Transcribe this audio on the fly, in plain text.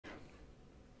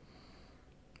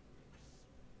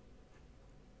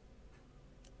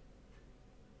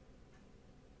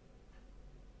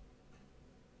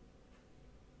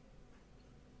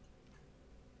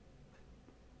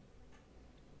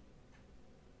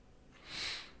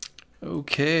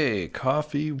Okay,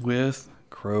 Coffee with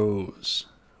Crows.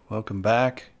 Welcome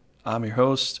back. I'm your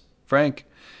host, Frank,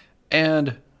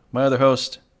 and my other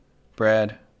host,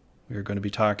 Brad. We are going to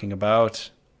be talking about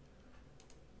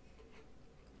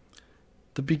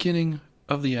the beginning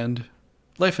of the end,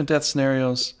 life and death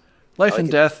scenarios, I life like and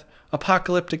it. death,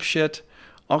 apocalyptic shit,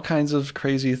 all kinds of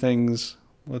crazy things.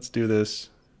 Let's do this.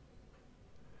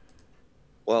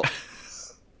 Well,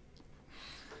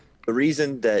 the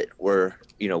reason that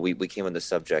we came on the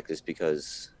subject is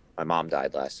because my mom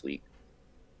died last week.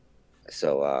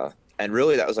 And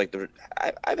really that was like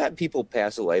I've had people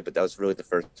pass away, but that was really the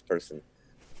first person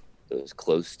that was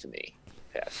close to me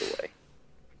pass away.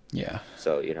 Yeah,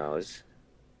 So,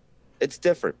 it's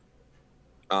different.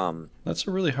 that's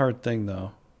a really hard thing,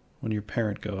 though, when your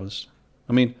parent goes.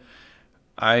 I mean,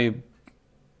 I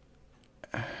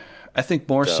I think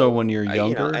more so so when you're I,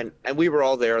 you know, younger, and we were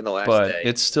all there on the last but day.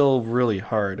 it's still really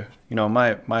hard.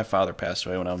 My father passed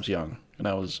away when I was young, and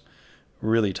that was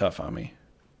really tough on me.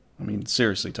 I mean,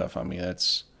 seriously tough on me.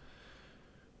 That's,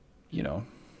 you know,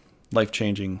 life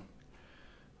changing.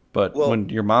 But Well, when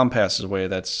your mom passes away,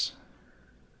 that's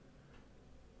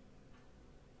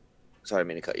sorry, I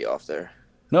mean to cut you off there.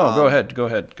 no. Go Um, ahead. Go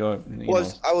ahead. Go.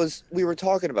 we were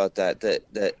talking about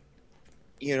that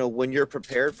when you're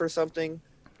prepared for something,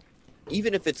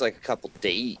 even if it's like a couple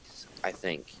days, I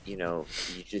think,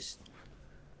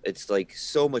 it's like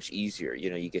so much easier.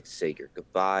 You get to say your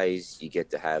goodbyes, you get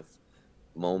to have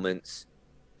moments,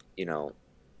 you know,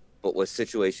 but with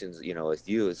situations, with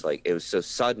you, it's like it was so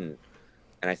sudden.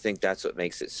 And I think that's what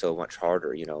makes it so much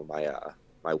harder.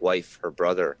 My wife, her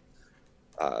brother,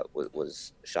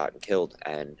 was shot and killed.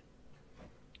 And,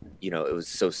 it was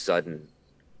so sudden.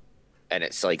 And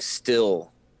it's like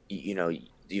still, you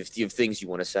have things you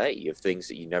want to say. You have things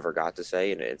that you never got to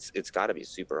say. And it's got to be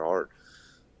super hard.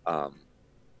 Um,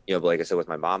 but like I said, with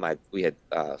my mom, we had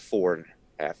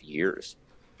 4.5 years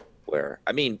where,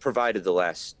 I mean, provided the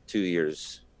last 2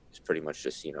 years is pretty much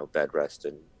just, bed rest,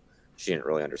 and she didn't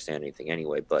really understand anything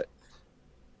anyway. But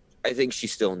I think she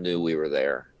still knew we were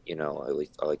there. At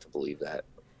least I like to believe that.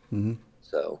 Mm-hmm.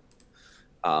 So,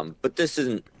 but this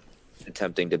isn't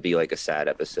attempting to be like a sad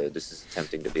episode. This is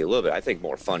attempting to be a little bit, I think,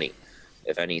 more funny,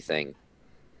 if anything.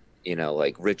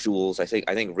 Like rituals. I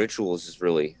think rituals is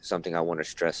really something I want to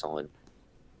stress on.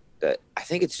 That I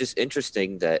think it's just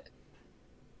interesting that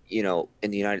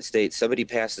in the United States, somebody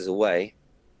passes away,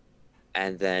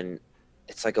 and then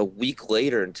it's like a week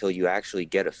later until you actually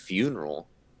get a funeral,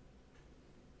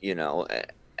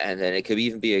 and then it could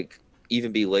even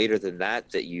be later than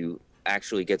that you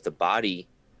actually get the body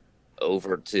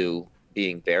over to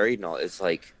being buried and all. It's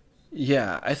like,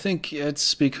 Yeah, I think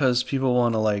it's because people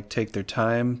want to like take their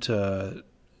time to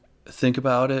think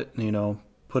about it.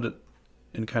 Put it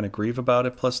and kind of grieve about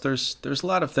it. Plus, there's a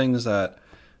lot of things that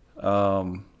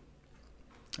um,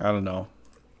 I don't know.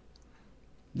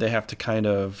 They have to kind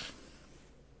of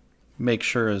make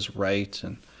sure is right,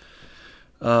 and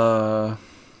uh,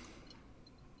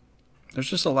 there's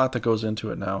just a lot that goes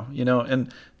into it now.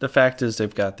 And the fact is,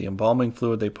 they've got the embalming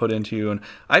fluid they put into you, and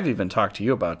I've even talked to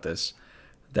you about this.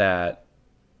 That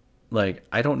like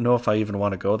I don't know if I even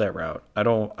want to go that route. I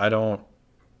don't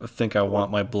think I well,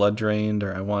 want my blood drained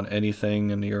or I want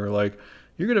anything. And you're like,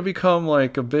 you're gonna become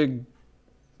like a big.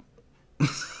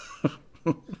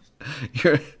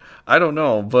 you're, I don't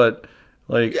know, but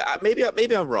like yeah,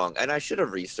 maybe I'm wrong, and I should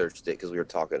have researched it because we were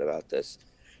talking about this.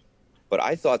 But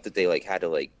I thought that they like had to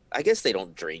like. I guess they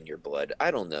don't drain your blood.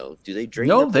 I don't know. Do they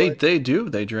drain your no, they blood? they do.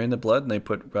 They drain the blood and they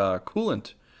put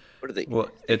coolant. What do they? Well,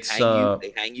 They it's hang you.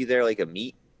 They hang you there like a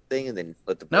meat thing, and then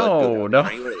let the blood go down no, your no,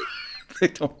 brain. What do they?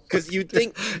 they don't. Because you'd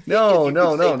think if No, you could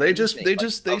no, no. save They just anything, they like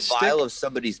just a they vial stick. of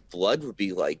somebody's blood would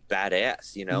be like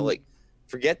badass, like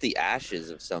forget the ashes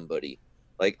of somebody.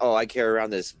 Like, oh, I carry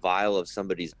around this vial of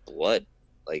somebody's blood.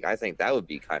 Like, I think that would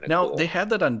be kind of Now they cool. had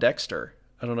that on Dexter.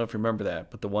 I don't know if you remember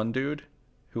that, but the one dude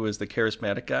who was the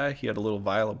charismatic guy, he had a little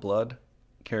vial of blood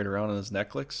carried around on his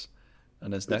necklace,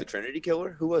 on his Who, the neck. Trinity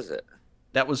Killer? Who was it?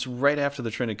 That was right after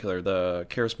the Trinity Killer, the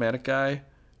charismatic guy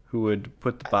who would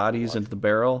put the I haven't bodies into watched. the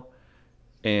barrel.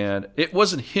 And it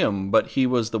wasn't him, but he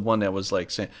was the one that was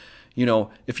like saying,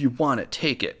 if you want it,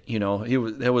 take it.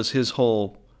 That was his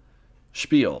whole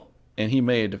spiel, and he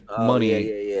made Oh yeah, money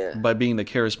yeah, yeah. by being the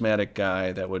charismatic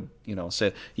guy that would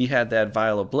say he had that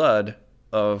vial of blood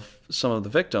of some of the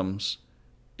victims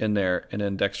in there, and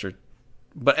then Dexter.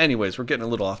 But anyways, we're getting a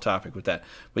little off topic with that.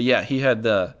 But yeah, he had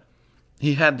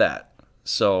that.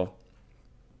 So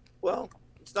Well,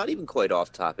 it's not even quite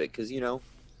off topic because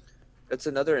that's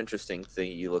another interesting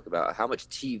thing you look about how much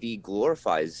TV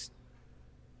glorifies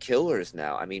killers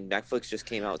now. I mean, Netflix just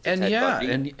came out with the And Ted yeah,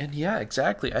 Bundy. and yeah,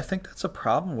 exactly. I think that's a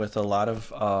problem with a lot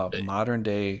of modern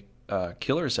day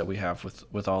killers that we have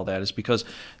with all that is because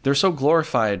they're so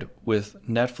glorified with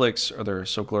Netflix or they're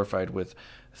so glorified with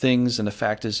things, and the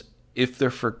fact is, if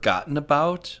they're forgotten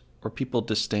about or people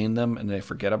disdain them and they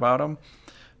forget about them,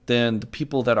 then the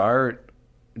people that are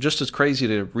just as crazy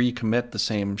to recommit the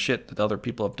same shit that other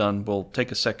people have done will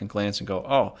take a second glance and go,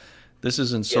 "Oh, this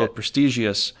isn't so Yeah.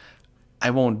 prestigious. I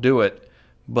won't do it."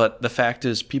 But the fact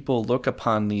is, people look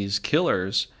upon these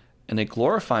killers and they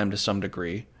glorify them to some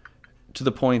degree to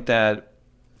the point that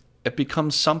it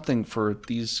becomes something for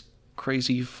these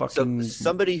crazy So fucking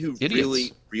somebody who idiots.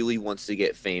 really, really wants to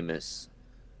get famous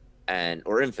and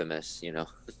or infamous,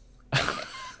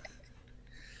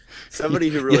 somebody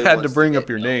who You really had to wants to bring get, up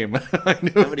your name. I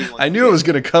somebody knew wants I to knew it get. was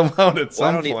going to come out at Well, some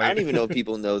I don't point. even know if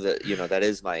people know that, that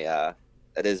is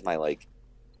my like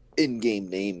in-game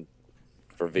name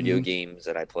for video Hmm. games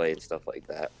that I play and stuff like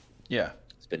that. Yeah.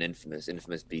 It's been infamous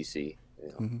BC.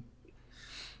 Hmm.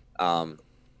 Um,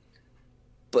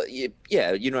 but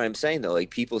yeah, you know what I'm saying though. Like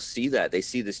people see that they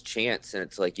see this chance, and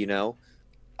it's like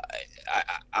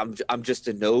I'm just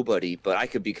a nobody, but I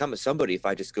could become a somebody if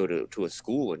I just go to a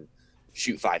school and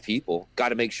shoot 5 people. Got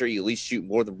to make sure you at least shoot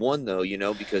more than one though,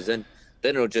 because then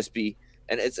it'll just be,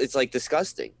 and it's like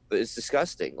disgusting, but it's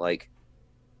disgusting, like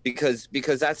because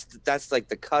that's like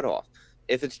the cutoff.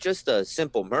 If it's just a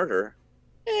simple murder,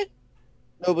 eh,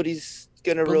 nobody's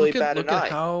gonna But really look at bat an look at eye.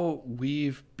 how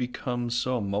we've become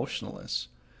so emotionless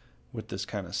with this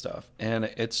kind of stuff, and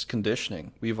it's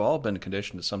conditioning. We've all been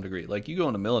conditioned to some degree. Like you go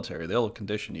in the military, they'll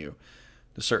condition you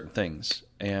to certain things.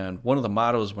 And one of the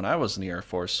mottos when I was in the Air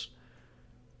Force,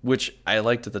 which I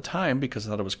liked at the time because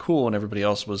I thought it was cool and everybody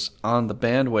else was on the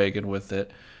bandwagon with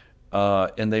it,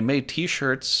 and they made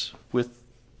T-shirts with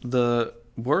the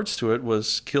words to it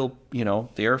was "kill." The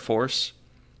Air Force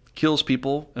kills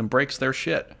people and breaks their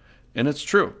shit, and it's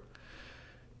true.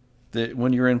 That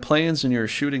when you're in planes and you're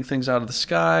shooting things out of the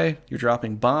sky, you're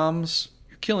dropping bombs,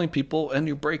 you're killing people, and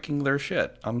you're breaking their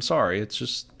shit. I'm sorry, it's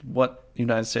just what the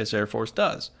United States Air Force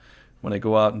does when they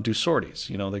go out and do sorties.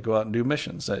 They go out and do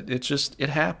missions. It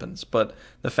happens. But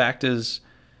the fact is,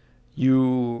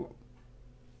 you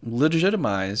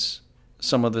legitimize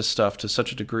some of this stuff to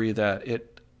such a degree that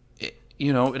it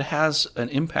has an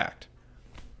impact.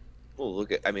 Well,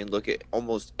 look at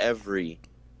almost every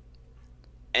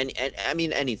and I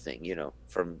mean anything,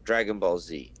 from Dragon Ball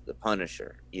Z, The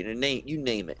Punisher, you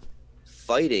name it.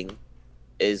 Fighting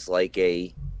is like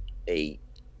a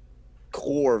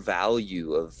core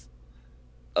value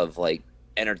of like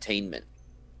entertainment.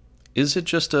 Is it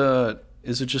just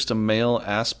a male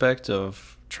aspect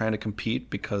of trying to compete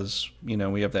because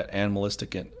we have that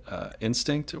animalistic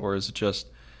instinct, or is it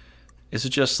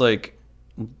just like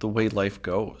the way life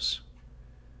goes?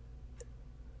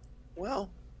 Well,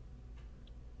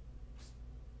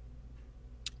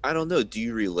 I don't know. Do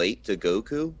you relate to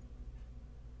Goku?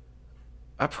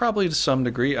 I probably to some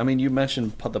degree. I mean, you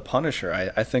mentioned the Punisher.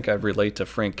 I think I relate to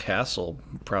Frank Castle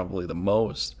probably the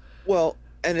most. Well,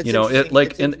 and it's It interesting.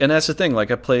 like and that's the thing.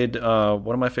 Like I played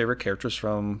one of my favorite characters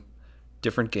from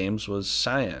different games was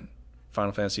Cyan,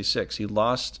 Final Fantasy VI. He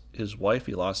lost his wife,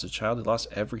 he lost his child, he lost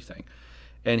everything,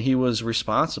 and he was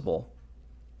responsible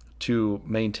to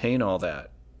maintain all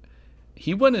that.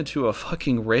 He went into a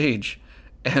fucking rage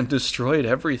and destroyed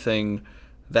everything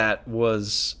that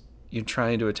was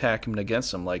trying to attack him and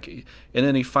against him. Like, and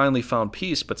then he finally found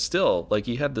peace, but still, like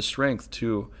he had the strength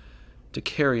to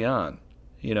carry on,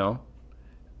 you know.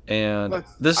 And Well,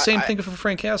 the same I thing for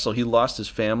Frank Castle. He lost his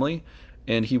family,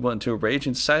 and he went into a rage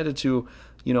and decided to,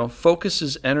 focus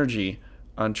his energy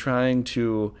on trying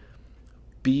to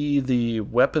be the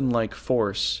weapon-like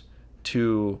force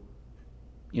to,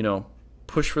 you know,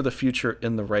 push for the future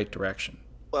in the right direction.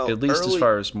 well, At least as early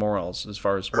far as morals, as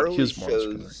far as what early his morals are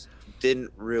concerned. shows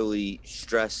didn't really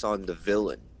stress on the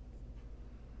villain.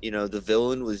 The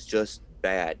villain was just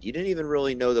bad. You didn't even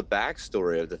really know the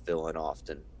backstory of the villain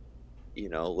often.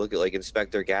 Look at like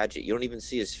Inspector Gadget. You don't even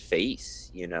see his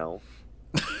face. I'm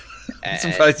And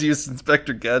surprised you used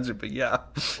Inspector Gadget, but yeah,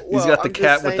 he's well, got the I'm just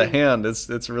cat with the saying, hand.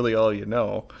 It's really all you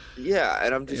know. yeah,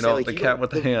 and I'm just saying, like The you cat don't.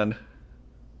 with the hand,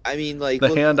 I mean, like the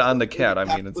hand on the cat. I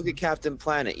mean, it's look at Captain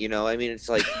Planet. I mean, it's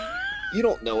like you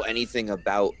don't know anything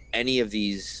about any of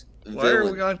these why are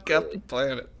we villains. on Really. Captain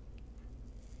Planet?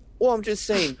 Well, I'm just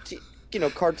saying,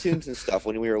 cartoons and stuff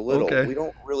when we were little, Okay. we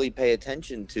don't really pay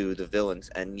attention to the villains,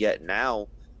 and yet now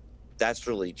that's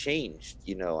really changed.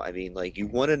 I mean, like you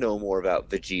want to know more about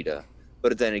Vegeta,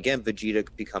 but then again, Vegeta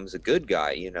becomes a good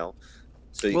guy.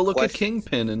 So you Well, look at question.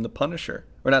 Kingpin in The Punisher,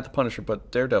 or not The Punisher,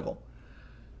 but Daredevil.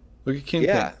 Look at Kingpin.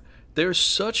 Yeah. There's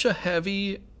such a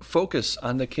heavy focus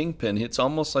on the Kingpin. It's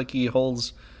almost like he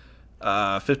holds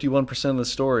 51% of the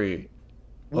story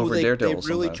Well, over they Daredevil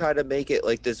really sometimes. try to make it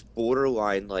like this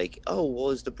borderline, like, oh, well,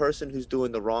 is the person who's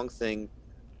doing the wrong thing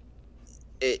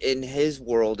in his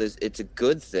world is it's a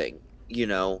good thing, you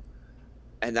know?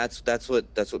 And that's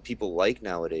what people like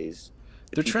nowadays.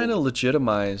 They're trying to People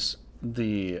legitimize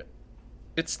the.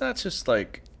 It's not just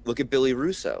like. look at Billy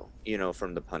Russo,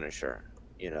 from The Punisher,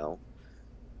 you know.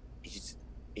 He's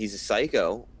he's a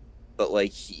psycho, but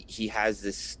like he has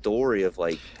this story of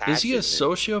like Is he a passion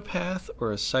and sociopath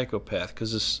or a psychopath?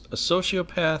 Because a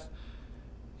sociopath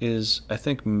is, I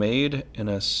think, made, and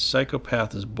a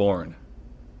psychopath is born.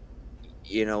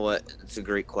 you know what? It's a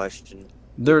great question.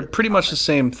 They're Leave it in the pretty much the comments.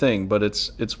 same thing, but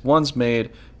it's one's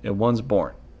made and one's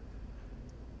born.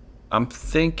 I'm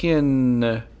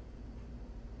thinking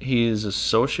he's a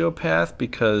sociopath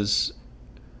because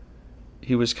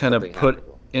he was kind of Something put happened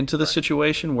to him. into the Right.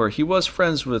 situation where he was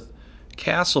friends with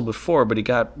Castle before, but he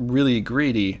got really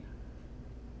greedy,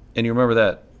 and you remember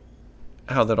that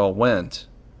how that all went.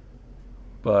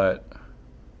 But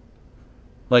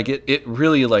like it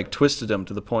really like twisted him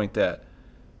to the point that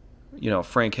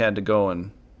Frank had to go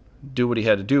and do what he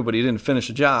had to do, but he didn't finish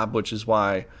the job, which is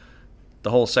why the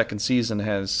whole second season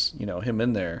has him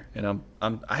in there. And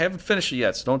I haven't finished it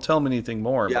yet, so don't tell me anything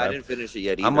more. Yeah, But I didn't finish it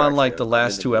yet I'm either. on Actually, like the I'm in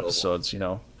last the two middle of one. episodes.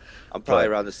 I'm probably But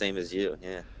around the same as you.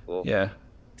 Yeah, cool. yeah,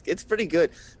 It's pretty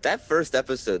good. That first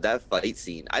episode, that fight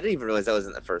scene, I didn't even realize that was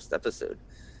in the first episode.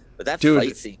 But that dude.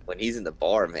 fight scene when he's in the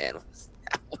bar, man,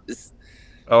 that was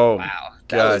Oh wow.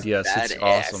 That God, was yes, it's badass.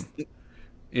 awesome.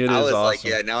 It I is was like,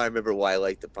 awesome. yeah, now I remember why I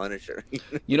like the Punisher.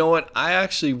 You know what? I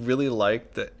actually really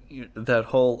liked that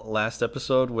whole last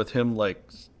episode with him like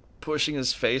pushing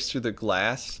his face through the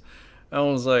glass. I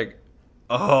was like,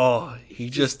 oh, he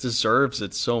just deserves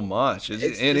it so much. It's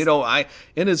And just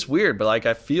and it's weird, but like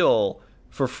I feel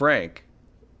for Frank.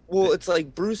 well, it's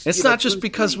like Bruce. It's not just Bruce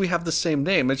because Lee. we have the same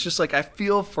name. It's just like I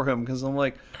feel for him because I'm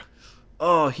like,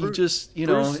 oh, he Bruce, just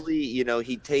Bruce Lee,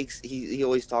 he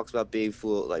always talks about being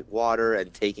full like water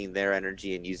and taking their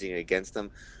energy and using it against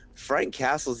them. Frank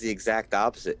Castle's the exact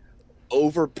opposite.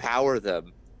 Overpower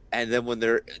them, and then when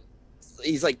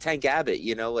he's like Tank Abbott,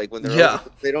 like when yeah.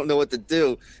 they don't know what to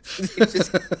do. They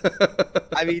just,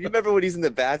 I mean, you remember when he's in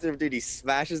the bathroom, dude? He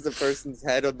smashes the person's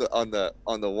head on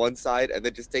the one side, and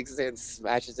then just takes his hand and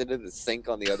smashes it in the sink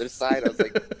on the other side. I was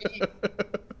like,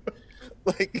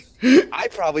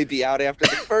 I'd probably be out after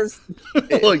the first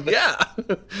hit. Well, yeah.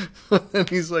 And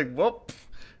he's like, well,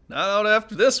 not out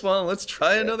after this one. Let's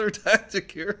try Yeah, another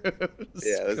tactic here.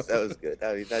 yeah, that was good.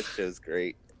 I mean, that show's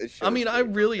great. It I shows mean, I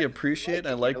great. really appreciate,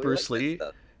 I Like it, like we like Bruce that Lee,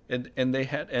 stuff. and they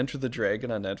had Enter the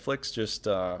Dragon on Netflix just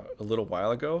a little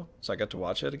while ago, so I got to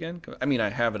watch it again. I mean, I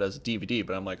have it as a DVD,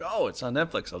 but I'm like, oh, it's on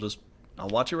Netflix. I'll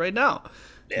watch it right now.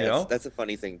 Yeah, that's a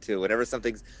funny thing too. Whenever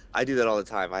something's, I do that all the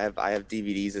time. I have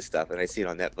DVDs and stuff, and I see it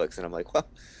on Netflix, and I'm like, well,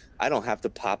 I don't have to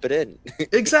pop it in.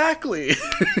 Exactly.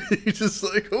 You're just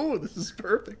like, oh, this is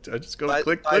perfect. I just go by,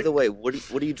 click, by click. the way, what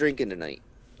are you drinking tonight?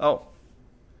 Oh,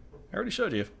 I already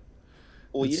showed you.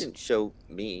 Well, you It's didn't show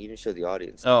me. You didn't show the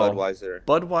audience. oh, Budweiser.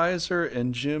 Budweiser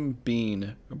and Jim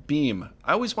Beam.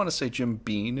 I always want to say Jim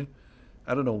Bean.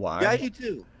 I don't know Yeah, I why. do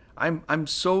too. I'm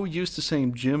so used to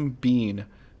saying Jim Bean,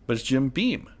 but it's Jim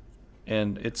Beam,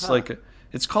 and it's Huh. like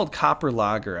it's called Copper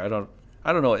Lager. I don't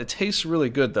know. It tastes really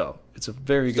good though. It's a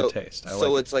very good So, taste. I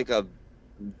so like it. it's like a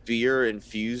beer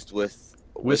infused with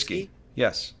Whiskey. whiskey.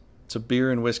 Yes, it's a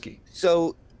beer and whiskey.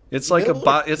 So It's like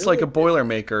it's like a Miller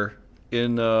Boilermaker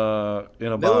in a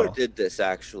Miller bottle. did this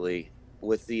actually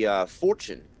with the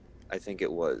Fortune, I think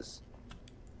it was.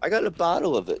 I got a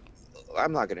bottle of it.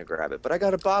 I'm not gonna grab it, but I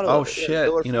got a bottle Oh of it. Yeah, shit!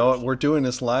 Miller You know what? Fortune. We're doing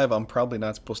this live. I'm probably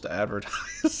not supposed to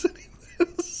advertise any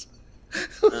of this.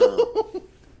 Oh,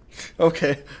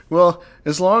 Okay. Well,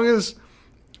 as long as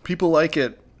people like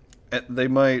it, they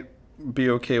might be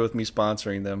okay with me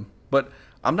sponsoring them. But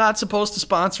I'm not supposed to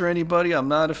sponsor anybody. I'm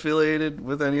not affiliated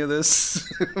with any of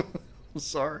this. I'm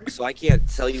sorry. so I can't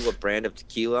tell you what brand of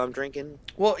tequila I'm drinking.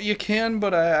 Well, you can,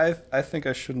 but I think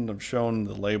I shouldn't have shown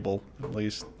the label. At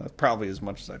least that's probably as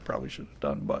much as I probably should have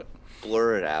done. But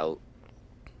Blur it out.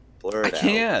 Blur I it out.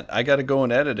 can't. I got to go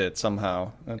and edit it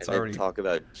somehow. That's And then already talk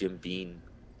about Jim Beam.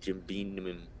 Jim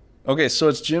Beam. okay. So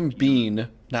it's Jim Bean,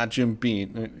 not Jim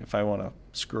Bean. If I want to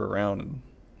screw around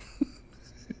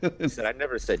I and said I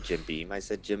never said Jim Beam. I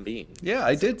said Jim Beam. yeah,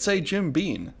 I did say Jim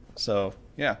Bean. So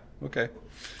yeah, okay.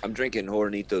 I'm drinking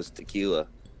Hornitos tequila.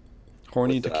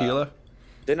 Horny With, tequila.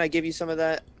 Didn't I give you some of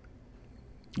that?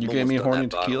 You I'm gave me almost done horny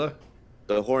that bottle. tequila.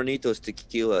 The Hornitos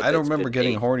tequila. I don't that's remember been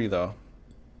getting aged. horny though.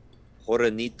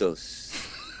 Hornitos.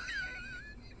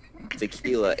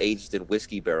 tequila aged in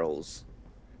whiskey barrels.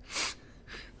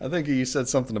 I think you said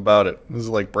something about it. Was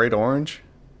it like bright orange?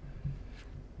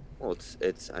 Well,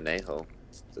 it's anejo.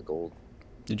 It's the gold.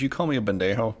 Did you call me a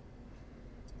bendejo?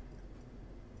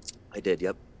 I did.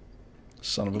 Yep.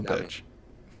 Son of a You got me. bitch.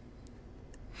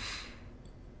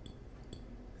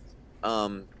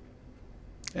 Um.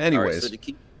 All right. So Anyways. to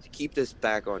keep this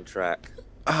back on track,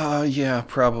 Yeah,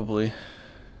 probably.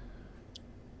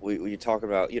 we talk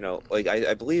about, like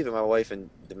I believe in my wife in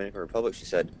Dominican Republic. She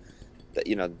said that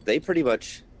they pretty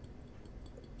much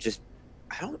just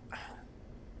I don't.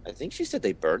 I think she said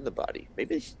they burn the body.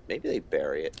 Maybe they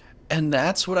bury it. And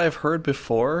that's what I've heard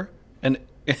before. And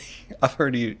I've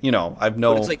heard I've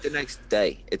But it's know. like the next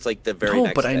day. It's like the very No,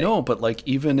 but next I day. know, but like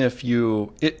even if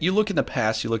you look in the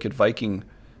past, you look at Viking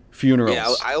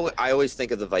Yeah, funerals, I always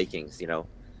think of the Vikings.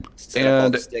 Set up all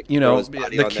the and sticks, throw his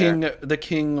body the on there.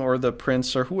 king or the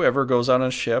prince or whoever goes on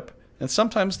a ship, and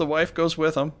sometimes the wife goes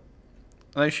with them.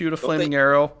 And they shoot a Don't they? flaming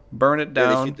arrow, burn it Yeah,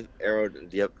 they shoot down, the arrow.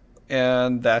 Yep.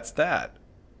 and that's that.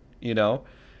 You know?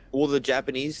 Well, the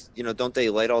Japanese, don't they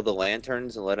light all the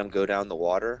lanterns and let them go down the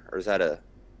water, or is that a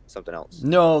something else?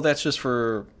 No, that's just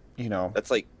for you know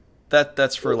That's like,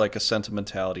 that's for well, like a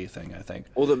sentimentality thing. I think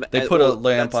well, they put a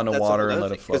lamp that's on the that's a water whole and other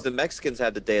let thing it because float. the Mexicans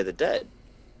have the Day of the Dead,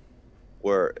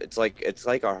 where it's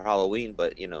like our Halloween,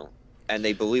 but and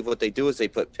they believe what they do is they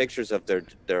put pictures of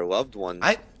their loved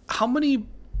I ones. how many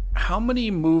how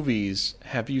many movies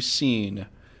have you seen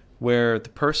where the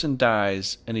person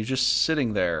dies and he's just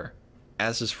sitting there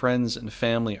as his friends and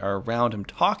family are around him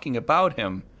talking about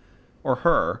him or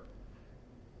her,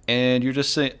 and you're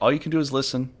just saying all you can do is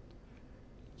listen.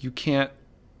 You can't,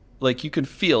 like, you can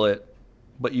feel it,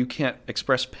 but you can't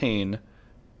express pain.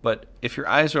 But if your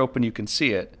eyes are open, you can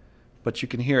see it, but you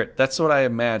can hear it. That's what I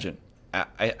imagine.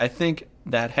 I think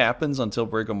that happens until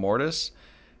rigor mortis,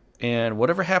 and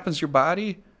whatever happens to your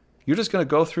body, you're just gonna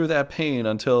go through that pain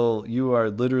until you are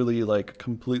literally like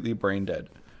completely brain dead,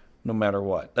 no matter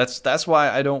what. That's why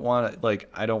I don't want it. Like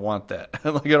I don't want that.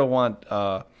 Like I don't want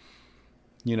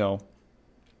you know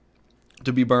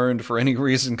to be burned for any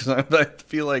reason because I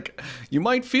feel like you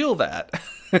might feel that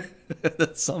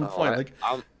at some Oh, point. Like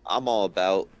I'm all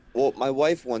about. Well, my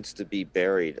wife wants to be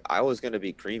buried. I was going to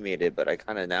be cremated, but I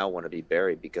kind of now want to be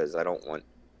buried because I don't want,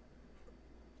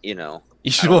 you know,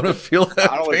 you I should don't want want to to be, feel I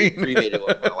that don't want to be pain. cremated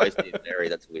when my wife's being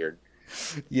buried. That's weird.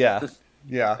 Yeah,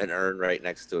 yeah. An urn right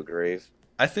next to a grave.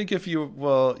 I think if you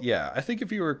well, yeah, I think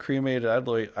if you were cremated, I'd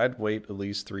wait at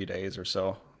least 3 days or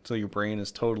so until your brain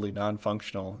is totally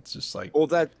non-functional. It's just like Well,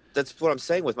 that's what I'm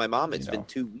saying with my mom. you It's been know,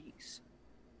 2 weeks.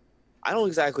 I don't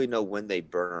exactly know when they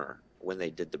burn her, when they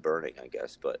did the burning, I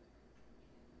guess, but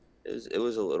it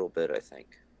was a little bit, I think.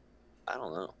 I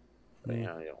don't know. But, mm.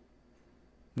 you know.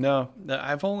 No,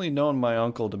 I've only known my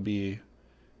uncle to be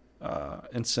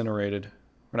incinerated,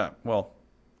 or not, well,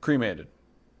 cremated.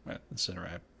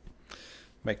 Incinerate.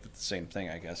 Make it the same thing,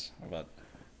 I guess. But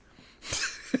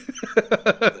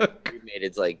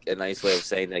Cremated's like a nice way of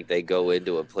saying like they go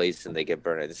into a place and they get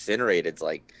burned. Incinerated's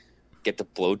like get the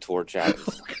blowtorch out.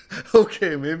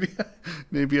 okay,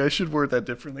 maybe I should word that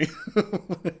differently.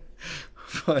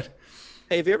 But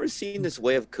Hey, have you ever seen this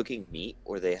way of cooking meat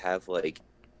where they have like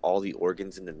all the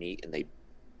organs in the meat and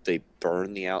they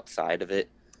burn the outside of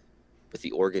it with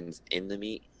the organs in the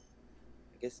meat?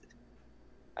 I guess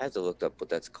I have to look up what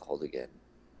that's called again.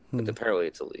 But hmm, apparently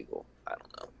it's illegal. I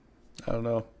don't know. I don't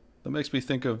know. That makes me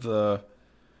think of the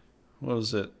what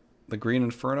was it? The Green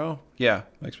Inferno? Yeah,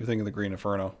 makes me think of the Green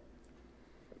Inferno.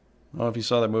 I don't know if you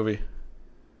saw that movie.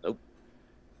 Nope.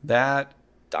 That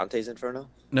Dante's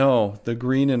Inferno? no, the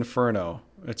Green Inferno.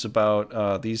 It's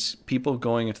about these people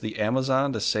going into the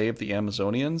Amazon to save the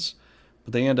Amazonians,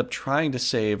 but they end up trying to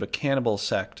save a cannibal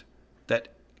sect that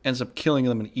ends up killing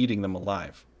them and eating them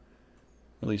alive.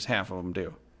 At least half of them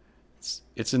do.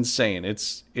 It's insane.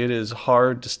 It is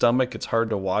hard to stomach. It's hard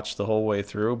to watch the whole way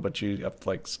through, but you have to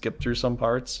like skip through some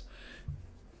parts.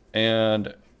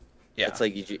 And yeah, It's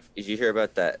like did you hear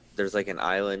about that? There's like an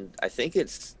island. I think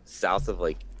it's south of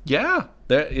like yeah,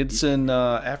 it's in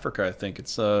Africa. I think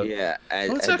it's yeah,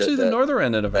 well, it's and actually the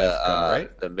northern end of Africa,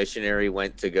 right? the missionary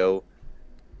went to go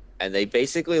and they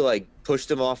basically like pushed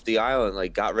him off the island,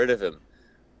 like got rid of him,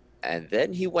 and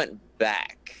then he went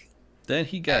back Then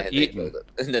he got and they eaten. killed him,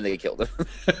 and then they killed him.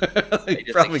 He They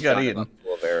just like probably got shot him eaten. up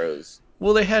full of arrows.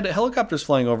 Well, they had helicopters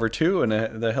flying over too, and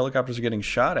the helicopters are getting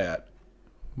shot at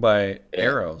by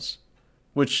Yeah, arrows,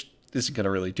 which isn't going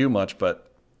to really do much,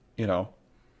 but you know,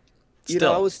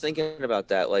 I still. was thinking about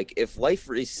that. Like, if life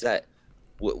reset,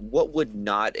 what would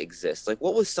not exist? Like,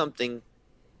 what was something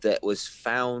that was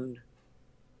found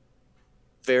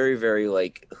very, very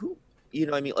like who? you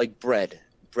know what I mean? Like bread,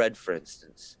 for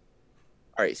instance.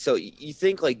 All right, so you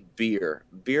think like beer.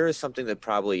 Beer is something that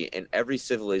probably in every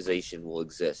civilization will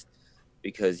exist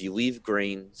because you leave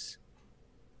grains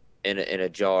in a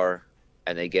jar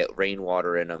and they get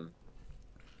rainwater in them,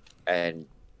 and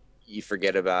you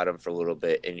forget about them for a little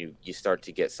bit, and you start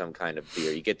to get some kind of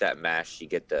beer. You get that mash, you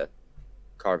get the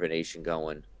carbonation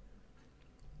going,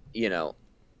 you know.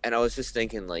 And I was just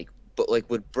thinking like, but like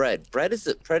with bread is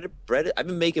bread. I've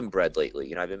been making bread lately.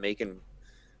 You know, I've been making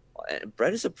and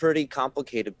bread is a pretty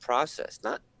complicated process.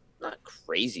 Not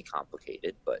crazy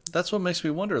complicated, but That's what makes me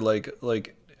wonder.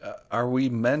 Are we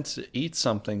meant to eat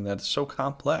something that's so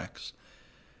complex?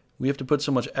 We have to put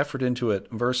so much effort into it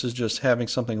versus just having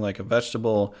something like a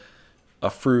vegetable, a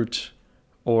fruit,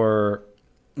 or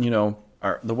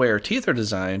the way our teeth are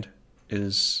designed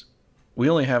is we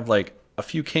only have like a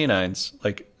few canines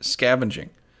like scavenging.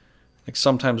 Like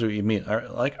sometimes we eat meat.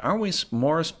 Aren't we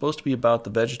more supposed to be about the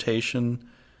vegetation,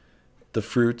 the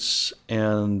fruits,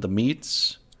 and the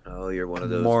meats oh, you're one of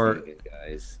those more vegan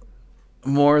guys.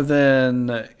 more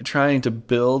than trying to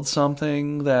build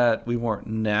something that we weren't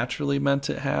naturally meant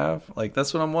to have? Like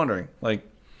that's what I'm wondering. Like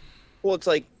Well, it's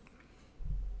like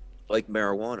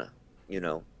marijuana, you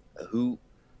know. Who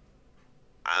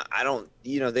I don't,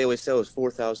 you know, they always say it was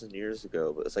 4,000 years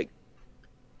ago, but it's like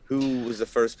who was the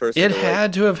first person it to like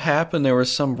had to have happened. There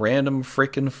was some random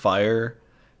freaking fire,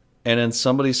 and then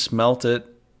somebody smelt it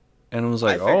and was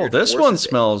like, I "Oh, figured this one horses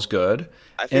smells good,"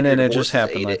 I and then figured it just horses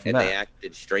happened ate like it from and they that.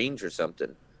 acted strange or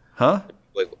something. Huh?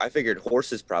 Like I figured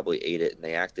horses probably ate it and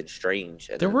they acted strange,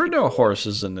 and There then were no people were like,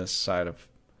 horses in this side of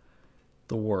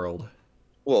the world.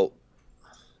 well,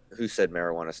 who said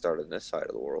marijuana started in this side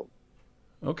of the world?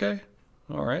 Okay.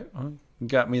 All right. Well, you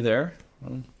got me there.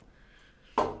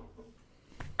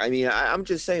 I mean, I'm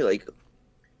just saying, like,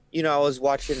 you know, I was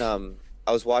watching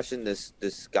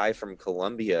this guy from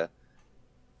Colombia,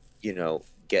 you know,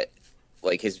 get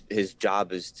like his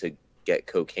job is to get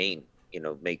cocaine, you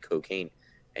know, make cocaine,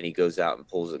 and he goes out and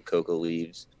pulls the coca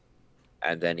leaves,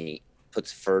 and then he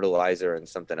puts fertilizer and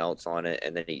something else on it,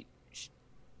 and then he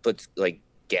puts like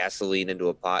gasoline into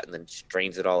a pot and then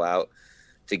strains it all out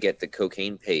to get the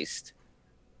cocaine paste.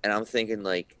 And I'm thinking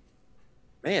like,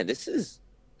 man, this is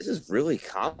really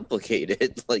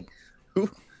complicated. Like who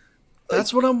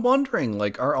That's like what I'm wondering.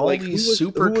 Like, are all like these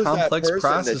super who was that complex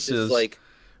person that just processes like,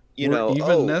 you were know,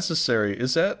 even oh, necessary?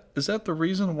 Is that the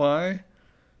reason why?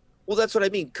 well, that's what I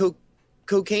mean.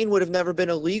 Cocaine would have never been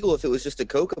illegal if it was just a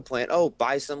coca plant. Oh,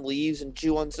 buy some leaves and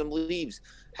chew on some leaves.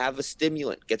 Have a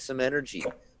stimulant, get some energy.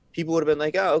 People would have been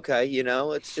like, oh, okay, you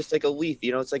know, it's just like a leaf.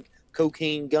 You know, it's like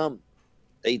cocaine gum.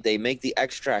 They make the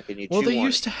extract and you Well, they chew on it.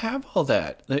 used to have all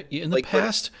that. In the Like, but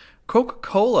past,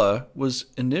 Coca-Cola was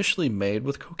initially made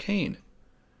with cocaine.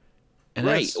 And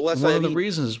right. that's Well, that's what one I of the mean.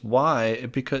 reasons why,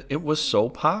 because it was so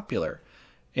popular.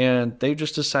 And they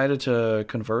just decided to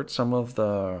convert some of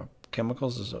the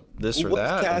chemicals as this Well, or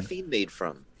what's that. And caffeine made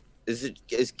from? Is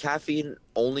caffeine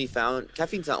only found?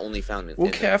 Caffeine's not only found well,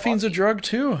 in the caffeine's a coffee. drug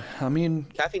too. I mean,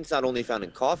 Caffeine's not only found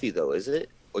in coffee though, is it?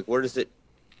 Like where does it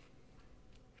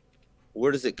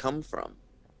come from?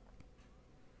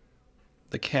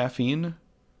 the caffeine,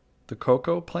 the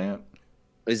cocoa plant,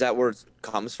 Is that where it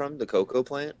comes from? The cocoa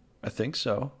plant? I think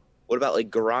so. What about like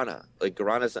guarana? Like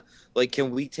guarana's like,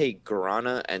 can we take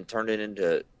guarana and turn it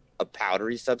into a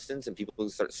powdery substance and people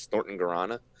start snorting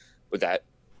guarana? With that,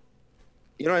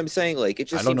 you know what I'm saying? Like it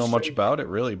I just don't seems know much strange. about it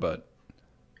really, but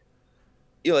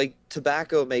You know, like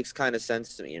tobacco makes kind of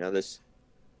sense to me. You know, this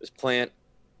plant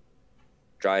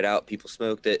dried out, people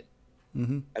smoked it.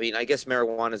 hmm I mean, I guess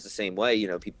marijuana is the same way, you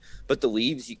know, people, but the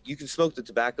leaves, you can smoke the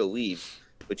tobacco leaves,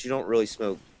 but you don't really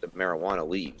smoke the marijuana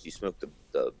leaves. You smoke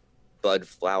the bud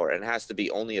flower, and it has to be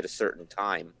only at a certain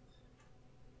time,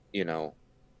 you know.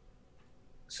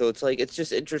 So it's like, it's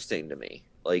just interesting to me,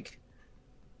 like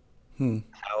hmm.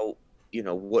 how, you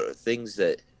know, what are things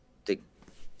that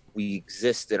we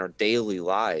exist in our daily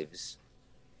lives,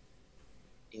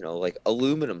 you know, like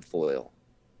aluminum foil,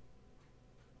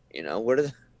 you know, what are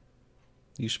the,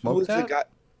 You who smoke was the that? guy?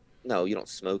 No, you don't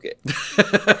smoke it.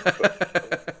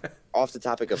 But off the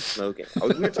topic of smoking. Oh,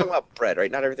 we were talking about bread,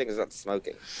 right? Not everything is about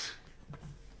smoking.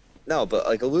 No, but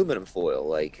like aluminum foil,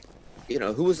 like, you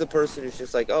know, who was the person who's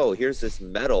just like, oh, here's this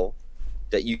metal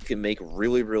that you can make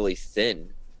really, really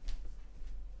thin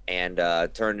and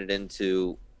turn it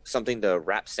into something to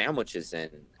wrap sandwiches in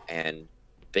and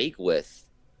bake with,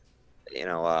 you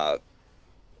know,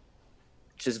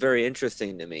 which is very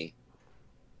interesting to me.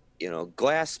 You know,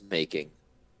 glass making.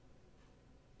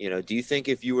 You know, do you think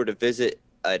if you were to visit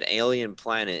an alien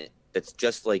planet that's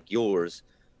just like yours,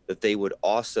 that they would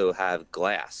also have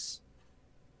glass?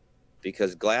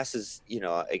 because glass is,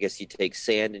 I guess you take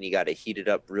sand and you got to heat it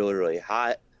up really, really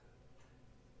hot,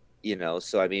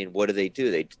 So I mean, what do?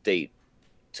 They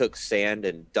took sand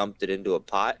and dumped it into a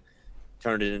pot,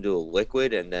 turned it into a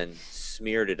liquid, and then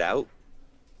smeared it out,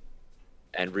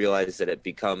 and realized that it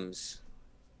becomes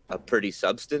a pretty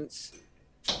substance.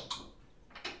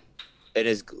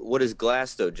 And what is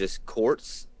glass though? Just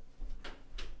quartz?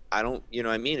 I don't,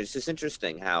 I mean, it's just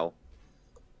interesting how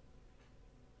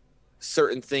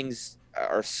certain things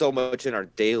are so much in our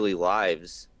daily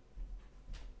lives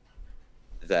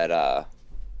that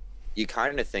you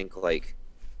kind of think like,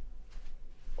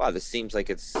 wow, this seems like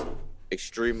it's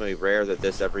extremely rare that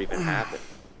this ever even happened.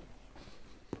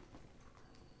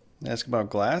 Ask about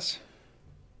glass?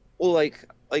 Well, like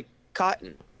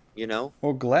cotton, you know?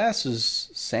 Well, glass is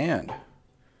sand.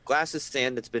 Glass is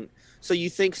sand that's been, so you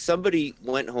think somebody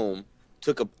went home,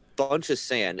 took a bunch of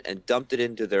sand and dumped it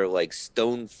into their like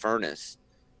stone furnace,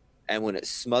 and when it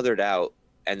smothered out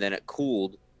and then it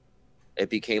cooled, it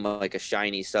became like a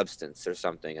shiny substance or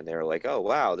something, and they were like, oh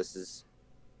wow, this is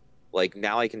like,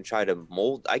 now I can try to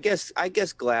mold. I guess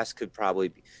glass could probably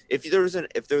be, if there was an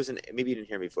maybe you didn't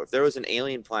hear me before, if there was an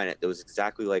alien planet that was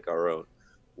exactly like our own,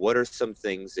 what are some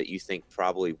things that you think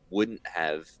probably wouldn't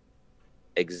have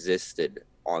existed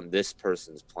on this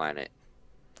person's planet?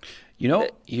 You know,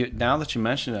 now that you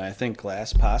mention it, I think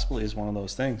glass possibly is one of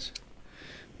those things.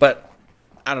 But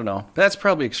I don't know. That's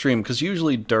probably extreme because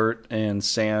usually dirt and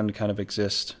sand kind of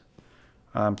exist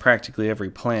on practically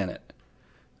every planet.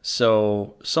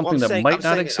 So something that might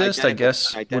not exist, I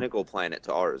guess, an identical planet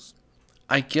to ours.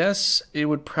 I guess it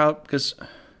would probably, because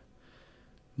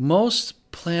most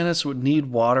planets would need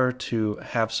water to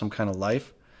have some kind of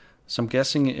life. So I'm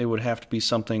guessing it would have to be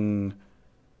something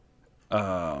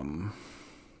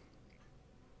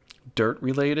dirt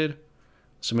related.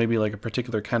 So maybe like a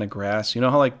particular kind of grass. You know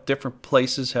how like different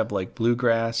places have like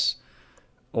bluegrass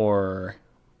or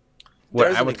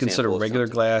what I would consider regular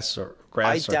grass or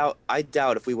grass. I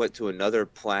doubt if we went to another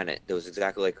planet that was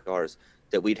exactly like ours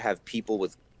that we'd have people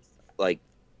with like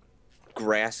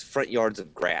grass, front yards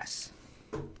of grass.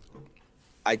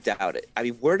 I doubt it. I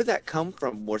mean, where did that come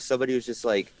from? Where somebody was just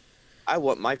like, I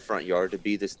want my front yard to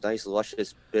be this nice,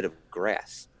 luscious bit of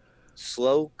grass,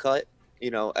 slow cut,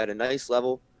 at a nice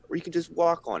level, where you can just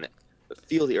walk on it, but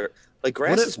feel the earth. Like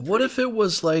grass. What if it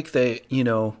was like they,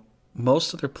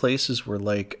 most of their places were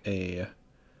like a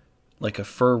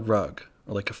fur rug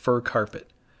or like a fur carpet,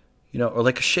 or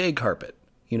like a shag carpet.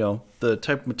 The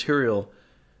type of material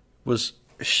was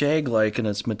shag-like in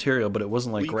its material, but it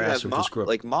wasn't like grass or just grew up.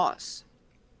 Like moss.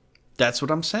 That's what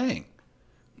I'm saying.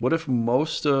 What if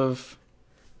most of...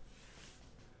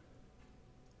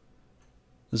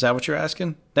 Is that what you're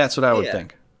asking? That's what I would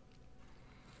think.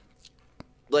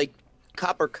 Like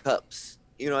copper cups.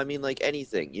 I mean, like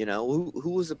anything, Who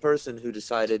was the person who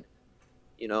decided,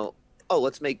 oh,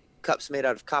 let's make cups made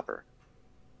out of copper?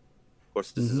 Of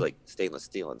course, this is like stainless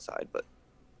steel inside, but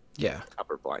yeah,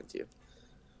 copper blinds you.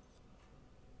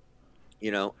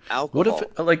 Alcohol. What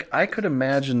if, like, I could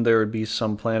imagine there would be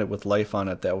some planet with life on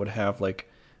it that would have, like,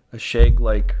 a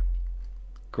shag-like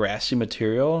grassy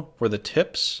material where the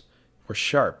tips were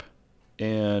sharp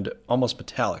and almost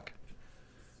metallic,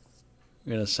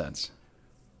 in a sense.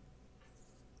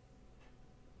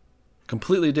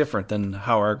 Completely different than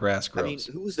how our grass grows. I mean,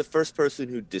 who was the first person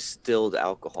who distilled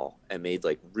alcohol and made,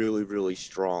 like, really, really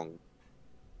strong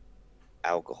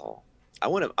alcohol? I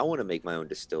want to make my own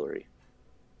distillery.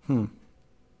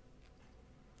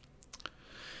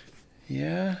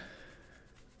 Yeah.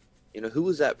 Who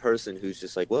was that person who's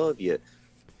just like, well, if you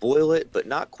boil it, but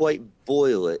not quite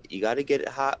boil it, you got to get it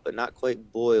hot, but not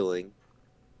quite boiling,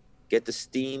 get the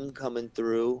steam coming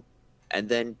through, and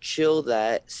then chill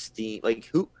that steam. Like,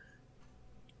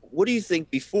 what do you think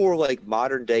before, like,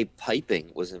 modern day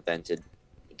piping was invented?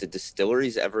 Did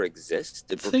distilleries ever exist?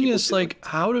 The thing is, like,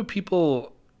 how do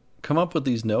people come up with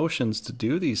these notions to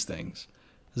do these things?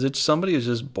 Is it somebody who's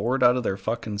just bored out of their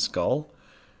fucking skull?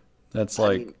 That's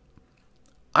like,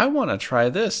 I want to try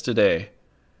this today.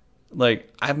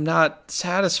 Like, I'm not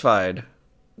satisfied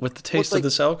with the taste of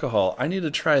this alcohol. I need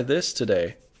to try this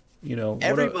today.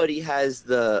 Everybody has in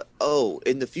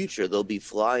the future, there'll be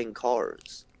flying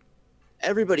cars.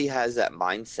 Everybody has that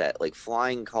mindset, like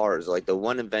flying cars, like the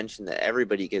one invention that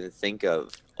everybody can think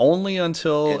of. Only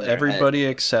until everybody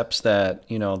accepts that,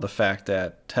 the fact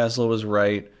that Tesla was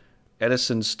right,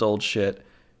 Edison stole shit,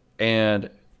 and...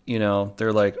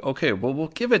 they're like, okay, well, we'll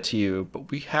give it to you, but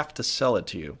we have to sell it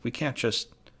to you. We can't just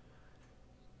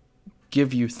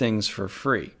give you things for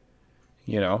free,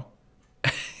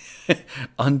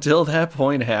 Until that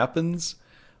point happens,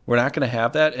 we're not going to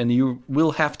have that, and you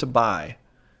will have to buy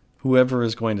whoever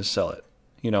is going to sell it.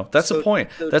 That's the So, point.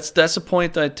 so That's the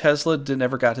point that Tesla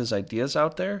never got his ideas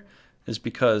out there, is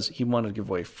because he wanted to give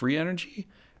away free energy,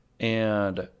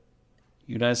 and the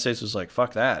United States was like,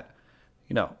 "Fuck that."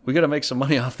 We got to make some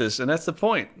money off this, and that's the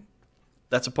point.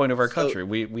 That's the point of our so country.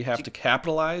 We have to, to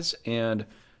capitalize and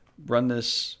run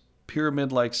this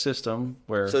pyramid-like system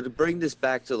where, so to bring this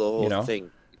back to the you whole know,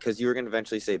 thing, because you were going to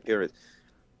eventually say pyramids,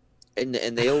 and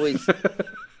they always,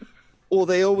 well,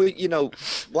 they always,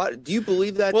 what do you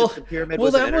believe that well, the pyramid well,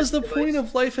 was an that was energy the point device?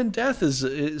 of life and death. Is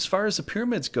as far as the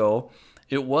pyramids go,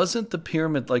 it wasn't the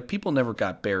pyramid. Like, people never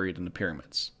got buried in the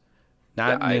pyramids, Yeah,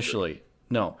 not I agree. initially.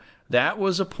 No, that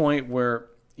was a point where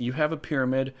you have a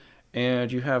pyramid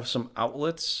and you have some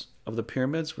outlets of the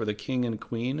pyramids where the king and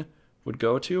queen would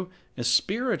go to, and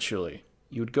spiritually,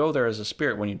 you would go there as a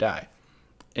spirit when you die,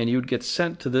 and you would get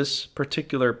sent to this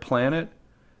particular planet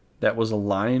that was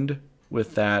aligned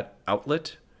with that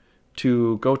outlet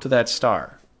to go to that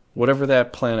star, whatever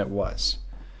that planet was.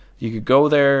 You could go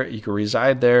there, you could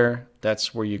reside there.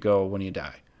 That's where you go when you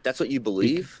die. That's what you Bec-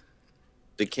 believe?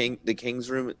 The king's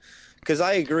room? Because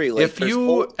I agree. Like, if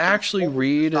you there's actually holes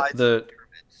read inside the the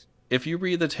pyramids. if you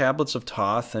read the tablets of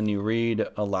Thoth and you read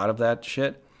a lot of that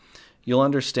shit, you'll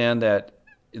understand that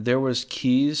there was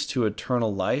keys to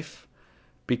eternal life,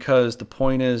 because the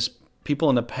point is, people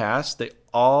in the past, they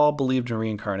all believed in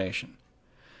reincarnation.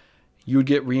 You would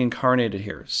get reincarnated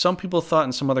here. Some people thought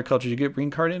in some other cultures you get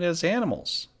reincarnated as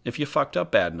animals. If you fucked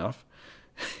up bad enough,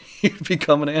 you'd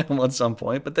become an animal at some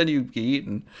point, but then you'd get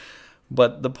eaten.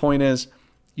 But the point is,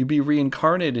 you'd be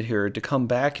reincarnated here to come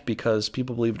back because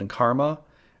people believed in karma,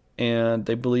 and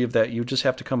they believe that you just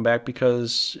have to come back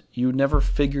because you never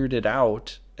figured it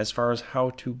out as far as how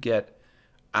to get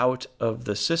out of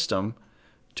the system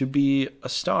to be a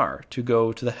star, to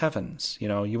go to the heavens.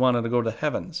 You wanted to go to the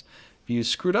heavens. If you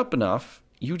screwed up enough,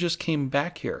 you just came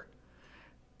back here.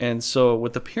 And so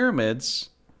with the pyramids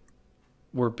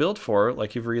were built for,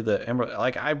 like, you read the Emerald,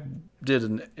 like, I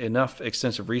did enough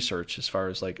extensive research as far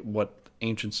as like what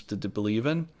ancients did to believe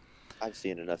in. I've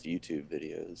seen enough YouTube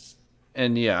videos.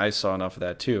 And yeah, I saw enough of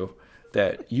that too,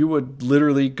 that you would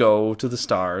literally go to the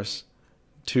stars,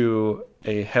 to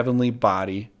a heavenly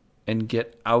body, and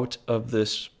get out of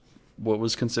this, what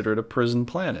was considered a prison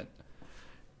planet.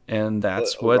 And But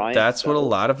that's Orion's what a belt.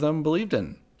 lot of them believed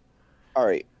in. All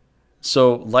right.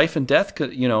 So life and death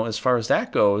could, as far as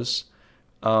that goes,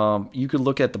 you could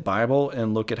look at the Bible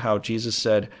and look at how Jesus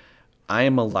said, "I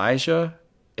am Elijah,"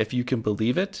 if you can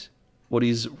believe it. What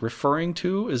he's referring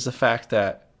to is the fact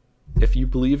that if you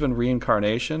believe in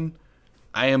reincarnation,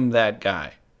 I am that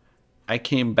guy. I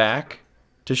came back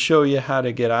to show you how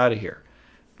to get out of here.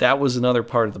 That was another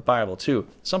part of the Bible too.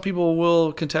 Some people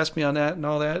will contest me on that and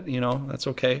all that, that's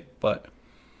okay. But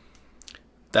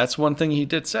that's one thing he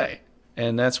did say.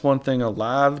 And that's one thing a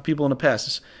lot of the people in the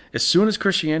past, as soon as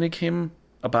Christianity came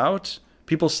about,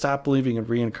 people stopped believing in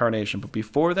reincarnation. But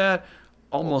before that,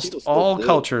 Well, almost people still all do.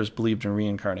 cultures believed in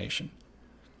reincarnation.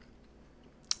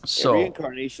 Yeah, So,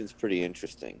 reincarnation's pretty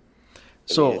interesting. I mean,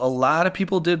 so a lot of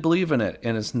people did believe in it,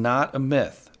 and it's not a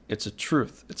myth. It's a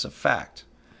truth. It's a fact.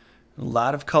 A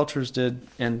lot of cultures did,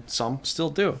 and some still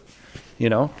do, you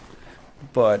know.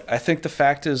 But I think the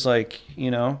fact is, like,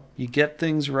 you get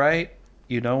things right.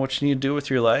 You know what you need to do with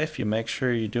your life. You make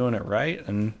sure you're doing it right,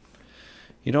 and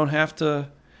you don't have to.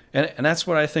 And that's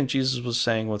what I think Jesus was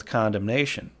saying with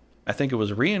condemnation. I think it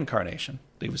was reincarnation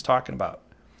that he was talking about.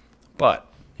 But,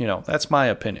 that's my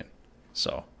opinion.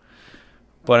 So,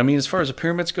 but I mean, as far as the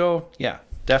pyramids go, yeah,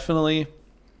 definitely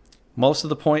most of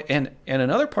the point. And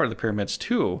another part of the pyramids,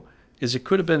 too, is it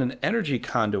could have been an energy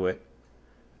conduit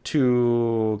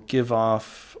to give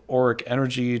off auric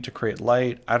energy to create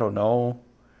light. I don't know.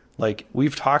 Like,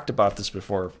 we've talked about this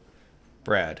before,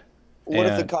 Brad. And what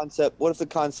if the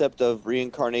concept of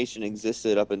reincarnation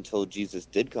existed up until Jesus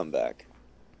did come back?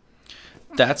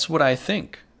 that's what I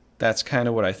think. That's kind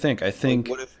of what I think. I Like, think,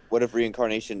 what if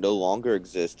reincarnation no longer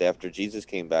exists after Jesus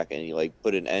came back and he like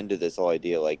put an end to this whole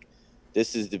idea? Like,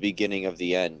 this is the beginning of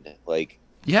the end. Like,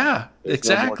 yeah, there's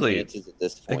no more exactly. chances at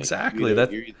this point. Exactly.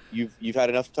 That You've had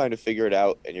enough time to figure it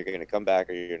out, and you're going to come back,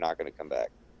 or you're not going to come back.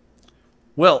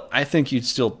 Well, I think you'd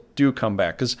still do come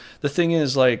back, because the thing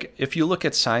is, like, if you look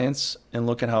at science and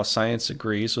look at how science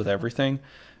agrees with everything,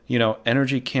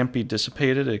 energy can't be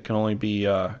dissipated. It can only be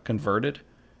converted.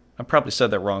 I probably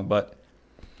said that wrong, but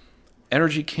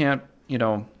energy can't,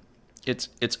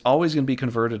 it's always going to be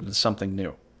converted into something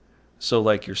new. So,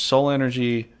 like, your soul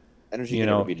energy, Energy you can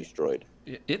never know, be destroyed.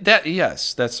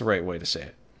 yes, that's the right way to say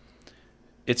it.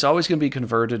 It's always going to be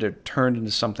converted or turned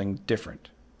into something different.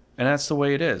 And that's the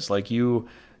way it is. Like,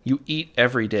 you eat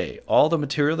every day. All the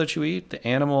material that you eat, the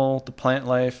animal, the plant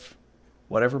life,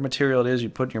 whatever material it is you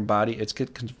put in your body, it's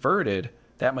get converted.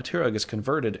 That material gets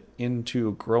converted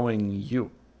into growing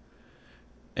you.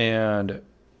 And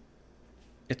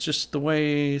it's just the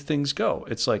way things go.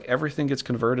 It's like everything gets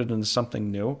converted into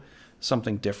something new,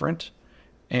 something different.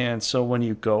 And so when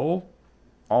you go,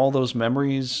 all those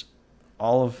memories,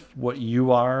 all of what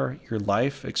you are, your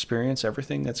life experience,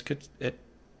 everything that's good, it.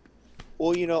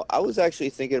 Well, I was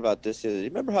actually thinking about this.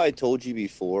 Remember how I told you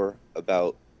before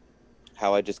about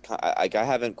how I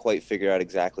haven't quite figured out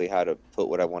exactly how to put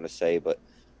what I want to say, but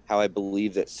how I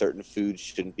believe that certain foods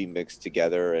shouldn't be mixed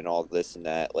together and all this and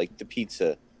that. Like the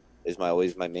pizza is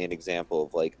always my main example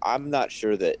of like I'm not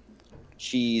sure that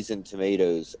cheese and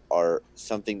tomatoes are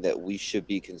something that we should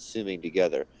be consuming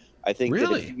together. I think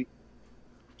that if Really? you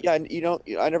yeah, and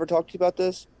I never talked to you about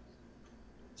this.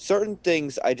 Certain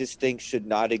things I just think should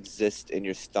not exist in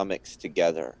your stomachs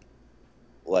together.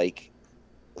 Like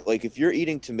like if you're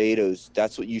eating tomatoes,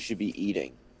 that's what you should be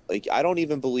eating. Like I don't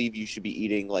even believe you should be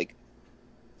eating like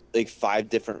five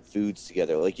different foods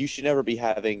together. Like you should never be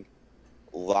having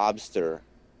lobster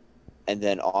and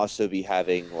then also be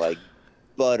having like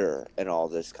butter and all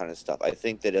this kind of stuff. I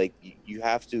think that like you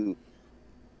have to.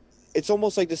 It's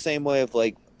almost like the same way of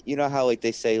like how like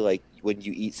they say like when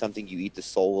you eat something you eat the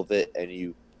soul of it and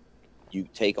you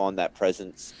take on that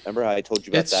presence. Remember how I told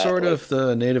you about It's that? sort Like of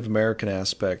the Native American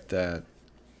aspect that,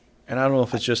 and I don't know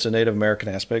if it's just a Native American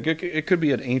aspect. It could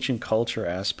be an ancient culture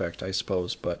aspect, I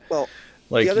suppose. But well,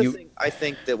 the like other you, thing I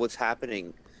think that what's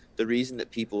happening, the reason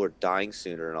that people are dying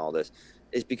sooner and all this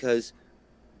is because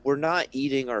we're not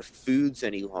eating our foods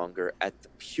any longer at the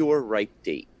pure ripe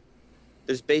date.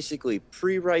 There's basically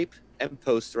pre-ripe and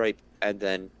post-ripe, and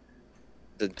then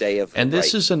the day of the and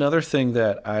this ripe. is another thing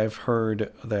that I've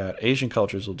heard that Asian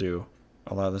cultures will do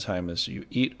a lot of the time is you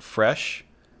eat fresh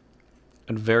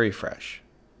and very fresh,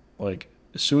 like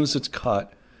as soon as it's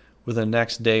cut, within the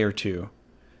next day or two.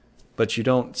 But you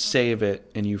don't save it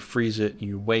and you freeze it and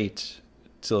you wait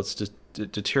till it's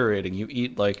deteriorating. You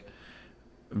eat like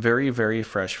very very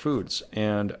fresh foods,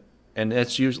 and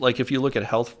it's usually like if you look at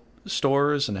health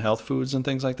stores and health foods and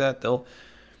things like that, they'll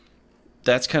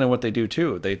that's kind of what they do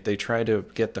too. They try to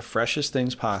get the freshest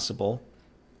things possible,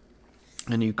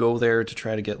 and you go there to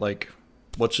try to get like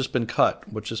what's just been cut,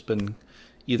 what's just been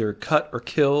either cut or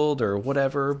killed or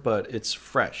whatever, but it's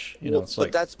fresh. Well, It's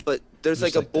but like there's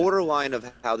like just a like that. borderline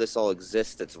of how this all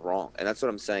exists that's wrong, and that's what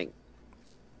I'm saying.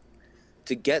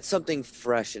 To get something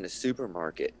fresh in a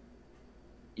supermarket,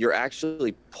 you're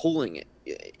actually pulling it.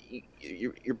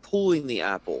 You're pulling the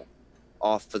apple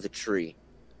off of the tree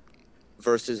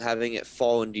versus having it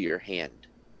fall into your hand.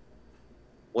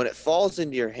 When it falls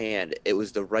into your hand, it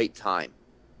was the right time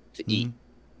to eat. Mhm.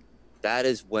 That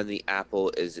is when the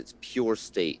apple is its pure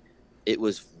state. It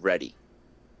was ready.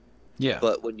 Yeah.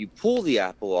 But when you pull the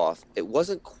apple off, it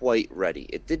wasn't quite ready.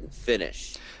 It didn't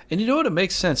finish. And you know what? It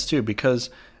makes sense too because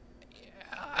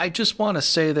I just want to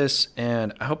say this,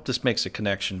 and I hope this makes a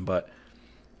connection. But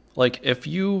like, if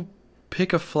you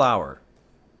pick a flower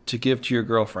to give to your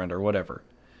girlfriend or whatever,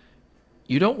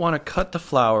 you don't want to cut the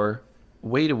flower,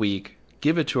 wait a week,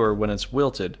 give it to her when it's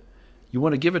wilted. You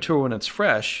want to give it to her when it's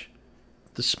fresh.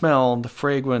 The smell, the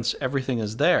fragrance, everything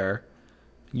is there.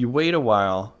 You wait a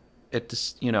while. It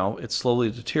just, it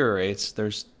slowly deteriorates.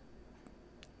 There's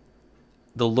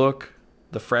the look,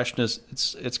 the freshness.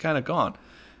 It's kind of gone.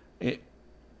 It,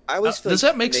 I always feel does like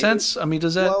that make tomatoes. sense? I mean,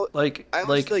 does that Well, I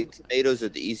always feel like tomatoes are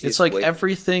the it's easiest like way.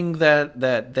 everything that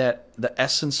the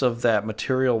essence of that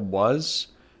material was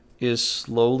is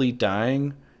slowly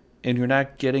dying, and you're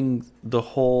not getting the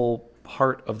whole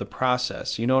part of the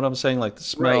process. You know what I'm saying? Like the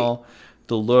Right. smell,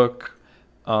 the look.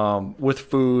 With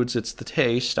foods, it's the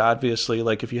taste. Obviously,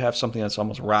 like if you have something that's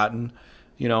almost rotten,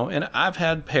 and I've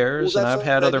had Well, pears and that's I've what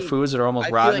had I other mean. foods that are almost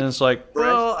I feel rotten, and like it's like, fresh,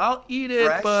 well, I'll eat it,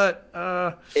 fresh. but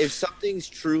If something's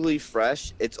truly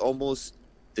fresh, it's almost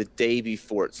the day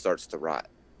before it starts to rot.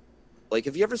 Like,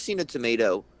 have you ever seen a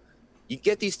tomato? You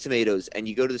get these tomatoes and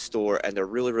you go to the store and they're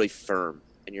really, really firm.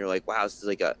 And you're like, wow, this is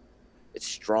like it's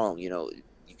strong. You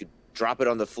could drop it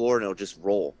on the floor and it'll just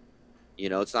roll.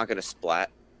 It's not going to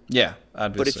splat. yeah,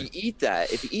 But if obviously. you eat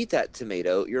that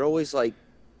tomato, you're always like,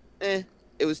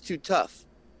 it was too tough.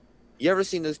 You ever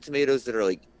seen those tomatoes that are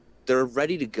like, they're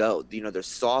ready to go? They're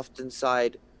soft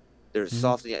inside. They're Mhm.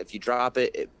 soft. If you drop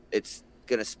it, it's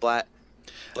going to splat.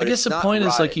 I But guess it's the not point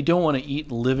is like rotted. you don't want to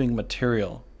eat living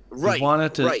material. You Right, want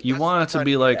it to right. you That's what I'm want it to trying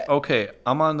to be get like, at. okay,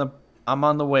 I'm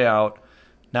on the way out.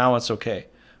 Now it's okay.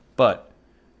 But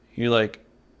you're like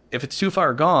if it's too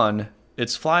far gone,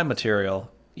 it's fly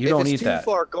material You If don't it's eat too that.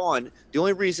 far gone, the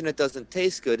only reason it doesn't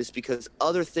taste good is because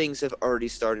other things have already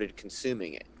started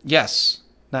consuming it. Yes,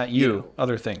 not You you, know,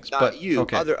 other things, not but you,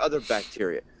 okay. other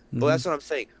bacteria. But Hmm. that's what I'm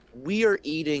saying. We are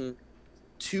eating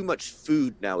too much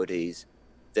food nowadays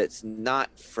that's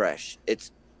not fresh.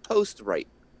 It's post ripe.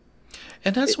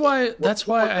 And We're that's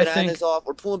why pulling I bananas think off.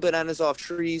 We're pulling bananas off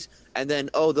trees, and then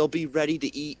oh, they'll be ready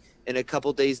to eat in a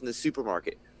couple days in the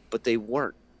supermarket. But they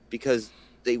weren't because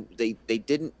they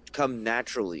didn't come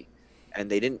naturally, and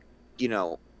they didn't. You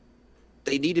know,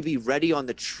 they need to be ready on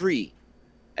the tree,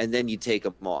 and then you take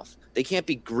them off. They can't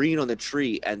be green on the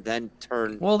tree and then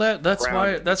turn well brown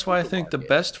in the that's why I think the supermarket.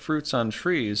 best fruits on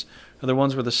trees are the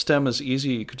ones where the stem is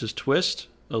easy. You could just twist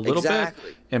a little bit,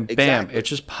 Exactly, and bam, it exactly,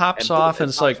 just pops and boom, off, and it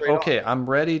it's pops like, right off. okay, I'm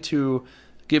ready to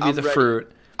give you I'm the ready.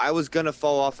 fruit. I was gonna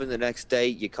fall off in the next day.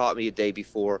 You caught me a day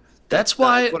before. That's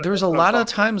why there's That's a what I'm lot of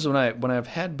talking about. times when I've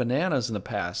had bananas in the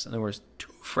past and they were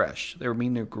too fresh. They were, I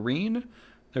mean, they're green,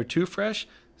 they're too fresh.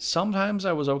 Sometimes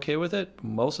I was okay with it, but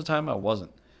most of the time I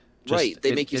wasn't. Just Right,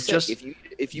 they make you it sick just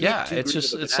if you eat yeah, too green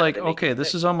of a it's banana. like, They make you okay, this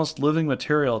sick. is almost living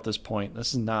material at this point.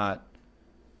 This is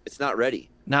It's not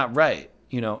ready. not right.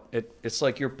 You know, it's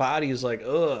like your body is like,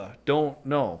 ugh, don't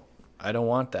no, I don't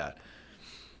want that.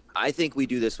 I think we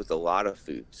do this with a lot of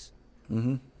foods.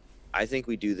 Hmm. I think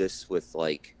we do this with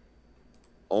like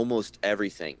almost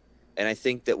everything. And I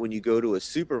think that when you go to a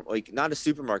like not a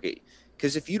supermarket,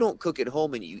 because if you don't cook at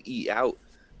home and you eat out,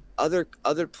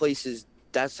 other places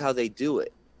that's how they do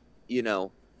it. You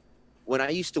know, when I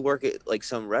used to work at like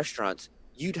some restaurants,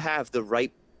 you'd have the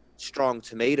ripe, strong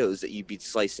tomatoes that you'd be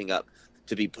slicing up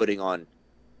to be putting on,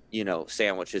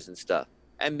 sandwiches and stuff.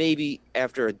 And maybe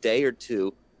after a day or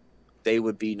two, they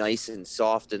would be nice and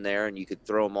soft in there and you could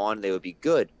throw them on, and they would be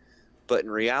good. But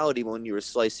in reality, when you were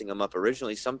slicing them up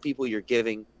originally, some people you're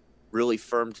giving really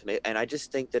firm tomato. And I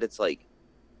just think that it's like,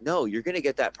 no, you're going to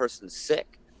get that person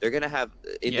sick. They're going to have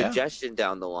Yeah. indigestion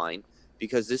down the line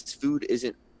because this food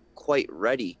isn't quite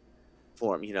ready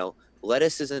for them.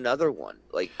 Lettuce is another one,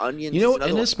 like You onions is know,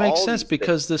 another and one. this makes All sense these things.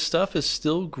 because this stuff is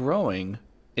still growing.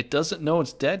 It doesn't know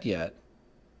it's dead yet.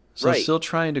 So it's Right. still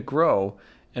trying to grow.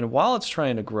 And while it's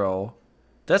trying to grow,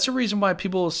 that's a reason why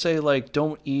people say, like,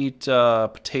 don't eat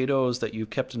potatoes that you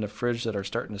kept in the fridge that are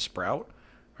starting to sprout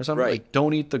or something. Right. Like,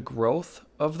 don't eat the growth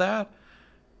of that.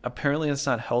 Apparently, it's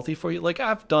not healthy for you. Like,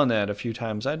 I've done that a few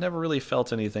times. I've never really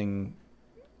felt anything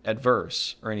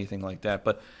adverse or anything like that.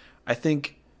 But I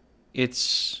think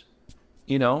it's,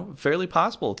 fairly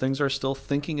possible. Things are still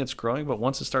thinking it's growing, but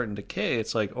once it's starting to decay,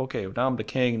 it's like, okay, now I'm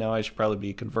decaying. Now I should probably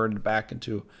be converted back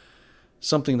into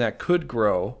something that could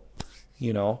grow,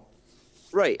 you know.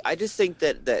 Right. I just think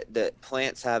that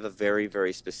plants have a very,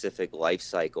 very specific life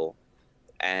cycle,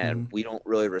 and Hmm. we don't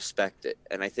really respect it.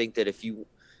 And I think that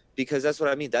because that's what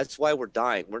I mean. That's why we're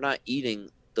dying. We're not eating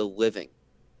the living.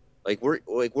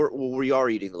 We are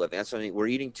eating the living. That's what I mean. We're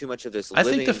eating too much of this I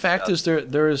think the living fact stuff. is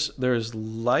there's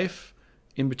life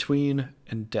in between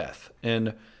and death,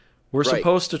 and we're Right.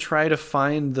 supposed to try to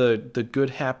find the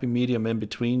good happy medium in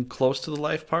between, close to the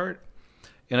life part.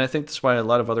 And I think that's why a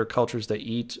lot of other cultures they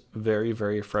eat very,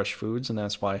 very fresh foods, and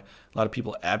that's why a lot of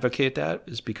people advocate that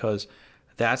is because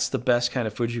that's the best kind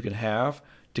of food you can have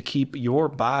to keep your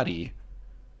body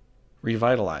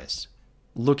revitalized,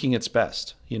 looking its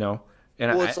best, you know.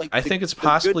 And Well, it's like I the think it's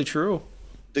the good possibly true,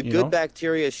 the you good know.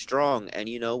 bacteria is strong, and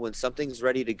when something's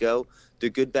ready to go, the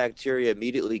good bacteria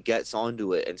immediately gets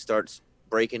onto it and starts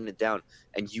breaking it down.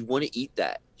 And you want to eat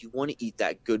that. You want to eat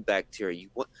that good bacteria.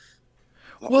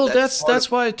 Well, That's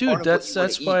that's why, part dude. of what you want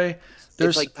to That's eat. why It's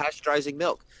there's like pasteurizing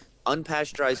milk.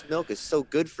 Unpasteurized milk is so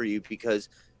good for you because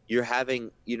you're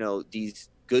having, these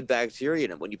good bacteria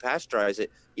in it. When you pasteurize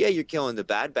it, yeah, you're killing the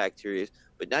bad bacteria,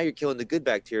 but now you're killing the good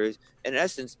bacteria. In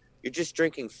essence, you're just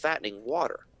drinking fattening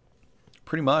water.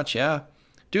 pretty much, yeah,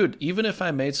 dude. Even if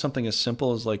I made something as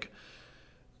simple as like,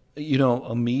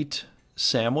 a meat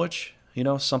sandwich,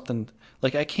 something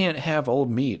like I can't have old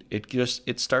meat.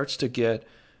 It starts to get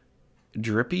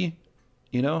drippy,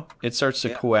 it starts to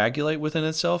Yeah. coagulate within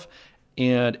itself.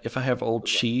 And if I have old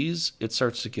cheese, it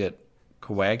starts to get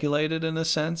coagulated in a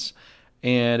sense.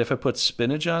 And if I put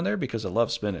spinach on there, because I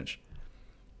love spinach,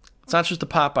 it's not just a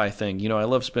Popeye thing, I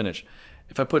love spinach.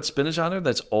 If I put spinach on there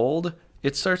that's old,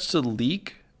 it starts to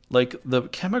leak. Like the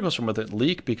chemicals from it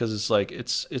leak because it's like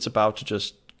it's about to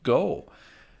just go.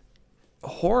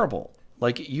 Horrible.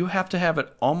 Like you have to have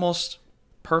it almost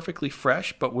perfectly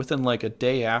fresh, but within like a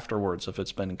day afterwards if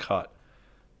it's been cut,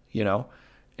 you know?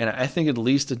 And I think at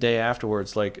least a day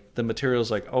afterwards, like the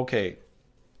material's like, okay,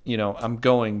 I'm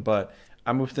going, but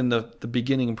I'm within the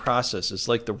beginning process. It's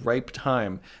like the ripe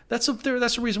time. That's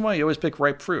the reason why you always pick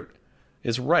ripe fruit.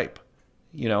 It's ripe.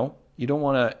 You don't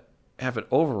want to have it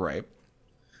overripe.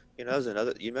 There's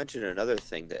another. You mentioned another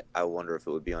thing that I wonder if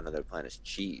it would be on other planets.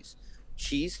 Cheese.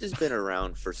 Cheese has been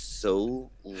around for so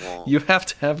long, You have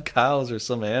to have cows or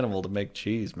some animal to make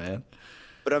cheese, man.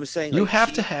 but I'm saying You like have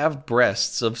to cheese. have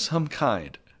breasts of some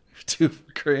kind to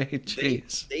create They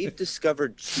cheese. they've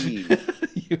discovered cheese.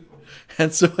 you,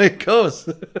 that's the way it goes.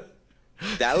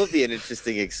 That would be an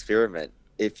interesting experiment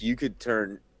if you could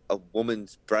turn a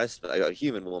woman's breast, like a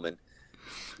human woman,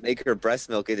 make her breast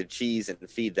milk into cheese and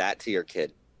feed that to your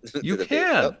kid, You to the baby.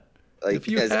 can. Like, If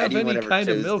you has have anyone any ever kind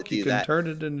of chose to milk, you do can that? turn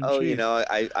it into Oh, cheese.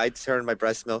 I turn my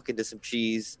breast milk into some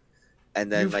cheese,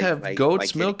 and You then have my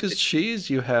goat's kid milk as eats it. cheese.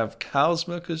 You have cow's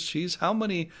milk as cheese.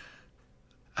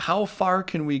 How far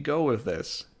can we go with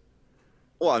this?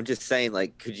 Well, I'm just saying,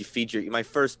 like, could you feed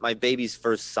my baby's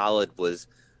first solid was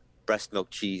breast milk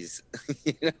cheese.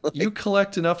 You know, You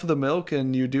collect enough of the milk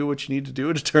and you do what you need to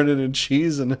do to turn it into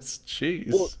cheese, and it's well,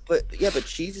 cheese. but yeah, but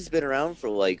cheese has been around for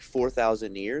like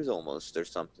 4,000 years almost or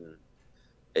something.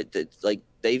 It's like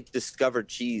they've discovered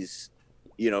cheese,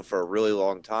 for a really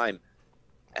long time,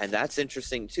 and that's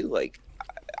interesting too. Like,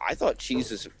 I thought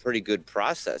cheese was a pretty good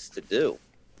process to do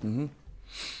Hmm.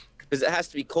 because it has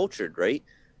to be cultured, right?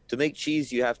 To make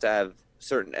cheese, you have to have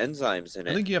certain enzymes in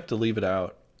I it. think you have to leave it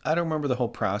out. I don't remember the whole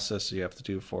process you have to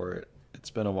do for it. It's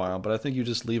been a while, but I think you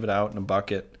just leave it out in a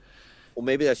bucket Well,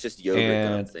 maybe that's just yogurt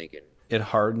that I'm and thinking. it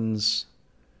hardens.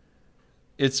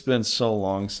 It's been so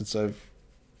long since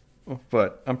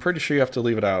but I'm pretty sure you have to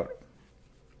leave it out.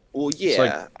 Well, It's like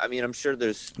yeah. I mean, I'm sure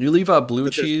you leave out blue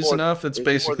but there's cheese more. enough, it's There's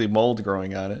more. basically mold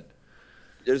growing on it.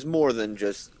 There's more than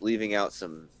just leaving out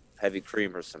some heavy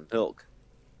cream or some milk.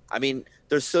 I mean,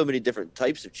 there's so many different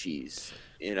types of cheese.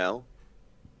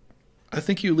 I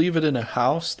think you leave it in a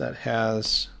house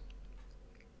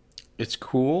it's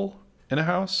cool in a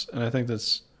house, and I think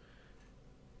that's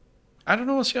I don't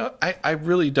know. I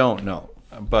really don't know,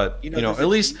 but There's at a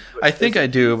least cheese. I There's think a I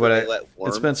do. cheese where But they let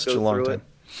it's been worms such a go long through it. time.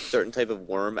 Certain type of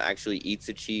worm actually eats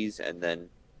a cheese and then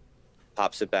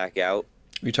pops it back out.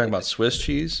 Are you talking Like about Swiss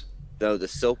cheese? no, the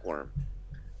silkworm.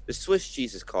 The Swiss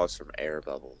cheese is caused from air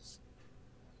bubbles.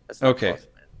 That's not Okay, caused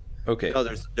from it. okay. No,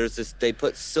 there's this. They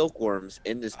put silkworms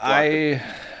in this block of I cheese.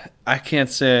 I can't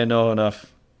say I know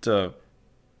enough to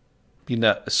be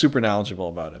not super knowledgeable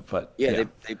about it, but Yeah, yeah.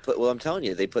 they put. Well, I'm telling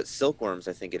you, they put silkworms.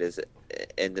 I think it is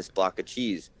in this block of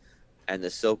cheese, and the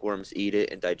silkworms eat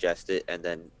it and digest it, and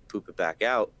then poop it back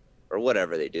out, or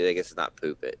whatever they do. I guess it's not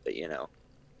poop it, but.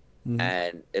 Mhm.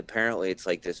 And apparently, it's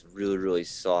like this really, really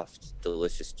soft,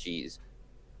 delicious cheese.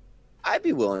 I'd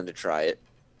be willing to try it.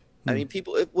 I Hmm.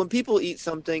 mean, when people eat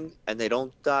something and they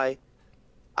don't die,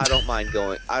 I don't mind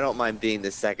going. I don't mind being the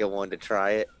second one to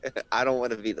try it. I don't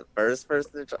want to be the first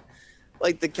person to try.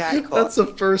 Like the cat That's the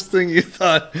coffee. first thing you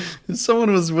thought. If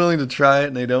someone was willing to try it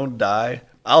and they don't die,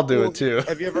 I'll do it Well, too.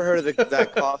 have you ever heard of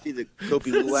that coffee, the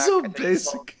Kopi That's Luwak? so I think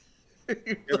it's called.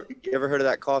 basic. You ever heard of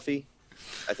that coffee?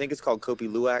 I think it's called Kopi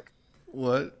Luwak.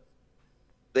 What?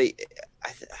 They, I,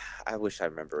 th- I wish I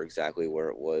remember exactly where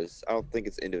it was. I don't think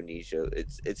it's Indonesia.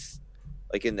 It's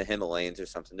like in the Himalayas or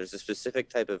something. There's a specific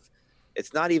type of.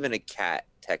 It's not even a cat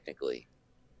technically,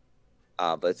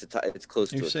 but it's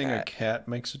close You're to a saying a cat. cat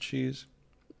makes a cheese?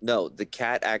 No, the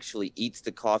cat actually eats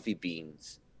the coffee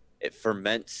beans. It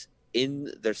ferments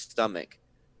in their stomach.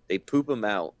 They poop them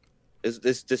out.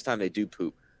 This time they do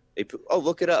poop. They poop. Oh,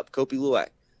 look it up, Kopi Luwak.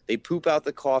 They poop out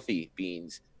the coffee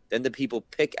beans. Then the people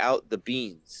pick out the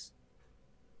beans,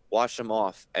 wash them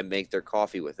off, and make their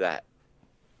coffee with that.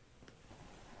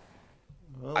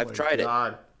 Oh I've my tried it.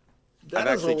 god. I've That is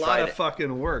a actually lot tried of it.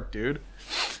 fucking work, dude.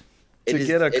 It To is.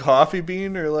 get a coffee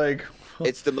bean or like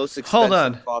It's the most hold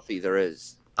expensive on. coffee there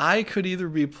is. I could either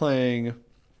be playing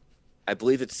I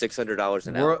believe it's $600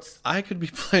 an ounce. I could be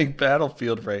playing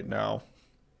Battlefield right now.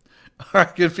 Or I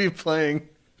could be playing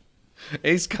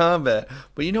Ace Combat.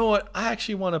 But you know what? I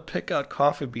actually want to pick out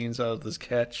coffee beans out of this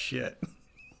cat shit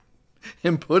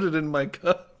and put it in my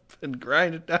cup and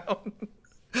grind it down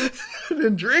and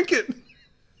then drink it.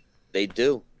 They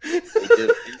do. They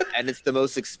do. And it's the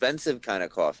most expensive kind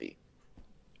of coffee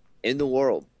in the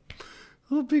world.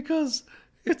 Well, because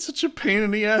it's such a pain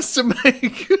in the ass to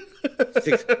make.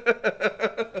 Six-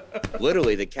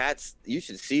 Literally, the cats. You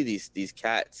should see these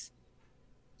cats.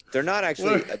 They're not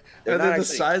actually. What? They're Are not they the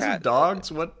actually a size cat. of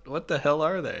dogs? What the hell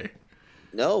are they?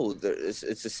 No, it's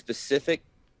a specific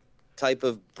type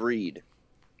of breed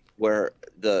where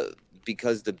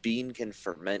because the bean can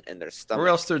ferment in their Or stomach.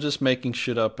 else they're just making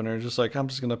shit up and they're just like, I'm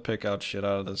just gonna pick out shit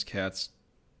out of this cat's,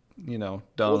 dung.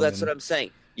 Well, that's and what I'm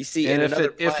saying. You see, And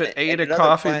if it ate a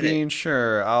coffee bean,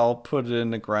 sure, I'll put it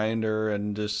in the grinder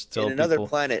and just in tell another people.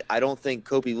 planet, I don't think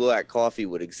Kopi Luwak coffee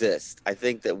would exist. I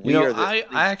think that You we know, are the I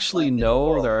only actually planet in the know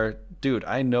world. there are, dude,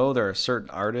 I know there are certain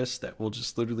artists that will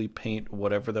just literally paint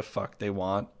whatever the fuck they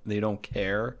want. They don't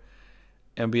care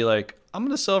and be like, I'm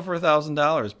gonna sell for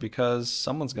 $1,000 because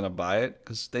someone's gonna buy it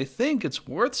because they think it's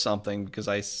worth something because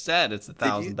I said it's a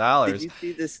thousand Did dollars, you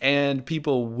see this? and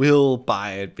people will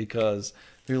buy it because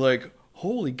they're like,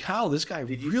 holy cow, this guy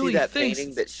Did you see really that thinks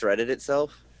painting that shredded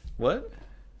itself? what?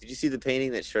 Did you see the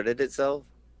painting that shredded itself?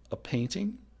 A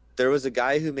painting? There was a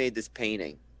guy who made this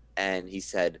painting, and he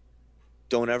said,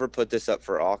 "Don't ever put this up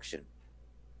for auction."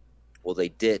 Well, they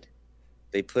did.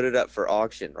 They put it up for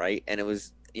auction, right? And it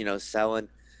was, selling.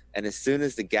 And as soon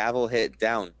as the gavel hit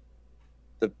down,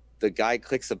 the guy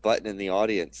clicks a button in the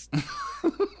audience,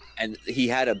 and he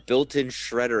had a built-in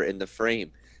shredder in the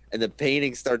frame, and the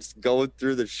painting starts going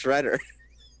through the shredder.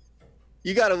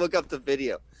 You got to look up the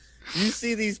video. You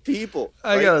see these people.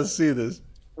 I right? gotta see this.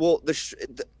 Well,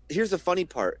 here's the funny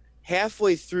part.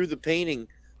 Halfway through the painting,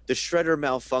 the shredder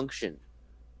malfunctioned,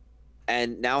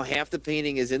 and now half the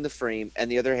painting is in the frame,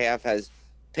 and the other half has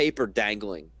paper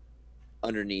dangling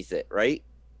underneath it. Right?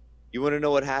 You want to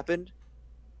know what happened?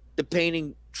 The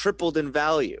painting tripled in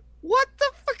value. What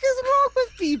the fuck is wrong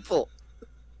with people?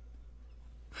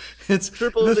 It's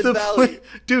Tripled in value. point,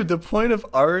 dude. The point of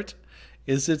art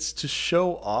is it's to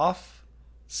show off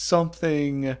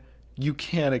something you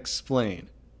can't explain,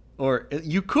 or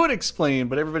you could explain,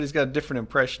 but everybody's got a different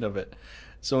impression of it.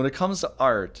 So when it comes to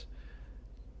art,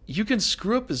 you can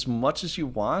screw up as much as you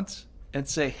want and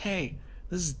say, "Hey,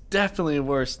 this is definitely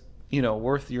worth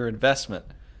your investment,"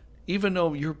 even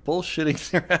though you're bullshitting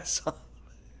their ass off.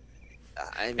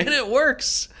 I And mean, it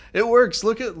works. It works.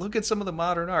 Look at some of the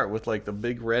modern art with like the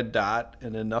big red dot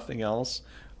and then nothing else,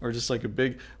 or just like a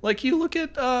big like you look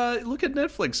at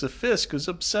Netflix. The Fisk was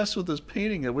obsessed with this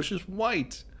painting. It was just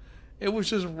white. It was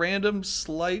just random,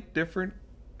 slight, different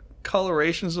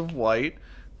colorations of white.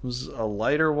 It was a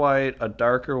lighter white, a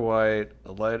darker white,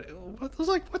 a light. It was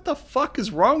like, what the fuck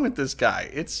is wrong with this guy?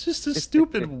 It's just a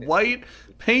stupid white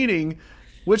painting,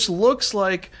 which looks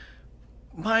like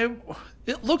my.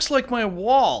 It looks like my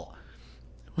wall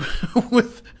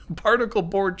with particle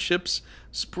board chips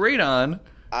sprayed on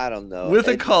I don't know. with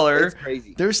a color. It's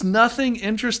crazy. There's nothing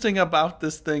interesting about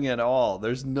this thing at all.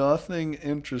 There's nothing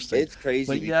interesting. It's crazy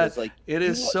But yet, because like it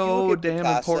is you so look at damn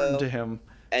Picasso, important to him.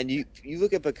 and you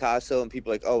look at Picasso and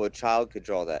people are like, oh, a child could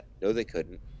draw that. No, they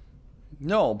couldn't.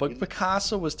 No, but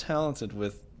Picasso was talented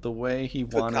with the way he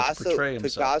wanted to portray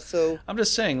himself. Picasso. I'm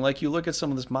just saying, like, you look at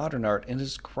some of this modern art and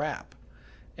it's crap.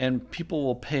 And people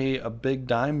will pay a big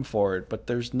dime for it, but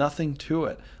there's nothing to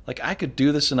it. Like, I could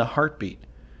do this in a heartbeat.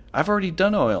 I've already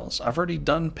done oils. I've already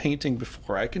done painting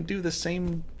before. I can do the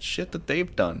same shit that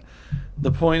they've done.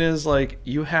 The point is, like,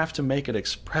 you have to make it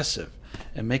expressive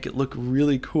and make it look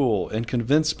really cool and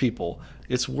convince people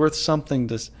it's worth something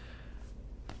to,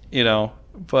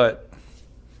 but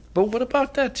what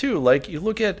about that too? Like, you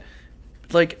look at,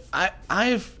 like,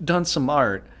 I've done some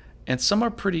art and some are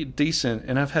pretty decent,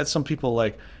 and I've had some people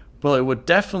like, well, it would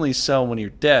definitely sell when you're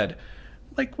dead.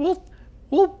 Like, well,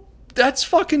 that's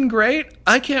fucking great.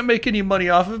 I can't make any money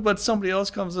off of it, but somebody else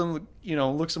comes in,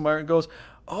 looks at my art and goes,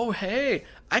 oh, hey,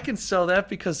 I can sell that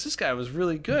because this guy was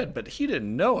really good, but he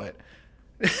didn't know it.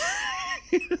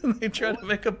 They try to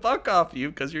make a buck off you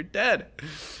because you're dead.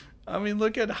 I mean,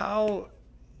 look at how,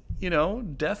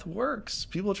 death works.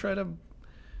 People try to,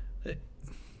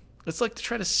 it's like to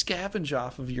try to scavenge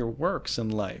off of your works in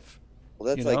life.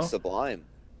 Well, that's like Sublime.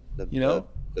 The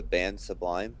band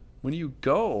Sublime. When you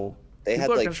go, they people had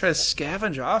are like gonna try to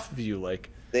scavenge off of you, like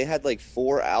they had like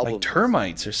 4 albums, like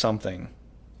termites or something.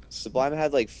 Sublime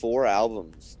had like 4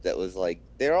 albums that was like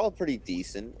they're all pretty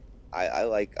decent. I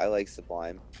like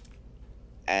Sublime,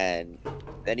 and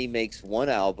then he makes one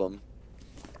album,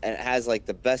 and it has like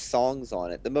the best songs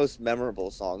on it, the most memorable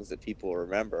songs that people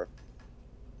remember.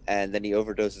 And then he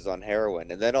overdoses on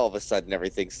heroin, and then all of a sudden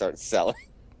everything starts selling.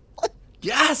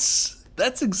 Yes,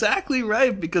 that's exactly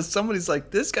right. Because somebody's like,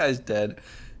 this guy's dead.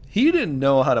 He didn't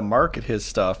know how to market his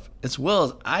stuff as well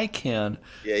as I can.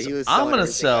 Yeah, he was. I'm gonna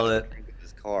sell it.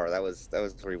 His car. That was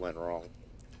where he went wrong.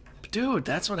 Dude,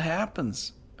 that's what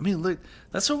happens. I mean, look,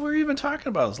 that's what we're even talking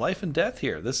about, is life and death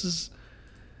here. This is,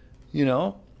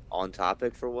 on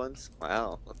topic for once.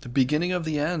 Wow. The beginning of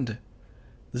the end.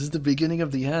 This is the beginning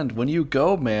of the end. When you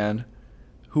go, man,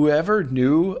 whoever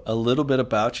knew a little bit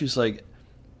about you is like,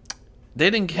 they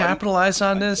didn't capitalize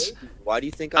on this. Why do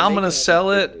you think I'm going to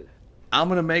sell it? I'm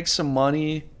going to make some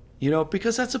money,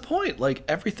 because that's the point. Like,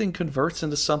 everything converts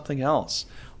into something else.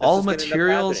 That's All what's the going to end up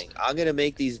materials. happening. I'm going to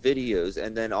make these videos,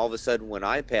 and then all of a sudden, when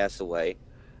I pass away,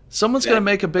 Someone's gonna then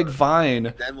make a big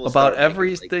vine then we'll about start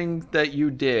making like, everything that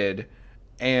you did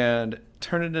and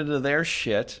turn it into their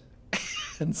shit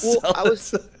and well, sell it.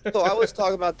 I was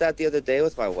talking about that the other day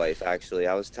with my wife. Actually,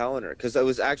 I was telling her because I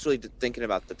was actually thinking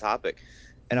about the topic,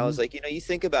 and I Hmm. was like, you know, you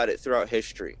think about it throughout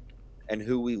history, and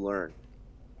who we learn.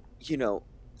 You know,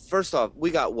 first off,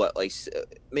 we got what, like,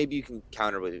 maybe you can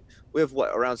counter with it. We have what,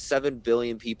 around 7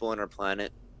 billion people on our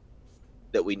planet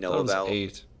that we know Thought it was about.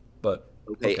 8, but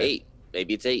Okay, okay. eight,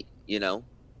 maybe it's eight. You know,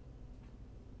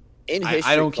 in I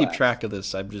history don't keep class, track of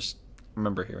this. I just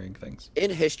remember hearing things.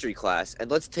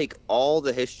 and let's take all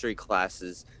the history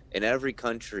classes in every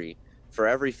country for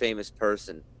every famous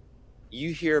person.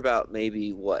 You hear about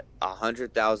maybe what,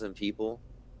 100,000 people.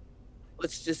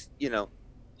 Let's just,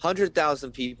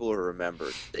 100,000 people are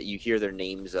remembered that you hear their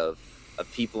names of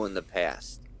people in the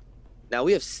past. Now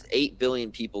we have 8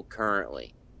 billion people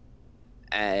currently,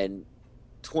 and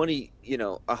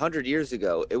 100 years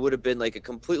ago, it would have been like a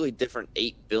completely different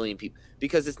 8 billion people,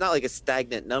 because it's not like a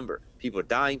stagnant number. People are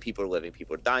dying, people are living,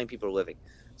 people are dying, people are living.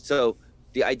 So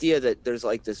the idea that there's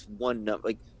like this one number,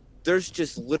 like, there's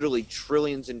just literally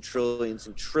trillions and trillions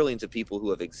and trillions of people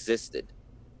who have existed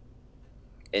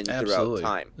in throughout Absolutely,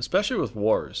 time. especially with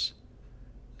wars.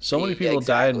 So many Yeah, people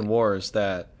died in exactly. wars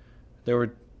that there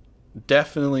were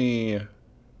definitely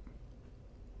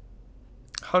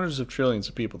hundreds of trillions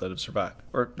of people that have survived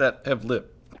or that have lived.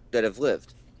 That have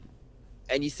lived.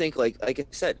 And you think, like I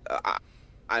said,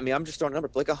 I mean, I'm just throwing a number,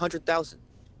 but like 100,000,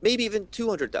 maybe even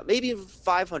 200,000, maybe even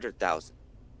 500,000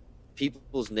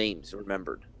 people's names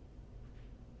remembered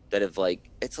that have, like,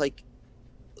 it's like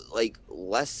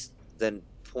less than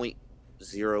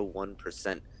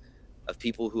 0.01% of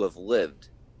people who have lived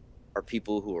are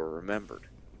people who are remembered.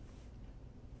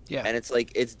 Yeah, And it's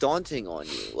like, it's daunting on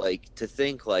you, like, to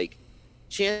think, like,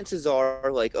 chances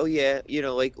are, like, oh yeah,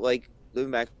 like the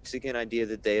Mexican idea,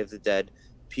 the Day of the Dead,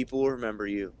 people will remember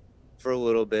you for a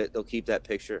little bit, they'll keep that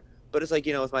picture. But it's like,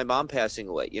 with my mom passing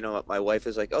away, my wife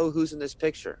is like, oh, who's in this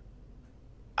picture?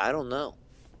 I don't know.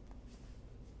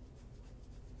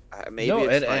 Maybe no,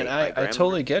 it's and my I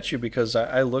totally grandmother. get you because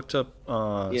I looked up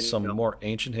you some know more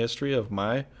ancient history of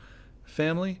my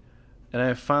family, and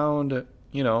I found,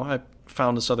 I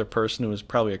found this other person who was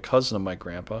probably a cousin of my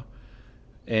grandpa,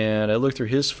 and I looked through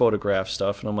his photograph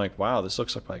stuff, and I'm like, wow, this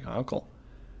looks like my uncle,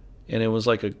 and it was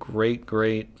like a great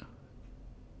great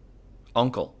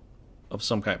uncle of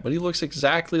some kind, but he looks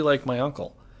exactly like my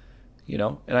uncle,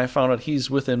 and I found out he's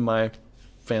within my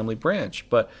family branch.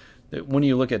 But when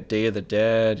you look at Day of the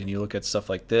Dead and you look at stuff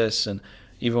like this, and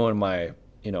even when my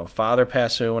father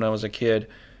passed away when I was a kid,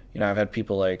 I've had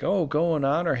people like, oh, go and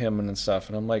honor him and stuff,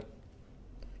 and I'm like,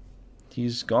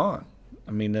 he's gone.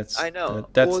 I mean, I know. Well,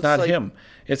 that's it's not like, him.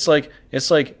 It's like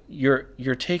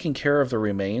you're taking care of the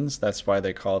remains. That's why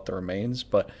they call it the remains.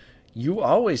 But you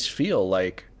always feel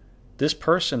like this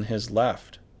person has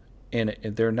left, and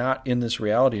they're not in this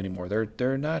reality anymore.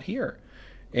 They're not here,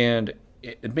 and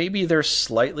maybe they're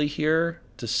slightly here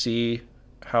to see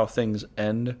how things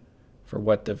end for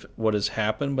what has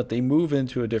happened, but they move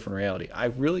into a different reality. I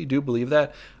really do believe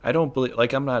that. I don't believe,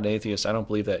 like, I'm not an atheist. I don't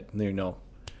believe that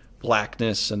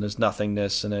blackness and there's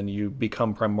nothingness, and then you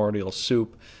become primordial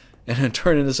soup, and then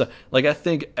turn into some, like, I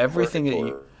think everything that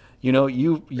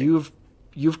purgatory.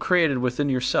 you've created within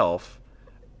yourself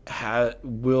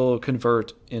will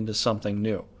convert into something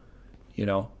new,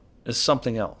 as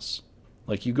something else.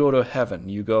 Like, you go to heaven,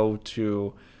 you go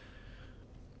to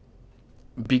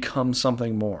become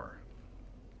something more.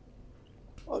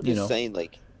 I'm You just know, saying,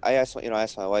 like, I asked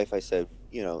my wife, I said,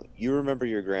 you remember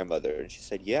your grandmother? And she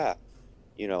said, yeah.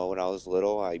 When I was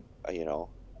little, I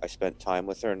spent time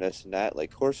with her and this and that.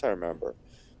 Like, of course I remember.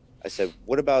 I said,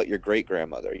 what about your great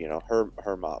grandmother?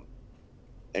 Her mom.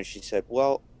 And she said,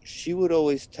 well, she would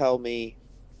always tell me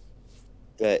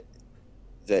that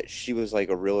she was like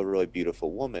a really, really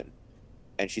beautiful woman.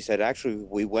 And she said, actually,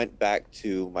 we went back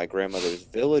to my grandmother's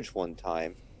village one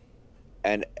time,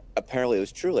 and apparently it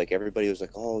was true. Like, everybody was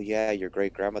like, oh yeah, your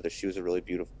great grandmother, she was a really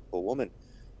beautiful woman.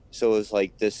 So it was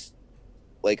like this,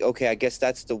 like, okay, I guess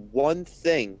that's the one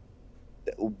thing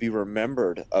that will be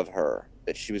remembered of her,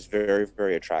 that she was very,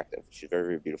 very attractive. She's very,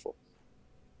 very beautiful.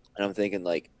 And I'm thinking,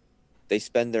 like, they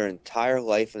spend their entire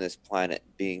life on this planet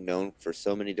being known for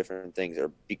so many different things,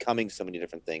 or becoming so many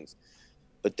different things,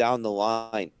 but down the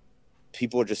line,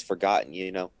 people are just forgotten.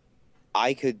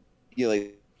 I could,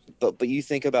 like, but you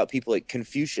think about people like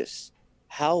Confucius.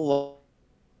 How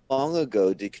long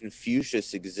ago did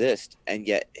Confucius exist, and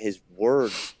yet his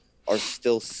words are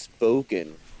still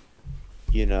spoken,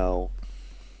 you know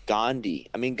Gandhi.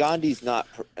 I mean, Gandhi's not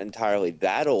entirely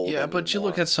that old Yeah, but you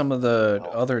look anymore. at some of the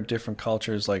Oh, other different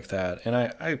cultures like that, and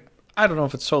I don't know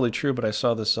if it's totally true, but I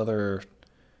saw this other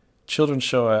children's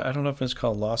show. I don't know if it's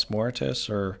called Los Muertos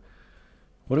or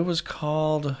what it was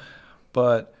called,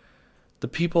 but the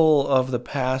people of the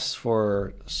past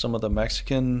for some of the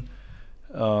Mexican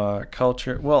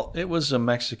culture. Well, it was a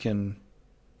Mexican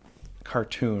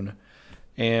cartoon,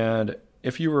 and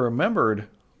if you were remembered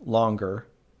longer,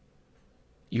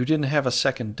 you didn't have a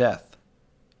second death.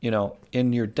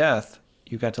 In your death,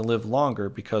 you got to live longer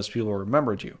because people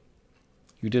remembered you.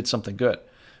 You did something good.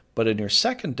 But in your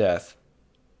second death,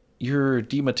 you're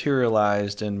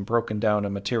dematerialized and broken down to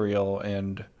material.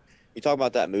 And you talking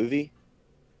about that movie?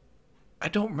 I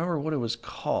don't remember what it was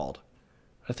called.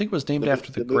 I think it was named The mo-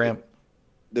 after the the movie Grand.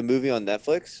 the movie on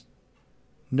Netflix?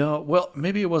 No, well,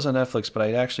 maybe it was on Netflix, but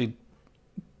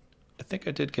I think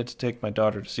I did get to take my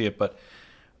daughter to see it. But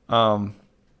um,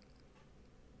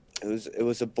 It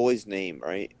was a boy's name,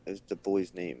 right? It was the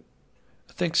boy's name.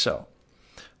 I think so.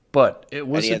 But it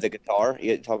And he had wasn't the guitar. He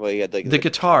had like the the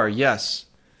guitar, guitar. Yes,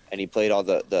 and he played all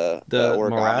the the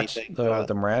origami marachi, things on the it.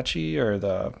 the marachi or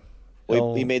the Well,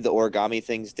 he el. made the origami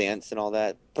things dance and all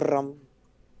that. Brum.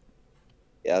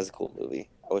 Yeah, that was a cool movie.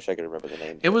 I wish I could remember the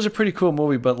name. It was a pretty cool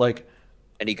movie, but like,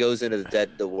 And he goes into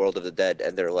the world of the dead,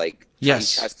 and they're like, he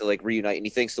yes, has to like reunite, and he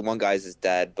thinks the one guy's his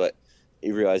dad, but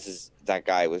he realizes that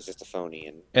guy was just a phony.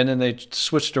 And and then they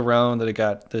switched around that it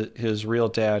got his real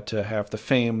dad to have the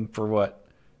fame for what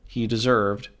he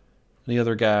deserved. The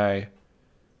other guy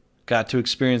got to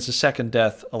experience a second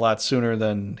death a lot sooner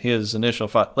than his initial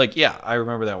fight. Like, yeah, I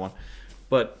remember that one.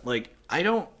 But like, I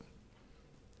don't,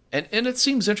 and it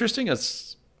seems interesting. It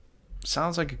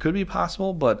sounds like it could be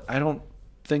possible, but I don't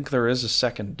think there is a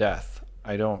second death.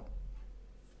 I don't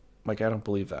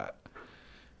believe that.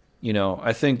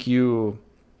 I think you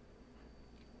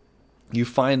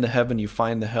find the heaven, you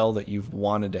find the hell that you've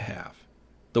wanted to have.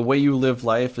 The way you live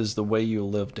life is the way you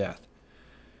live death.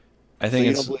 I so think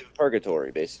you don't it's believe in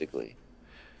purgatory, basically.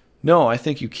 no, I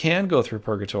think you can go through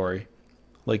purgatory.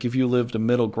 Like if you lived a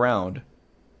middle ground,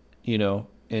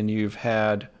 and you've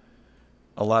had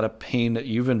a lot of pain that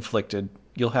you've inflicted,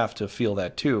 you'll have to feel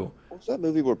that too. What was that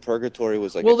movie where purgatory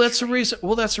was like a Well, that's the tree? reason.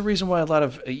 Well, that's the reason why a lot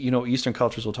of Eastern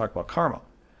cultures will talk about karma,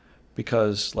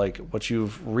 because like what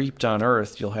you've reaped on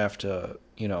Earth, you'll have to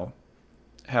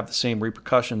have the same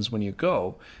repercussions when you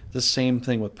go. The same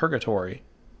thing with purgatory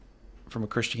from a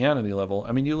Christianity level.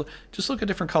 I mean, you just look at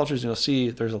different cultures and you'll see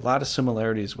there's a lot of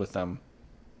similarities with them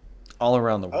all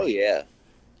around the Oh world. yeah,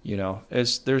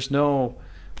 There's no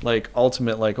like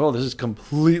ultimate like, oh, this is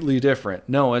completely different.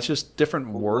 No, it's just different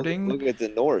well, wording. look at the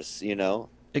Norse. You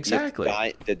have Exactly.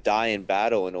 to die in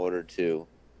battle in order to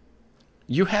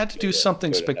You had to do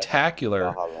something go to heaven. spectacular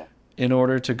Valhalla. in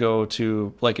order to go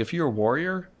to, like, if you're a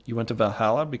warrior, you went to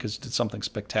Valhalla because you did something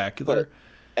spectacular. But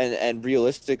and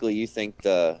realistically, you think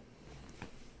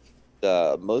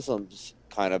the Muslims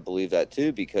kind of believe that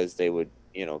too, because they would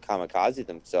kamikaze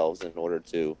themselves in order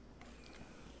to,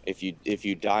 if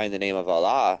you die in the name of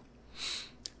Allah.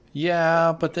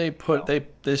 Yeah, but you know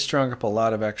they strung up a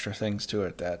lot of extra things to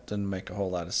it that didn't make a whole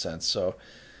lot of sense. So,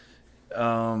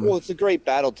 well, um, it's a great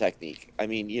battle technique. I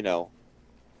mean,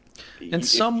 in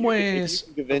some if you ways,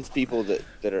 can convince people that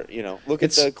are look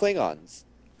at it's. the Klingons,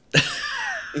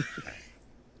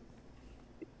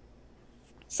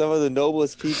 some of the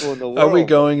noblest people in the Are we world,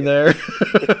 going there?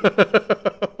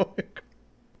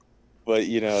 but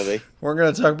We're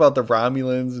gonna talk about the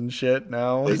Romulans and shit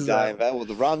now. they Is die that in battle. Well,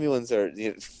 the Romulans are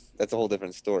that's a whole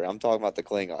different story. I'm talking about the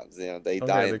Klingons. They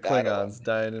die okay? in The battle. Klingons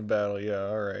dying in battle. Yeah,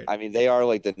 all right. I mean, they are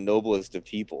like the noblest of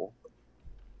people,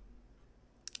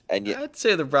 and yet I'd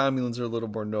say the Romulans are a little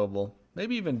more noble.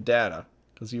 Maybe even Data,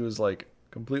 because he was like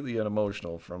completely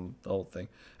unemotional from the whole thing.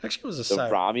 Actually, it was a the side.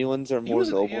 Romulans are He more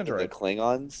was an noble than the android.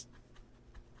 Klingons.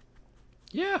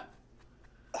 Yeah,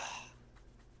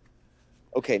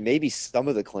 Okay, maybe some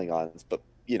of the Klingons, but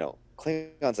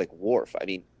Klingons like Worf. I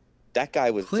mean, that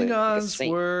guy was like a Klingons saint.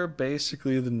 were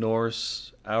basically the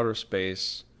Norse outer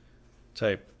space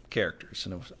type characters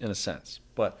in a sense,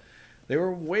 but they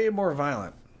were way more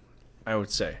violent. I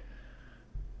would say,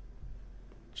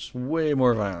 just way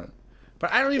more violent.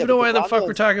 But I don't Yeah, even know but why the fuck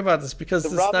we're talking about this because The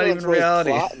it's not Romulans even were always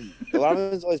reality. plotting. The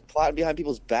Romulans always plotting behind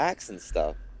people's backs and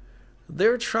stuff.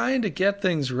 They're trying to get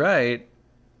things right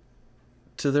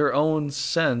to their own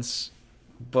sense,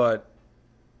 but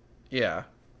yeah,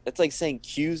 It's like saying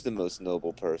Q's the most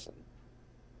noble person.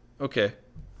 okay.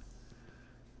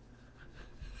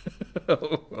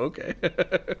 Okay.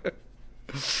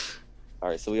 All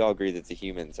right, so we all agree that the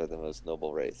humans are the most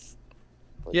noble race.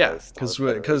 like Yeah, a Star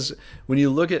Federation. because when you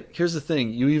look at, here's the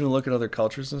thing, you even look at other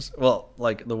cultures, well,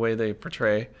 like the way they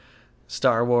portray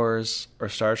Star Wars or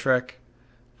Star Trek,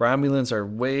 Romulans are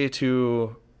way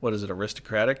too, what is it,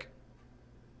 aristocratic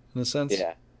in a sense,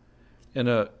 Yeah, and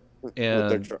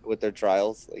and with their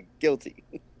trials, like guilty.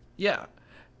 yeah,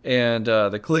 and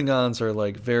the Klingons are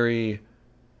like very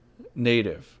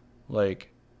native,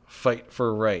 like fight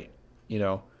for right, you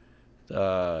know,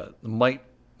 might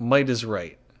is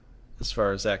right as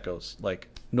far as that goes, like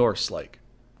Norse like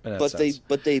in that sense.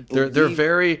 But they They're believe they're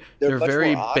they're much more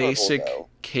very honorable basic though.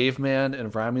 caveman,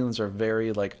 and Romulans are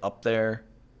very like up there,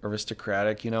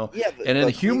 aristocratic, you know. Yeah, And then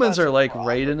but humans Klingons are are like more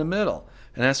right in the honorable. middle,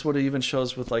 and that's what it even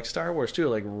shows with like Star Wars too.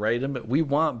 Like right in, we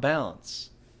want balance.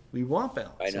 We want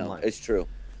I balance in know life, it's true.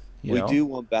 you We know. do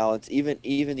want balance. Even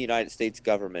the United States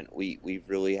government, we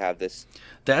really have this.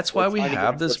 That's why we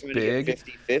have this We're trying to get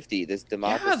big, 50-50, this yeah.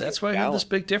 democracy of That's why we have this balance.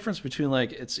 big difference between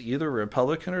like it's either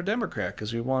Republican or Democrat,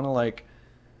 because we want to like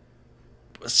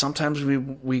sometimes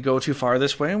we go too far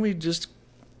this way and we just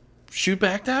shoot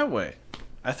back that way.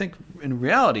 I think in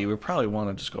reality we probably want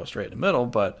to just go straight in the middle,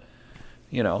 but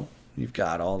you know, you've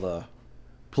got all the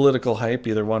political hype,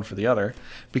 either one for the other,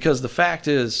 because the fact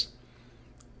is,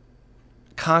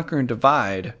 conquer and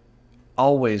divide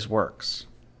always works.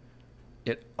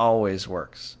 It always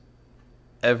works.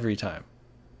 Every time.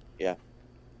 Yeah,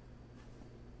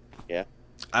 yeah.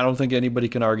 I don't think anybody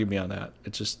can argue me on that.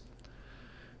 It's just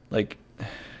like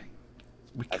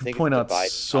we I can think it's point out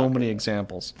divide and so conquer many though.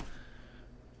 examples.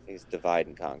 I think it's divide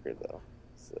and conquer though.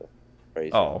 It's a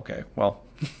phrase Oh, okay. Well,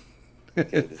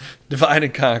 because it is. divide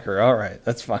and conquer. All right,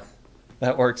 that's fine.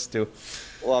 That works too.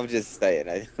 Well, I'm just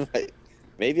saying.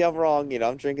 Maybe I'm wrong. You know,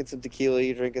 I'm drinking some tequila,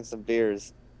 you're drinking some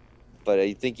beers, but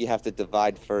I think you have to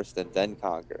divide first and then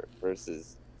conquer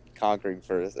versus conquering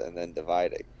first and then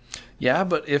dividing. Yeah,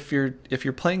 but if you're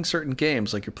playing certain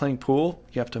games, like you're playing pool,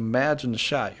 you have to imagine the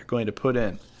shot you're going to put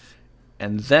in,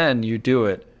 and then you do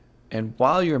it. And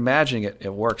while you're imagining it,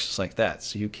 it works just like that.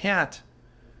 So you can't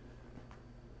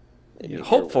Maybe your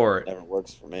hope way for it. never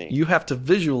works for me. You have to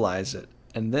visualize it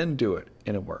and then do it,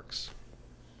 and it works.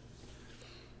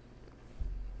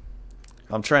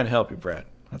 I'm trying to help you, Brad.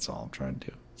 That's all I'm trying to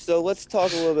do. So let's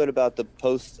talk a little bit about the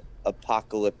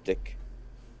post-apocalyptic.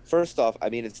 First off, I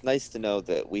mean, it's nice to know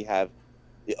that we have.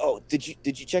 Oh, did you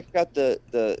check out the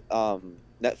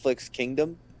Netflix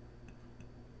Kingdom?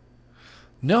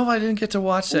 No, I didn't get to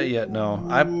watch that yet. No,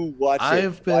 Ooh, watch it.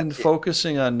 I've been Watch it.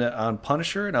 focusing on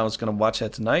Punisher, and I was going to watch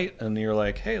that tonight. And you're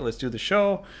like, "Hey, let's do the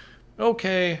show."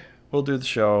 Okay, we'll do the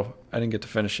show. I didn't get to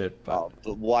finish it, but Oh,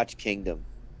 but watch Kingdom.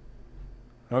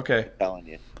 okay. I'm telling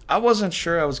you, I wasn't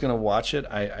sure I was going to watch it.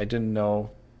 I didn't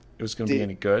know it was going to be dude,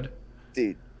 any good.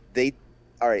 dude. They,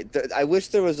 all right. I wish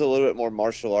there was a little bit more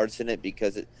martial arts in it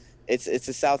because it's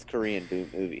a South Korean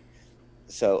movie.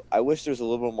 So I wish there was a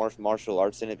little bit more martial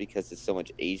arts in it because there's so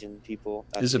much Asian people.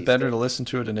 Not Is to it be better to stereotypical. listen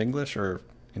to it in English or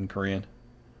in Korean?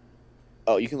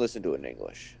 Oh, you can listen to it in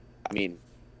English. I mean,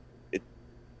 it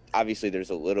obviously there's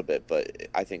a little bit, but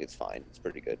I think it's fine. It's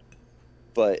pretty good.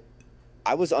 But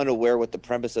I was unaware what the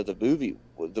premise of the movie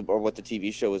or what the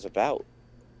TV show was about.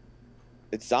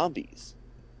 It's zombies.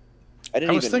 I I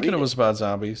didn't was even thinking read it it. was about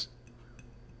zombies.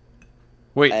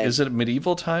 Wait, And is it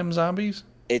medieval time zombies?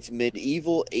 it's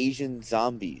medieval Asian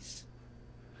zombies.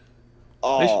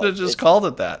 They should Oh, have just called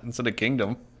it that instead of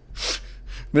Kingdom.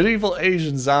 Medieval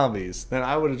Asian zombies. Then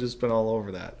I would have just been all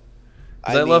over that.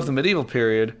 Because I I love the mean, medieval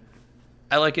period.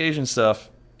 I like Asian stuff,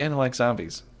 and I like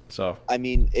zombies. So,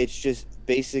 it's just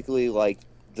basically like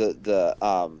the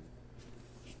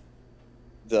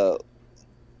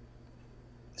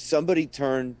somebody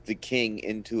turned the king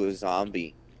into a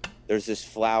zombie. There's this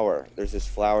flower. There's this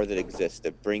flower that exists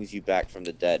that brings you back from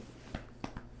the dead.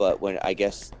 But when I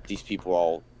guess these people are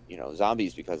all,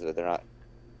 zombies because of it, they're not.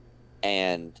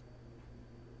 And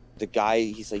the guy,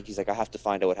 he's like, I have to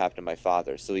find out what happened to my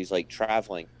father. So he's like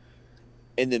traveling.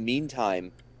 In the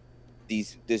meantime,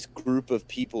 this group of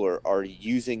people are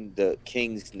using the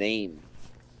king's name,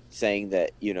 saying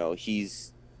that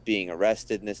he's being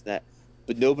arrested and this and that.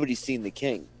 But nobody's seen the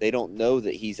king. They don't know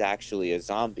that he's actually a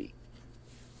zombie.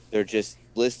 They're just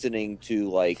listening to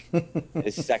like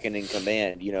his second in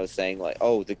command, saying like,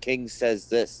 "Oh, the king says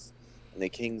this, and the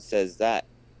king says that."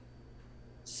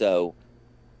 So,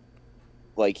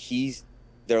 like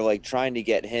they're like trying to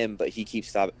get him, but he keeps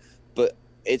stopping. But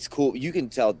it's cool. You can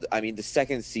tell. I mean, the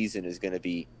second season is going to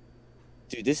be,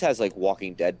 dude. This has like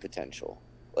Walking Dead potential.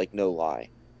 Like no lie.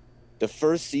 The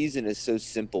first season is so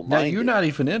now you're simple-minded. not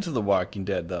even into The Walking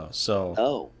Dead, though. So,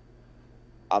 No,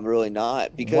 I'm really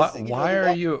not because why The are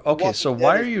you. Okay, Walking so Dead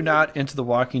why are is you really not into The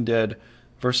Walking Dead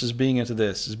versus being into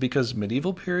this? Is it because of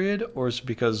medieval period, or is it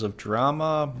because of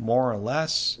drama, more or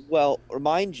less? Well,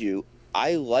 remind you,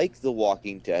 I like The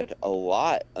Walking Dead a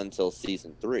lot until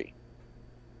season three.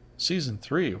 Season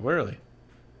three, really?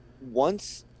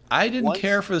 Once, I didn't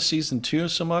care once, for the season two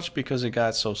so much because it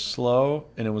got so slow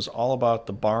and it was all about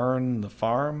the barn, the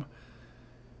farm.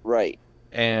 right.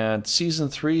 And season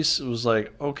three was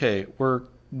like, okay, we're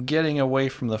getting away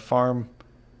from the farm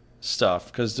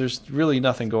stuff because there's really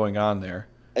nothing going on there.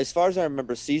 As far as I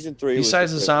remember, season three was the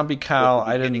Besides the prison, zombie was cow, the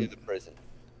I beginning of didn't. the prison.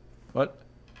 What?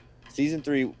 Season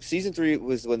three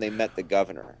was when they met the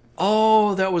governor.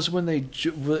 Oh, that was when they.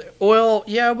 Well,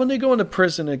 yeah, when they go into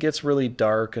prison, it gets really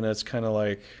dark and it's kind of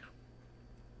like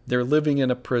they're living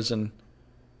in a prison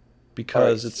All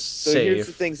right. because it's So here's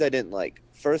the safe. things I didn't like.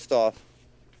 First off,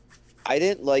 I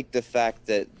didn't like the fact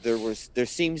that there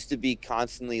seems to be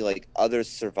constantly like other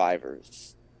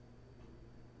survivors.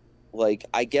 Like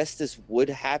I guess this would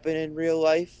happen in real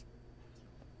life,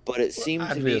 but it Well, seemed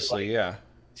to me obviously, like yeah.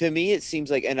 to me it seems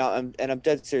like and I'm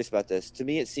dead serious about this. To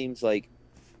me it seems like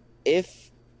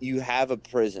if you have a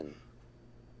prison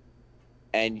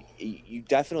and you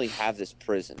definitely have this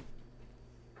prison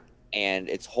and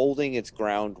it's holding its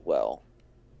ground well,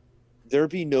 there'd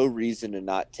be no reason to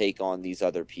not take on these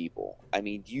other people. I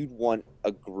mean, you'd want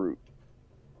a group.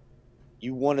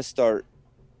 You want to start,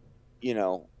 you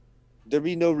know, there'd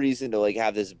be no reason to like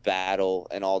have this battle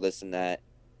and all this and that.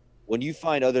 When you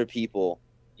find other people,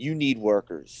 you need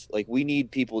workers. Like we need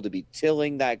people to be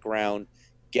tilling that ground,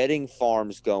 getting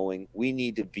farms going.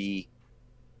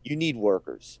 You need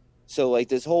workers. So like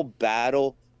this whole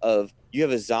battle of you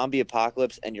have a zombie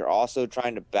apocalypse and you're also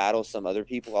trying to battle some other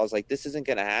people. I was like, this isn't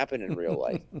going to happen in real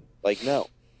life. Like, no.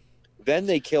 Then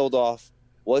they killed off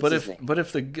what's But his if name?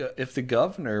 the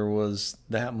governor was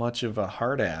that much of a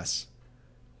hard ass,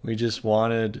 we just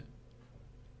wanted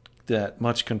that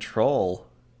much control.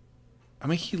 I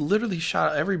mean, he literally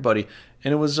shot everybody,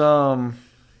 and it was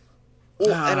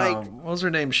Well, and I what was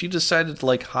her name? She decided to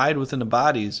like hide within the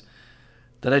bodies.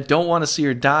 That I don't want to see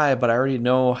her die, but I already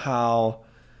know how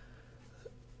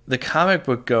the comic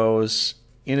book goes,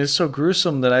 and it's so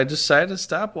gruesome that I decided to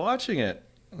stop watching it.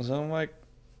 So I'm like,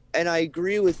 and I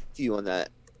agree with you on that.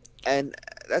 And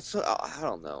that's I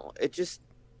don't know. it just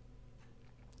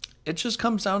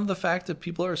comes down to the fact that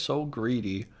people are so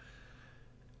greedy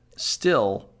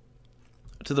still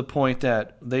to the point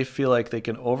that they feel like they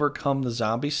can overcome the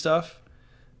zombie stuff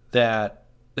that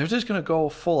they're just going to go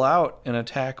full out and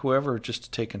attack whoever just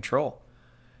to take control.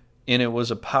 And it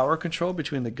was a power control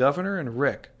between the governor and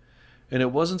Rick. And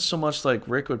it wasn't so much like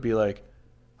Rick would be like,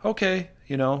 okay,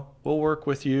 we'll work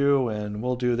with you and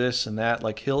we'll do this and that.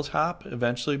 Like Hilltop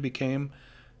eventually became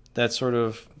that sort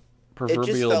of it just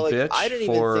proverbial felt like I bitch didn't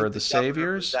even for think the the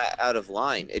governor was saviors. that out of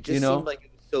line. It You just seemed know, like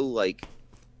it was so like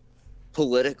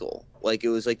political. Like it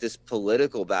was like this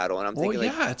political battle. And I'm well, thinking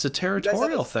like yeah, it's a you guys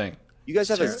have a territorial thing. you guys It's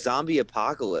have a zombie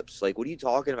apocalypse. Like what are you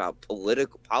talking about?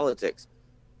 Politics.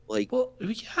 Like Well,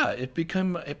 yeah, it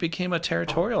became a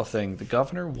territorial thing. The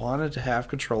governor wanted to have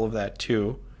control of that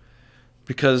too,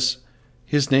 because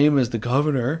his name is the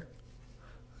governor.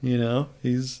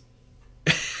 He's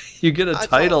you get a that's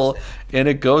all I'm title saying. and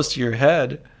it goes to your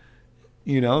head.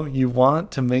 You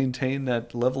want to maintain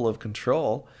that level of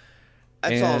control,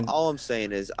 That's and all I'm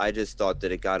saying is I just thought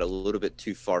that it got a little bit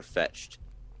too far fetched.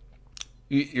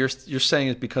 you're saying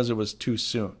it because it was too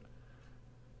soon.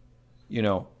 You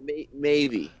know,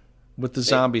 Maybe. with the Maybe.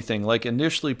 zombie thing, like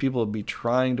initially people would be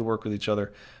trying to work with each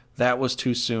other. That was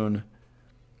too soon.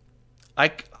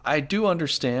 I do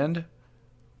understand,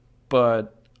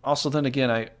 but also then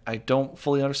again, I don't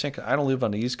fully understand 'cause I don't live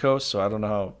on the East Coast, so I don't know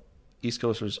how East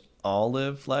Coasters all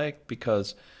live like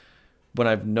because when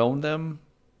I've known them,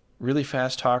 really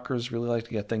fast talkers really like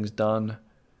to get things done.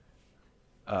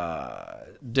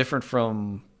 Different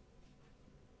from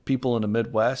people in the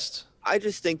Midwest. I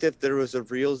just think that there was a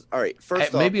real. All right,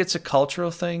 first off, Maybe it's a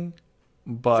cultural thing,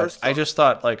 but first I off, just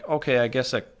thought like, okay, I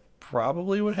guess that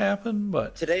probably would happen,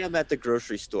 but today I'm at the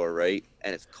grocery store, right,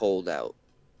 and it's cold out,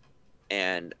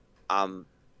 and I'm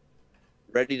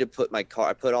ready to put my car.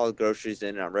 I put all the groceries in,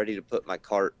 and I'm ready to put my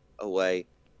cart away.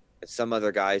 And some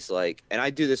other guys like, and I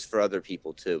do this for other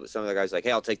people too. But some other guys like,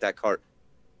 hey, I'll take that cart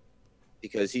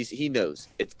because he knows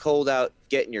it's cold out.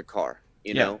 Get in your car,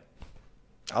 you yeah, know.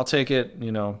 I'll take it.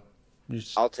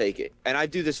 Just, I'll take it. And I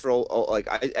do this for like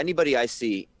anybody I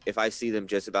see. If I see them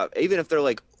just about, even if they're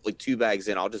like two bags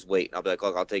in, I'll just wait. And I'll be like,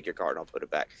 look, I'll take your card and I'll put it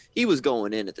back. He was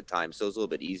going in at the time, so it was a little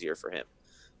bit easier for him.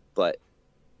 But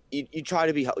you try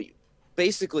to be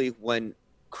basically when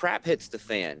crap hits the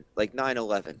fan, like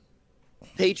 9/11,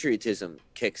 patriotism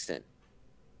kicks in.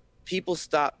 people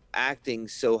stop acting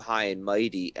so high and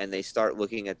mighty and they start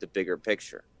looking at the bigger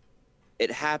picture.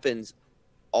 It happens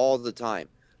all the time.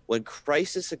 When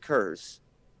crisis occurs,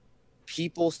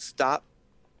 people stop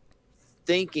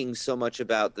thinking so much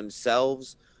about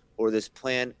themselves or this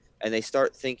plan, and they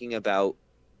start thinking about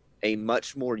a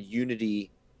much more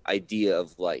unity idea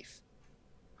of life.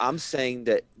 I'm saying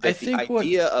that I the think what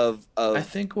idea I of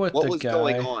think what what the was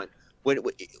going guy on, when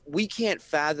we can't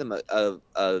fathom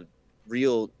a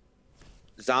real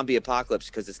zombie apocalypse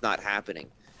because it's not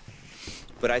happening.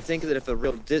 But I think that if a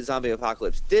real zombie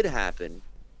apocalypse did happen,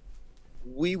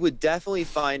 we would definitely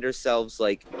find ourselves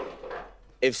like,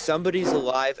 if somebody's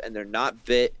alive and they're not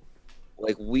bit,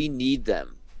 like, we need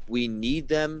them. We need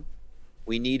them.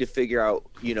 We need to figure out,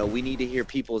 we need to hear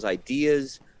people's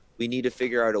ideas. We need to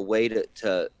figure out a way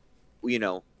to you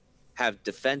know, have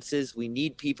defenses. We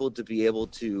need people to be able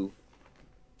to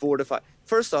fortify.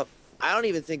 First off, I don't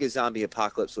even think a zombie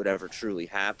apocalypse would ever truly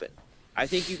happen. I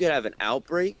think you could have an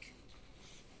outbreak,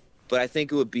 but I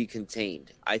think it would be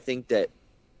contained. I think that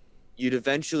you'd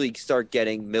eventually start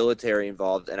getting military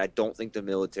involved, and I don't think the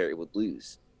military would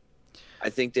lose. I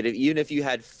think that even if you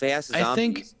had fast I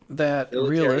think zombies, that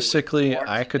military would realistically march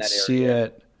I in could that see area.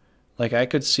 it like I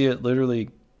could see it literally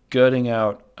gutting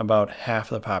out about half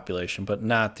the population, but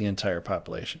not the entire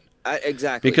population.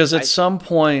 Exactly. Because at some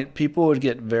point people would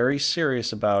get very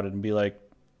serious about it and be like,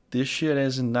 this shit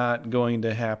is not going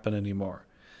to happen anymore.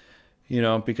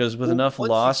 Because with Well, enough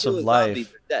once you loss kill of a zombie,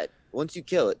 life. they're dead. Once you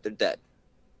kill it, they're dead,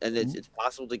 and it's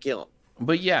possible to kill them.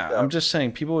 But yeah, I'm So, just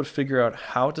saying people would figure out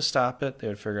how to stop it. They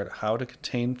would figure out how to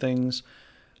contain things,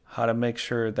 how to make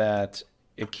sure that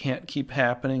it can't keep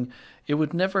happening. It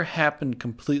would never happen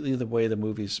completely the way the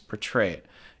movies portray it.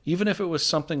 Even if it was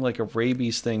something like a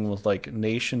rabies thing with like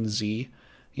Nation Z,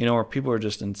 where people are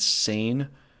just insane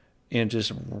and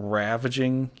just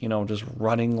ravaging, just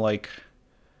running like,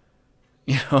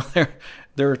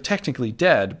 they're technically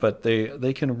dead, but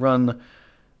they can run,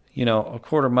 a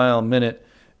quarter mile a minute,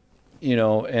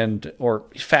 and or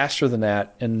faster than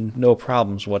that and no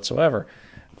problems whatsoever.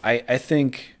 I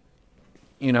think,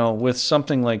 with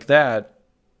something like that,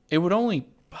 it would only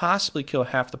possibly kill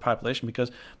half the population because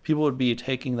people would be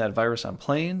taking that virus on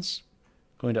planes,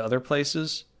 going to other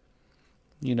places.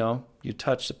 You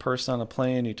touch the person on the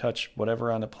plane, you touch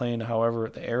whatever on the plane, however,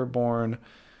 the airborne,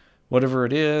 whatever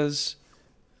it is,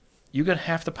 you get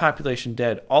half the population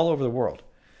dead all over the world.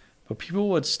 But people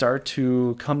would start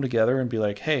to come together and be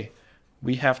like, hey,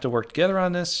 we have to work together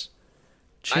on this,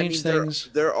 I change mean, there things.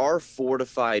 there are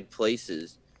fortified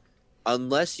places.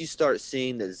 Unless you start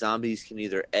seeing that zombies can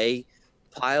either A,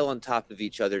 pile on top of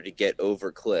each other to get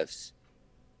over cliffs,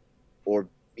 or,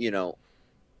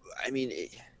 I mean,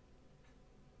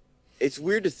 it's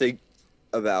weird to think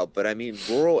about, but I mean,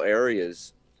 rural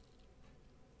areas,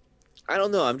 I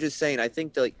don't know. I'm just saying, I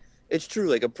think that, like, it's true.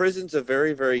 Like, a prison's a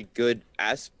very, very good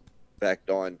aspect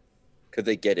on, could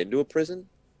they get into a prison?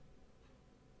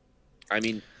 I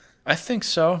mean, I think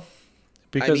so.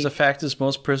 I Because the mean, fact is,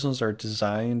 most prisons are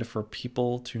designed for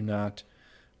people to not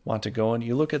want to go in.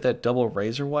 You look at that double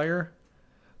razor wire,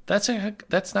 that's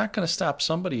not going to stop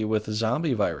somebody with a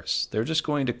zombie virus. They're just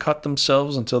going to cut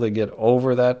themselves until they get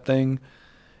over that thing.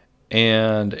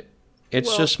 And it's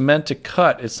well, just meant to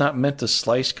cut. It's not meant to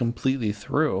slice completely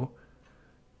through.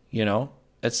 You know,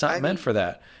 it's not I meant mean, for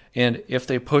that. And if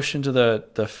they push into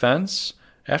the fence,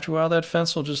 after a while, that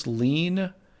fence will just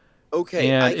lean. okay,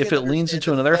 And I if can it leans understand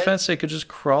into the another fence. fence, they could just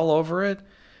crawl over it.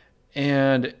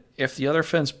 And if the other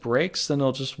fence breaks, then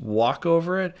they'll just walk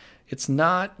over it. It's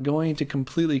not going to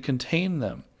completely contain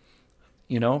them,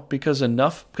 because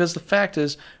the fact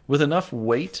is, with enough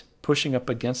weight pushing up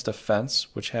against a fence,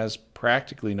 which has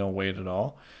practically no weight at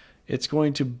all, it's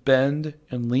going to bend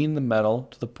and lean the metal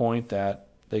to the point that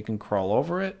they can crawl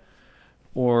over it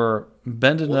or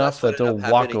bend Well, enough that's what that ended they'll up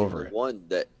walk happening in the over it. one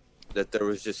that there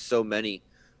was just so many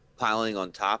piling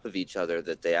on top of each other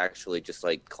that they actually just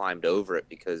like climbed over it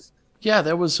because Yeah,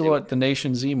 that was they what were. the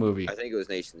Nation Z I movie. think it was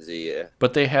Nation Z. Yeah.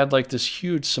 But they had like this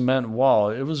huge cement wall.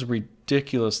 It was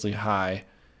ridiculously high,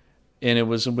 and it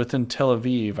was within Tel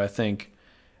Aviv, I think.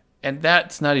 And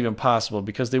that's not even possible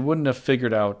because they wouldn't have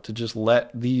figured out to just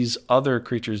let these other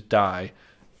creatures die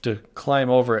to climb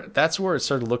over it. That's where it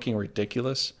started looking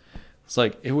ridiculous. It's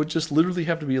like it would just literally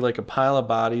have to be like a pile of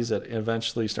bodies that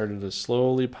eventually started to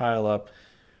slowly pile up.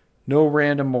 No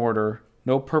random order,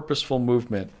 no purposeful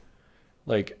movement.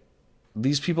 Like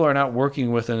these people are not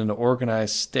working within an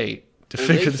organized state to Well,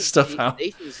 figure this stuff out.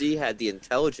 Nation Z had the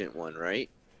intelligent one, right?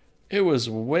 It was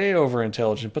way over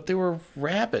intelligent, but they were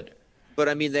rabid. but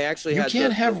I mean, they actually You had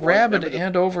can't the have one. rabid Remember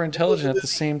and what was over-intelligent the at the movie?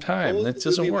 same What time. was That the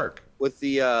doesn't movie work. with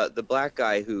the black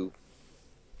guy who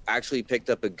actually picked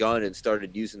up a gun and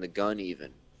started using the gun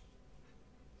even?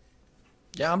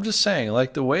 Yeah, I'm just saying,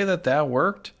 like the way that that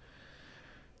worked,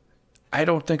 I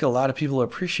don't think a lot of people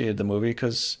appreciated the movie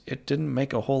because it didn't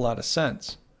make a whole lot of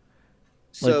sense.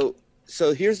 Like, So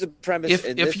so here's the premise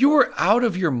in if this you one. were out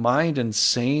of your mind,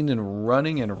 insane and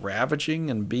running and ravaging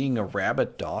and being a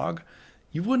rabid dog,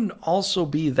 you wouldn't also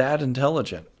be that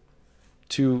intelligent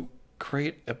to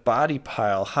create a body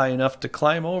pile high enough to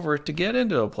climb over it to get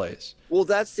into a place. Well,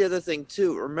 that's the other thing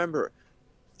too. Remember,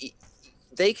 e-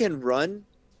 they can run,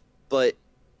 but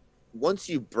once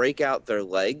you break out their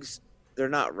legs, they're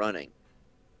not running.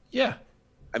 Yeah,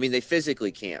 I mean, they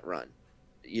physically can't run,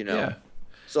 you know. yeah.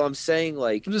 So I'm saying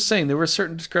like, I'm just saying there were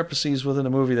certain discrepancies within the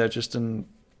movie that just didn't.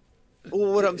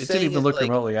 well, what I'm It didn't saying even is look like,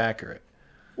 remotely accurate.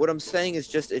 what I'm saying is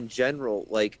just in general,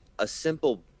 like a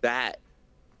simple bat.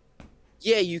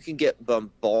 Yeah, you can get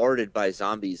bombarded by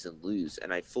zombies and lose,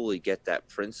 and I fully get that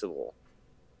principle.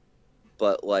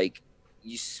 But like,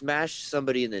 you smash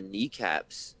somebody in the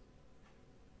kneecaps,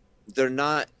 they're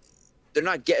not they're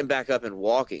not getting back up and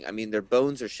walking. I mean, their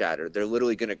bones are shattered. They're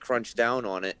literally going to crunch down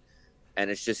on it, and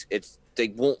it's they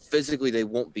won't physically they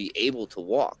won't be able to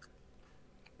walk.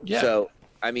 Yeah. So,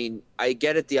 I mean, I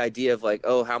get it the idea of like,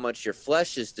 oh, how much your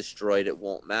flesh is destroyed, it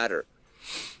won't matter,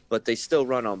 but they still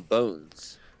run on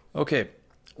bones. Okay.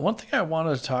 One thing I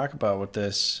wanted to talk about with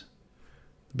this,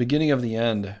 the beginning of the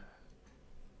end,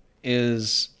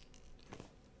 is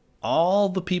all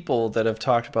the people that have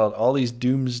talked about all these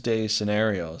doomsday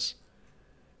scenarios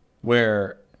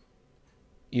where,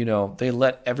 they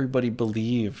let everybody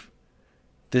believe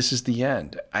this is the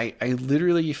end. I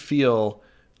literally feel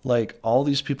like all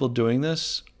these people doing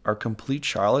this are complete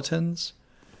charlatans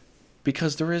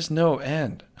because there is no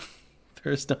end.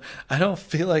 There is no, I don't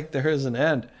feel like there is an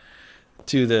end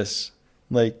to this.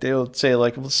 Like they'll say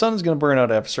like, well, the sun's going to burn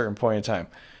out at a certain point in time.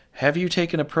 Have you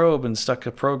taken a probe and stuck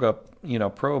a probe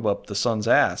up the sun's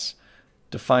ass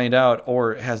to find out,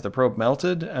 or has the probe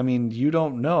melted? I mean, you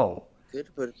don't know.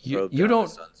 Could put a You probe you down the don't.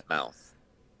 sun's mouth.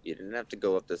 You didn't have to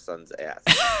go up the sun's ass.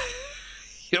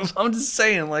 I'm just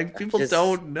saying, like people Just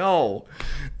don't know.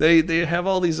 They have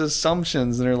all these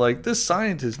assumptions, and they're like, this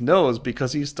scientist knows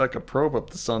because he stuck a probe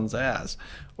up the sun's ass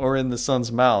or in the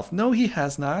sun's mouth. No, he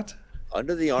has not.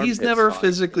 under the He's armpit's never fine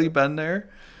physically too. been there.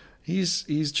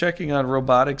 He's checking on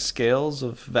robotic scales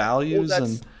of Well, values,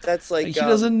 and that's he like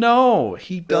doesn't know.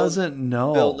 He Bill doesn't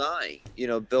Bill know. Nye. You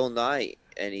know Bill Nye,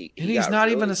 and And he's not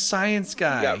even a science he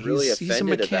guy. got really He's a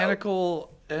offended about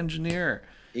mechanical engineer.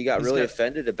 he got He's really got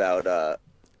offended about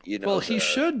Well, he the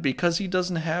should because he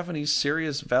doesn't have any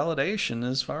serious validation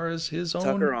as far as his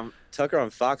own. Tucker on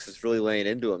Fox is really laying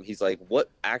into him. He's like, what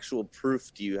actual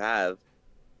proof do you have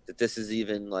that this is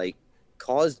even like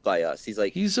caused by us? He's a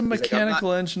he's like I'm not.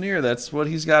 mechanical engineer. That's what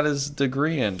he's got his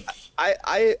degree in.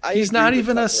 I He's agree not with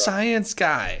even a Tucker. science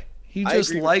guy. He I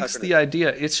just agree with likes Tucker. the idea.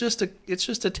 It's just a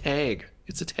tag.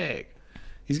 It's a tag.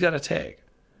 He's got a tag.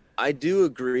 I do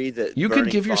agree that You could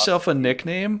burning give fossil yourself a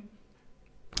nickname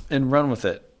and run with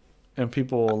it, and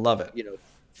people will love it.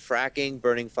 fracking,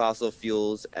 burning fossil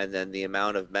fuels, and then the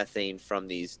amount of methane from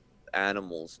these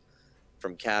animals,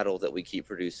 from cattle that we keep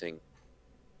producing.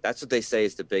 That's what they say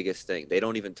is the biggest thing. They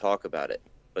don't even talk about it,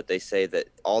 but they say that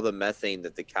all the methane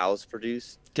that the cows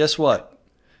produce. Guess what?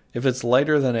 If it's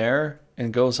lighter than air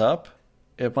and goes up,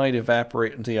 it might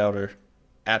evaporate into the outer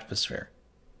atmosphere.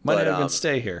 Might But not even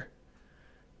stay here.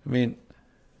 I mean,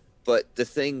 but the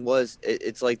thing was,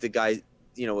 it's like the guy,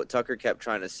 what Tucker kept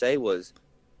trying to say was,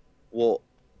 well,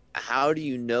 how do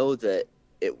you know that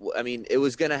it? I mean, it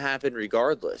was going to happen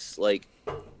regardless. Like,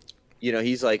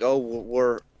 he's like,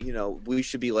 oh, we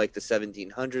should be like the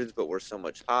 1700s, but we're so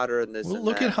much hotter and this well, and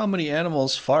look at that. how many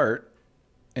animals fart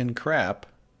and crap.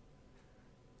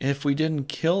 If we didn't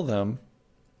kill them,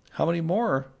 how many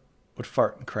more would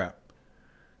fart and crap?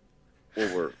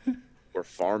 Well, we're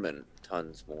farming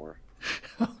tons more.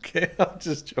 Okay, I'm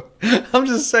just joking. I'm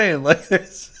just saying, like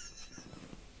this.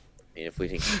 I mean, if we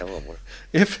didn't kill them,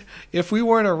 If we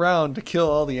weren't around to kill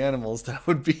all the animals, that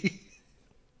would be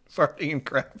farting and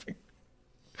crapping.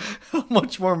 How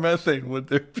much more methane would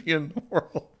there be in the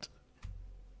world?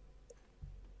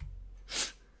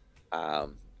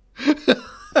 um,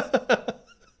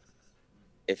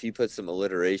 if you put some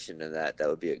alliteration in that, that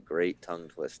would be a great tongue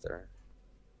twister.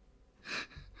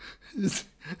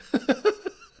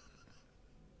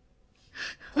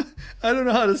 I don't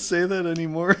know how to say that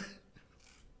anymore.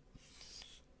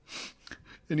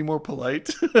 Any more polite?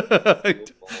 I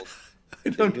don't.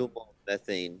 Renewable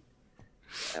methane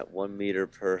at 1 meter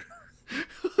per.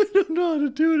 I don't know how to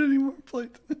do it anymore.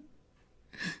 Like,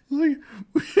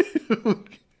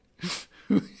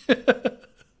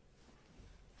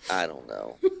 I don't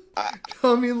know. I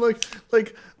I mean, like,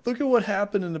 look at what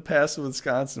happened in the past in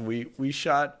Wisconsin. We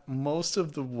shot most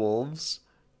of the wolves,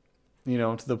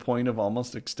 to the point of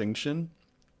almost extinction.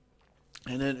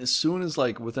 And then as soon as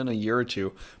like within a year or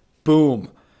two,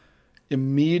 boom,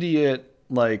 immediate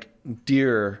like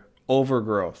deer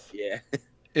overgrowth. yeah.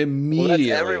 Well, that's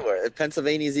Immediately. everywhere.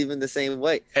 Pennsylvania's even the same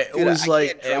way, It dude. was I like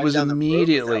can't it drive was down the road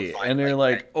without immediately, and finding they're like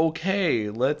that. like, okay,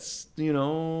 let's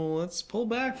pull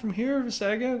back from here for a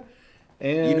second,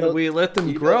 You and know, we let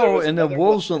them there grow, was and the another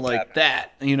one wolves went that like happened.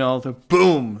 that, the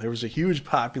boom, there was a huge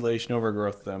population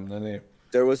overgrowth of them, and then they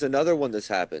There was another one that's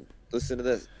happened. Listen to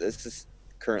this. This is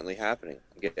currently happening.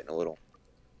 I'm getting a little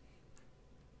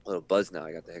buzz now.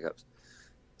 I got the hiccups.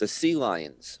 The sea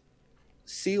lions.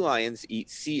 Sea lions eat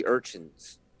sea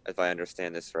urchins, if I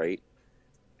understand this right,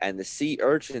 and the sea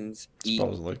urchins eat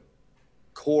supposedly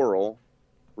coral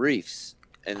reefs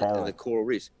and the Carl, coral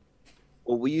reefs.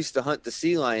 Well, we used to hunt the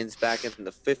sea lions back in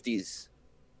the 50s,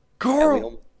 and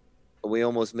Carl. we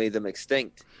almost made them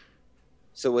extinct.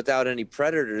 So without any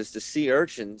predators, the sea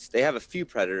urchins, they have a few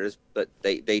predators, but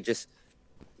they just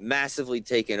massively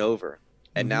taken over.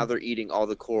 And Mm-hmm. now they're eating all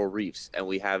the coral reefs, and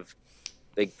we have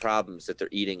big problems that they're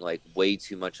eating like way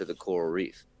too much of the coral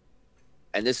reef.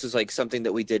 And this was like something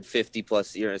that we did 50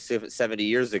 plus years, 70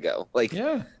 years ago. Like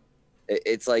Yeah,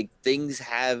 it's like things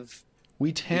have,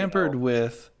 we you tampered know,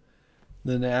 with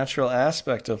the natural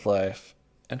aspect of life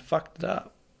and fucked it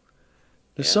up.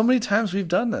 There's yeah. so many times we've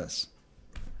done this,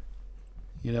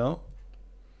 you know.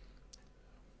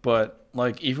 But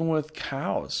like even with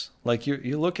cows, like you're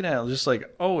looking at it just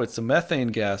like, oh, it's the methane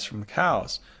gas from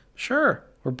cows. Sure,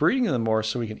 we're breeding them more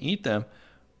so we can eat them.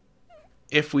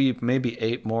 If we maybe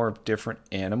ate more of different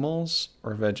animals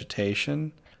or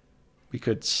vegetation, we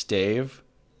could stave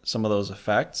some of those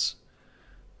effects.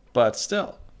 But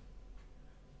still,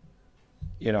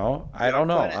 I Yeah, don't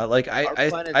know. I like our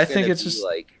I planet's think gonna it's be just.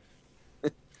 like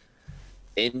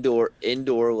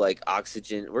indoor like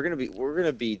oxygen. We're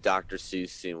gonna be Dr. Seuss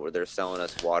soon, where they're selling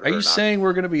us Are water you and oxygen. saying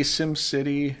we're going to be Sim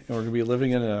City and we're going to be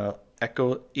living in a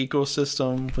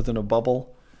ecosystem within a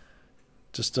bubble?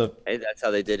 Just to. Hey, that's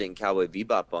how they did it in Cowboy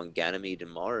Bebop on Ganymede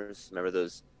and Mars. Remember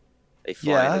those? They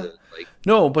fly into Yeah. those like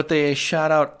No, but they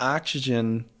shot out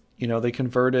oxygen. They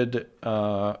converted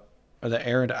the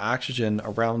air into oxygen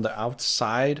around the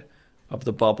outside of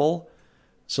the bubble,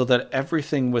 so that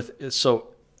everything so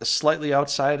slightly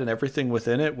outside and everything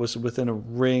within it was within a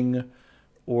ring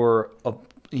or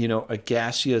a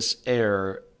gaseous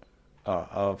air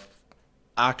of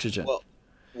oxygen. well,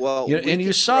 well, we And you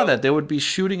could saw that grow. they would be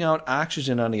shooting out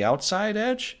oxygen on the outside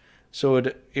edge, so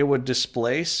it would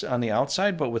displace on the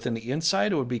outside, but within the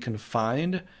inside it would be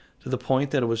confined to the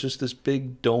point that it was just this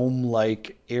big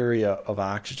dome-like area of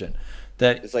oxygen.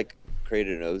 That It's like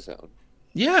created an ozone.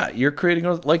 yeah, you're creating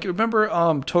like remember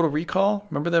Total Recall?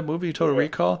 Remember that movie Total Yeah,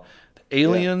 Recall? The yeah,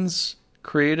 aliens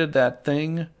created that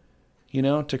thing,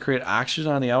 to create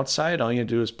oxygen on the outside. All you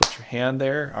do is put your hand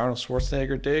there, Arnold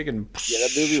Schwarzenegger dig, and yeah.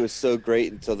 That movie was so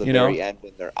great until the you know. very end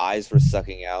when their eyes were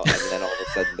sucking out, and then all of a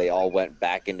sudden they all went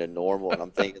back into normal. And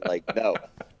I'm thinking like, no,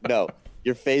 no,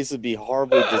 your face would be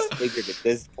horribly disfigured at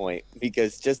this point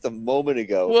because just a moment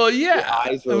ago Well, your yeah.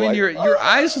 eyes I were mean, like, your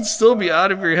eyes would still be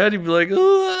out of your head. You'd be like,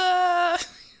 "Ah."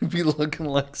 You'd be looking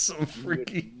like some you would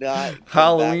freaky not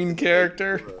come back Halloween to the way you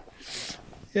character. were.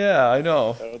 Yeah, I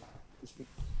know. I don't-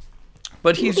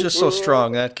 But he's just so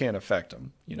strong that can't affect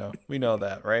him. We know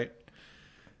that, right?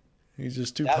 He's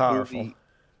just too that powerful. movie,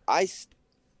 I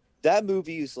that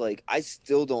movie is like I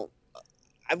still don't.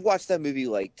 I've watched that movie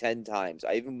like 10 times.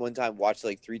 I even one time watched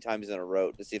like 3 times in a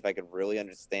row to see if I could really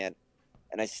understand,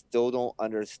 and I still don't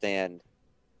understand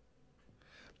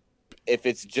if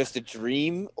it's just a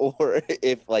dream or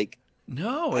if like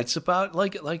No, I, it's about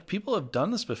like people have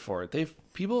done this before.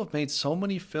 People have made so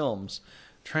many films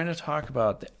trying to talk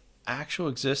about the actual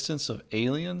existence of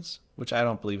aliens, which I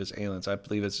don't believe is aliens. I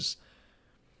believe it's just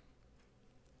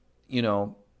you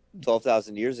know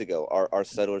 12,000 years ago, our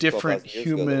settlers different 12,000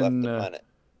 years ago that left human the planet.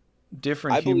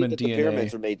 different I believe human that the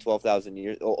pyramids DNA. were made 12,000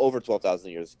 years, or over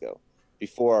 12,000 years ago,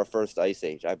 before our first ice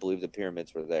age. I believe the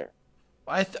pyramids were there.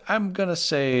 I'm gonna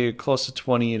say close to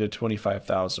 20 to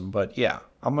 25,000, but yeah,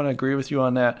 I'm gonna agree with you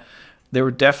on that. They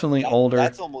were definitely older.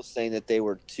 That's almost saying that they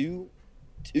were two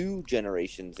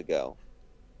generations ago.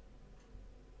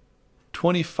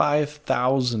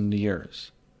 25,000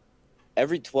 years.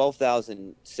 Every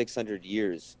 12,600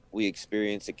 years, we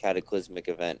experience a cataclysmic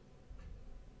event,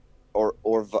 or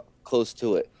close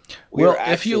to it. We are Well,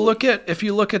 actually if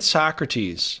you look at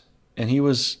Socrates, and he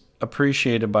was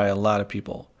appreciated by a lot of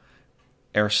people.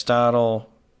 Aristotle,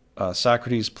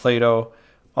 Socrates, Plato,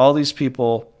 all these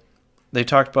people, they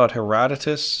talked about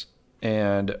Herodotus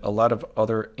and a lot of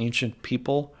other ancient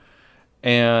people,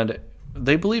 and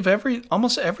they believe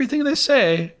almost everything they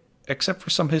say except for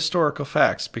some historical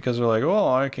facts because they're like, oh,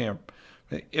 I can't.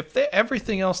 If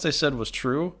everything else they said was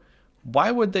true,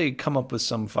 why would they come up with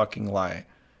some fucking lie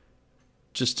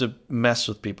just to mess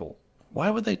with people? Why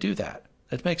would they do that?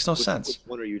 It makes no sense. Which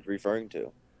one are you referring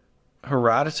to?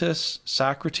 Herodotus,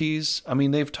 Socrates. I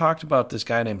mean, they've talked about this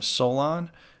guy named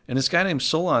Solon, and this guy named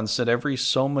Solon said every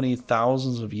so many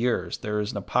thousands of years there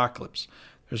is an apocalypse.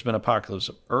 There's been apocalypse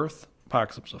of earth,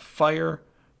 apocalypse of fire,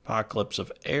 apocalypse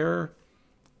of air,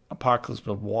 apocalypse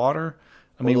of water.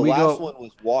 I mean, the last one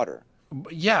was water.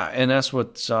 Yeah, and that's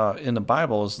what's in the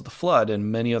Bible is the flood,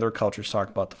 and many other cultures talk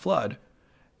about the flood.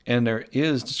 And there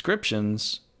is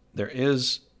descriptions, there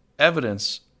is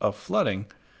evidence of flooding.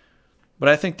 But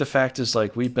I think the fact is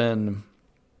like we've been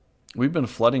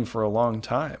flooding for a long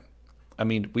time. I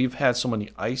mean, we've had so many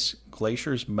ice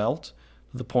glaciers melt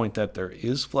to the point that there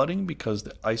is flooding because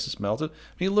the ice is melted.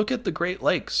 I mean, look at the Great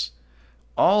Lakes.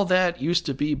 All that used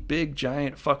to be big,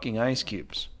 giant fucking ice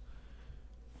cubes.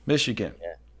 Michigan,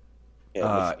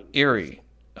 Michigan. Erie,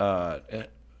 the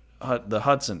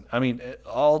Hudson. I mean,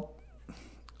 all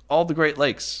the Great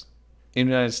Lakes in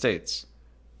the United States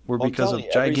were because of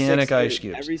gigantic ice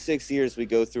cubes. Every 6 years, we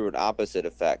go through an opposite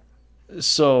effect.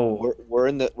 So we're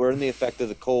in the effect of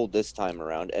the cold this time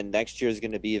around, and next year is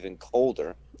going to be even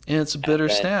colder. And it's a bitter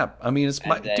snap. I mean,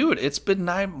 dude, it's been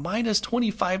minus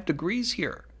 25 degrees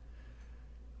here.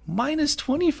 Minus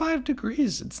 25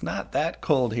 degrees. It's not that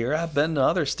cold here. I've been to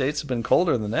other states that have been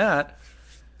colder than that.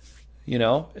 You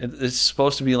know, it's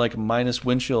supposed to be like a minus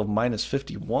wind chill of minus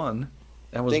 51.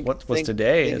 That was what was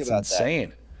today. It's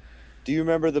insane. That. Do you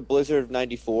remember the blizzard of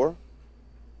 94?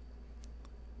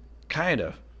 Kind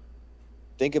of.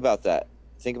 Think about that.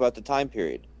 Think about the time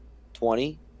period.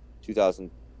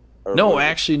 2000. No,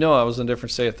 actually, no. I was in a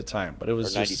different state at the time, but it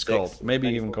was just as cold. Maybe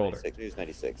even colder. 96. It was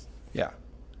 96. Yeah.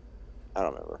 I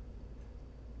don't remember.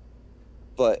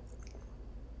 But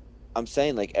I'm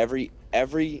saying like every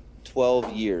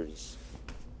 12 years,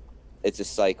 it's a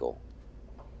cycle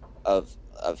of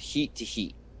heat to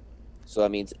heat. So that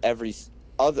means every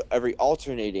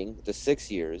alternating the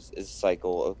 6 years is a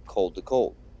cycle of cold to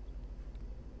cold.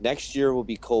 Next year will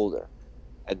be colder,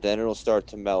 and then it'll start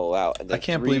to mellow out. And then I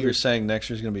can't believe you're saying next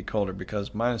year's going to be colder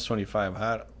because minus 25.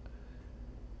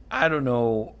 I don't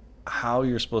know how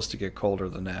you're supposed to get colder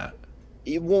than that.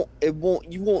 You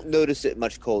won't notice it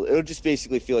much colder. It'll just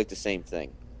basically feel like the same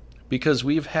thing. Because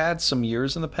we've had some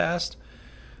years in the past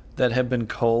that have been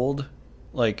cold,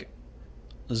 like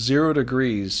 0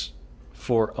 degrees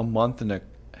for a month and a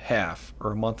half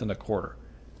or a month and a quarter.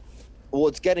 Well,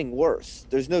 it's getting worse.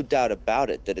 There's no doubt about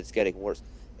it that it's getting worse.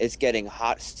 It's getting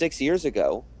hot. 6 years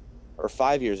ago, or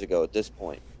 5 years ago at this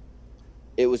point,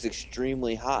 it was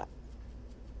extremely hot.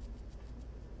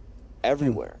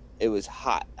 Everywhere. It was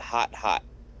hot, hot, hot.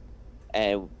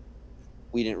 And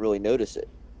we didn't really notice it.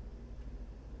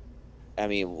 I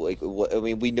mean,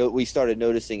 we started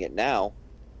noticing it now,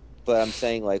 but I'm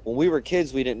saying like when we were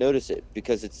kids, we didn't notice it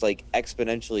because it's like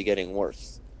exponentially getting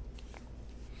worse.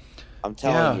 I'm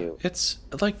telling you. It's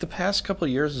like the past couple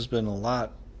of years has been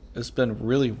it's been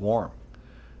really warm.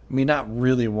 I mean, not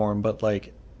really warm, but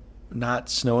like not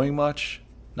snowing much,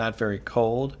 not very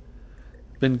cold.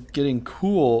 Been getting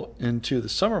cool into the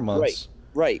summer months.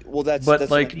 Right. Well, that's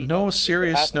like no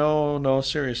serious snow, no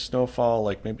serious snowfall,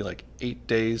 like maybe like 8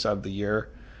 days out of the year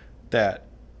that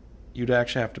you'd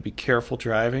actually have to be careful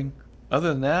driving. Other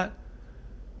than that,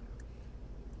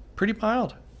 pretty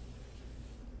mild.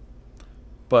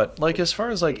 But like as far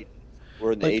as like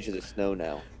we're in the age of the snow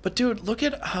now. But dude, look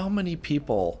at how many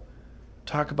people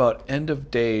talk about end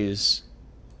of days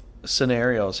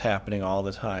scenarios happening all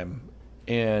the time,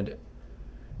 and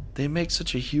they make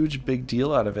such a huge big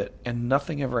deal out of it, and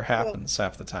nothing ever happens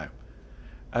half the time.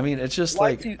 I mean, it's just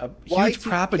like a huge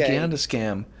propaganda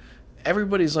scam.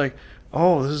 Everybody's like,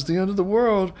 oh, this is the end of the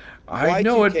world. I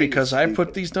know it because I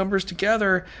put these numbers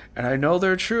together, and I know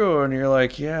they're true. And you're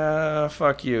like, yeah,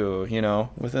 fuck you. You know,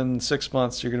 within 6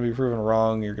 months, you're going to be proven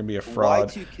wrong. You're going to be a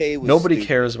fraud. Nobody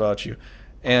cares about you.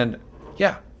 And,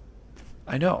 yeah,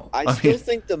 I know. I still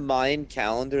think the Mayan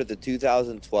calendar, the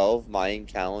 2012 Mayan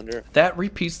calendar, that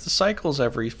repeats the cycles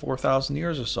every 4,000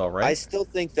 years or so, right? I still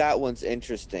think that one's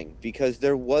interesting because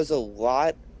there was a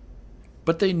lot.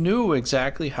 But they knew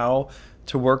exactly how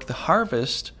to work the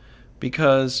harvest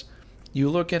because you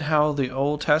look at how the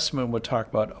Old Testament would talk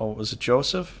about, was it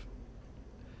Joseph?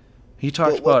 He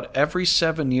talked But what about every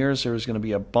 7 years there was going to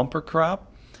be a bumper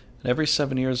crop, and every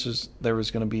 7 years there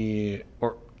was going to be,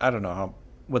 or I don't know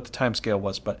what the time scale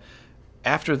was, but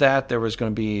after that there was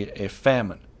going to be a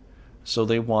famine. So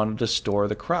they wanted to store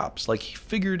the crops. Like he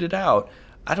figured it out.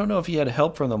 I don't know if he had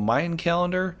help from the Mayan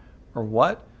calendar or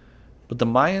what, but the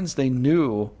Mayans, they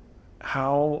knew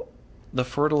how the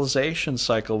fertilization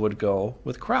cycle would go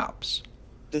with crops.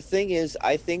 the thing is,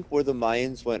 I think where the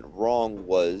Mayans went wrong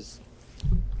was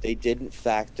they didn't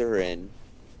factor in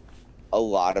a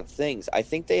lot of things. I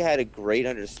think they had a great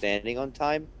understanding on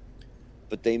time,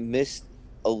 but they missed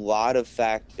a lot of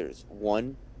factors.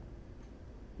 One,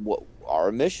 what our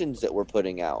emissions that we're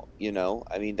putting out,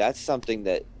 I mean, that's something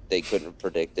that they couldn't have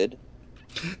predicted,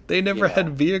 They you never had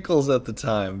know. vehicles at the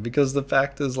time because the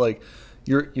fact is like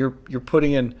you're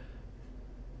putting in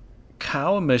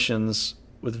cow emissions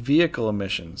with vehicle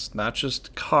emissions, not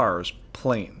just cars,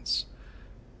 planes.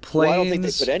 Well, I don't think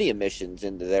they put Planes any emissions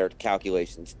into their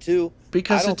calculations too.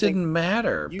 I because it don't think didn't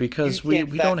matter you because can't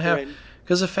we don't factor have in.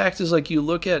 because the fact is like you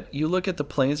look at the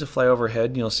planes that fly overhead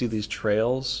and you'll see these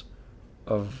trails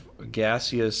of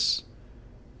gaseous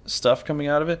stuff coming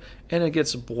out of it, and it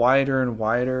gets wider and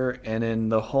wider, and then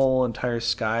the whole entire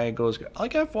sky goes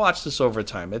like I've watched this over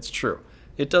time. It's true,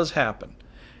 it does happen.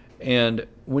 And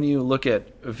when you look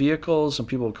at vehicles, and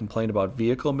people complain about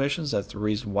vehicle emissions, that's the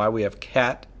reason why we have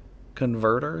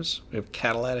converters. We have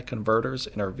catalytic converters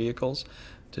in our vehicles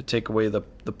to take away the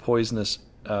poisonous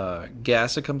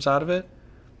gas that comes out of it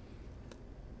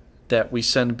that we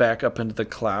send back up into the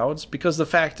clouds. Because the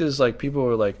fact is, like, people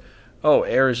are like, oh,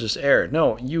 air is just air.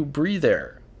 No, you breathe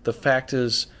air. The fact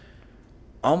is,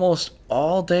 almost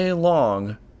all day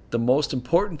long, the most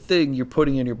important thing you're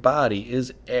putting in your body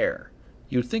is air.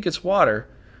 You'd think it's water,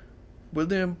 but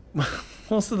then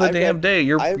most of the I damn read day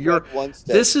I you're read once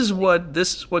that this is what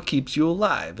keeps you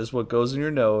alive. This is what goes in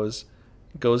your nose,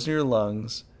 goes in your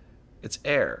lungs. It's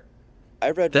air.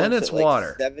 I read Then once it's that like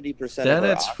water. 70% of Then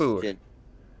our it's food. oxygen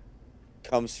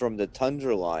comes from the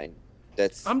tundra line.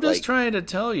 That's I'm just like, trying to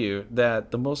tell you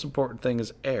that the most important thing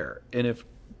is air. And if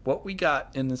what we got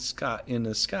in the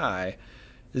sky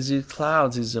is these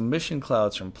clouds, these emission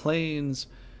clouds from planes,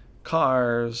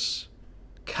 cars,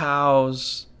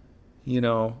 cows,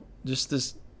 just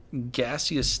this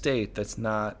gaseous state that's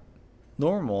not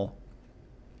normal,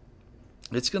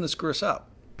 it's going to screw us up.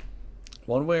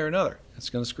 One way or another, it's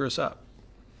going to screw us up.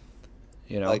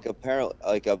 You know? apparently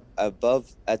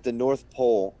above at the North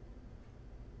Pole,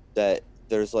 that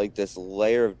there's like this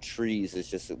layer of trees. It's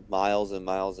just miles and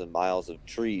miles and miles of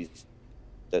trees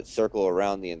that circle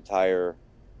around the entire.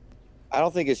 I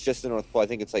don't think it's just the North Pole. I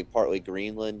think it's like partly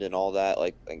Greenland and all that,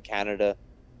 like in Canada.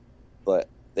 But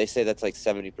they say that's like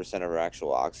 70% of our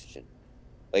actual oxygen.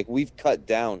 Like we've cut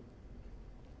down,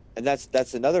 and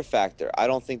that's another factor. I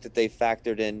don't think that they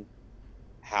factored in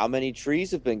how many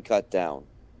trees have been cut down.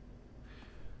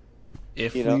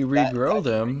 If we regrow That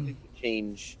them, really would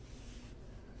change.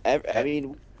 I and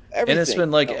mean, it's everything.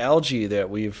 been like algae that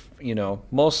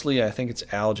mostly I think it's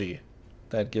algae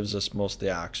that gives us most of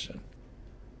the oxygen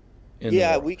in the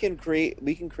Yeah, we world. can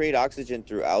create oxygen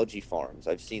through algae farms.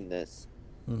 I've seen this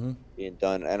Hmm. being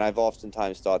done, and I've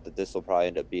oftentimes thought that this will probably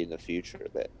end up being the future,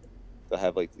 that they'll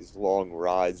have like these long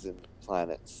rides in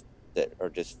planets that are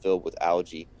just filled with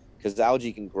algae, because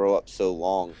algae can grow up so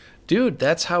long. Dude,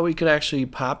 that's how we could actually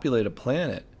populate a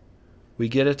planet. We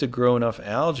get it to grow enough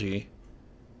algae.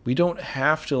 We don't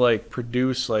have to like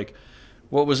produce like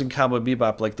what was in Cowboy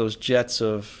Bebop, like those jets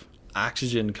of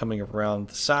oxygen coming around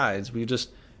the sides. We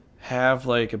just have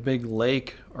like a big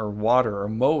lake or water or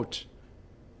moat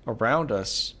around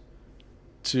us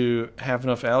to have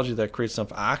enough algae that creates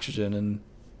enough oxygen, and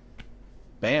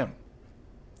bam,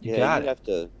 you Yeah, got you'd it. have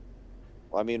to.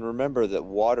 Well, I mean, remember that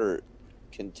water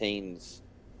contains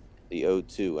the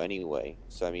O2 anyway,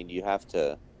 so I mean, you have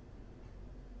to.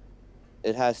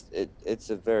 It's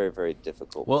a very, very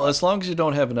difficult Well, as process. long as you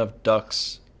don't have enough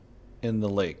ducks in the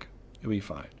lake, you'll be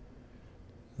fine.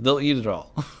 They'll eat it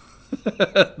all.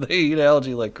 They eat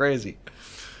algae like crazy.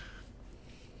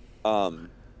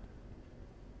 Um,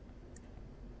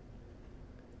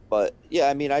 but yeah,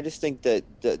 I mean, I just think that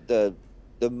the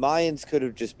Mayans could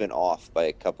have just been off by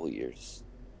a couple years.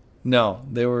 No,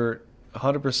 they were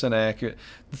 100% accurate.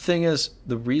 The thing is,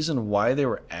 the reason why they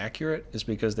were accurate is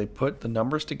because they put the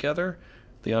numbers together,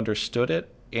 they understood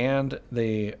it, and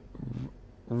they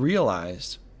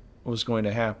realized what was going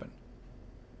to happen.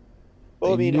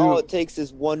 Well, I They mean, all knew. it takes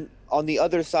is one on the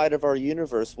other side of our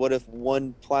universe. What if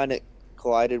one planet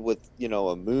collided with,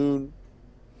 a moon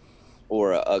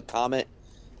or a comet,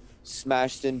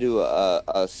 smashed into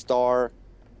a star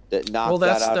that Well, knocked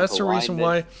that that's out of that's the reason alignment?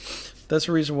 why That's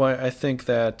the reason why I think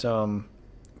that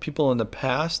people in the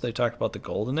past they talk about the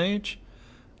golden age.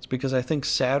 It's because I think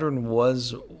Saturn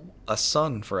was a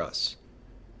sun for us,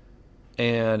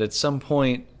 and at some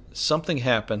point something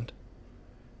happened,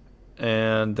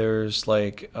 and there's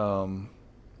like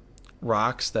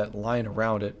rocks that line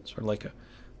around it, sort of like a,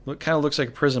 it kind of looks like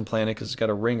a prison planet because it's got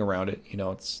a ring around it. You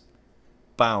know, it's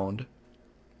bound.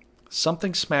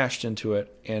 Something smashed into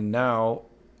it, and now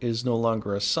is no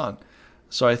longer a sun.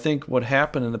 So I think what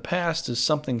happened in the past is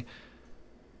something.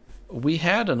 We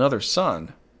had another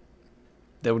sun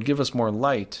that would give us more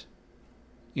light.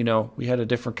 You know, we had a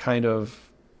different kind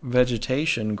of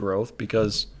vegetation growth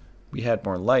because we had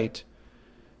more light,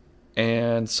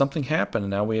 and something happened,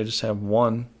 and now we just have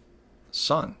one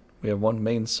sun. We have one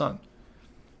main sun.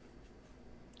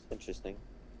 Interesting.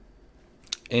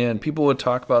 And people would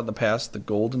talk about in the past the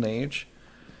golden age,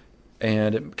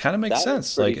 and it kind of makes Saturn's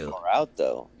sense. pretty Like far out,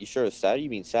 though. You sure it's Saturn? You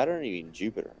mean Saturn or you mean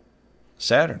Jupiter?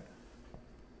 Saturn.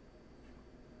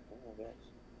 Oh, my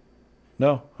gosh.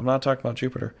 No, I'm not talking about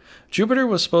Jupiter. Jupiter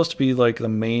was supposed to be like the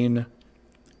main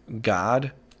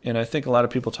god, and I think a lot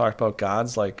of people talk about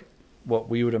gods like what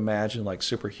we would imagine like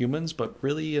superhumans, but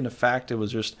really in fact it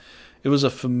was a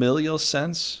familial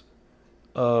sense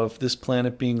of this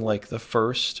planet being like the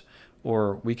first,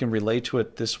 or we can relate to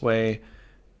it this way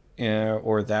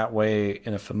or that way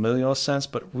in a familial sense,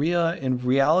 but in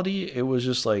reality it was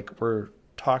just like we're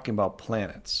talking about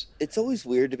planets. It's always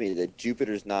weird to me that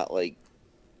Jupiter's not like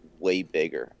way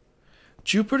bigger.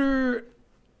 Jupiter,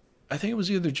 I think it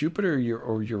was either Jupiter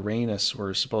or Uranus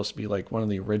were supposed to be like one of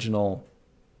the original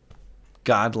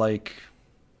godlike.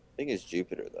 I think it's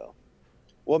Jupiter though.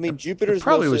 Well, I mean, It Jupiter's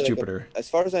probably mostly was like Jupiter. as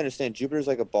far as I understand, Jupiter's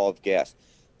like a ball of gas,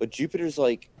 but Jupiter's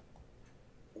like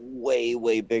way,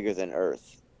 way bigger than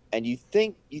Earth. And you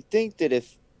think that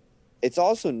if it's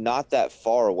also not that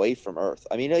far away from Earth.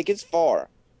 I mean, like it's far,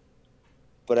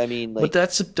 but I mean, But like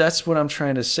that's what I'm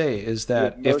trying to say is you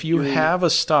have that if you Mercury. have a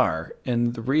star,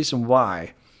 and the reason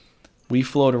why we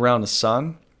float around the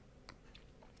sun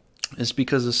is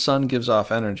because the sun gives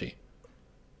off energy.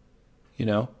 You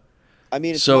know, I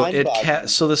mean, it's so mind-boggling.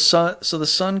 so the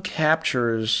sun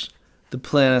captures the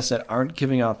planets that aren't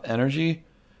giving off energy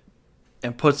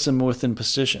and puts them within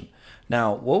position.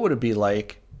 Now, what would it be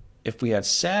like if we had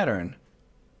Saturn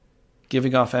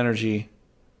giving off energy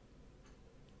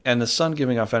and the sun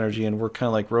giving off energy, and we're kind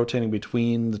of like rotating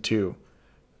between the two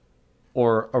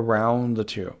or around the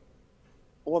two?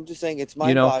 Well, I'm just saying it's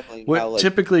You know, mind-boggling how what like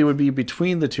typically would be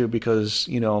between the two because,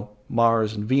 you know,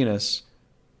 Mars and Venus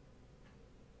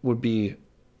would be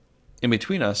in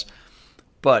between us.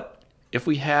 But if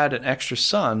we had an extra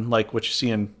sun, like what you see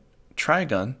in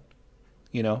Trigon,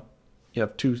 you know, you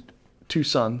have two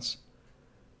suns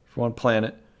for one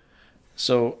planet.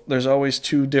 So there's always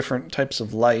two different types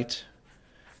of light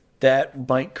that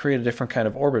might create a different kind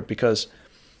of orbit because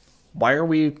why are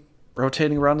we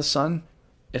rotating around the sun?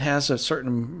 It has a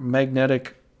certain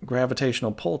magnetic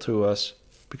gravitational pull to us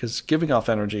because it's giving off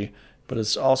energy, but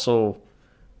it's also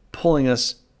pulling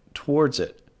us towards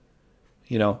it.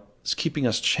 You know, it's keeping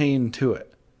us chained to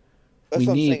it. that's We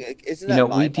what I'm saying. need, Like, isn't you that know,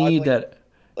 we need mind-boggling? that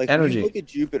Like you energy. look at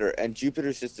Jupiter and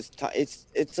Jupiter's just this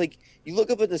it's like you look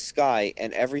up in the sky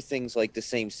and everything's like the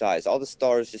same size. All the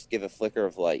stars just give a flicker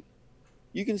of light.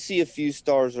 You can see a few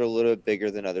stars are a little bit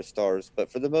bigger than other stars,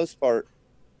 but for the most part,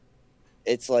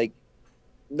 it's like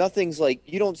nothing's like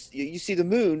you don't you see the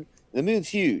moon's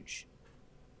huge,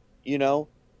 you know,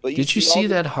 but you Did you see all see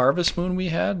the that harvest moon we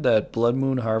had? That blood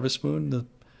moon harvest moon the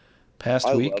past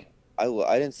I love week?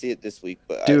 I didn't see it this week,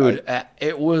 but I Dude,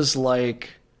 it was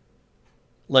like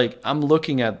I'm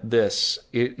looking at this.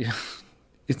 It's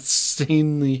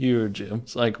insanely huge.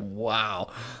 It's like, wow.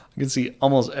 I can see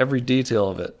almost every detail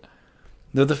of it.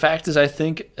 Though the fact is I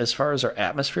think as far as our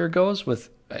atmosphere goes with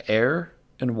air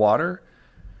and water,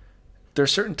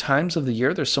 there's certain times of the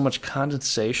year there's so much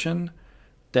condensation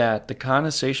that the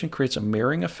condensation creates a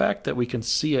mirroring effect that we can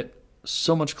see it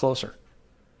so much closer.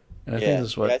 And I think yeah,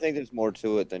 this is yeah, I what, think there's more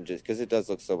to it than just because it does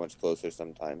look so much closer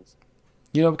sometimes.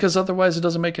 you know, because otherwise it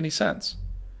doesn't make any sense.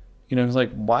 You know, it's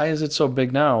like, why is it so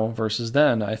big now versus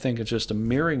then? I think it's just a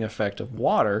mirroring effect of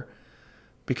water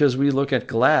because we look at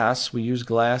glass, we use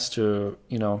glass to,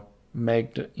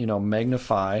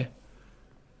 magnify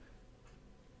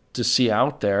to see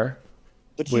out there,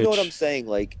 But you know what I'm which, saying?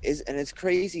 Like, is and it's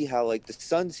crazy how like the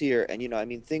sun's here, and I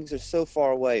mean, things are so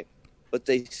far away, but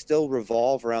they still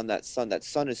revolve around that sun. That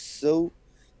sun is so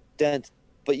dense,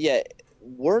 but yet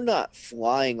we're not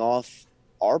flying off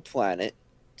our planet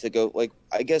to go. Like,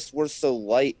 I guess we're so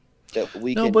light that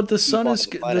we no, can but the keep sun onto is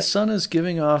the the planet. sun is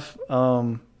giving off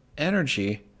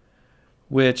energy,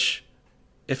 which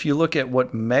if you look at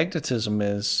what magnetism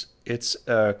is, it's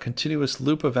a continuous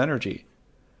loop of energy.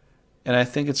 And I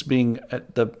think it's being,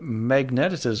 the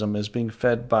magnetism is being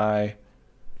fed by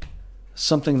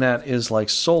something that is like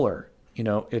solar. You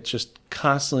know, it's just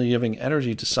constantly giving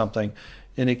energy to something,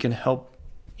 and it can help,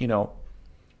 you know,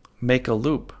 make a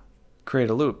loop, create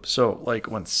a loop. So, like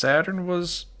when Saturn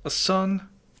was a sun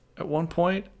at one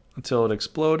point until it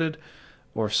exploded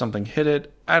or something hit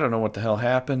it, I don't know what the hell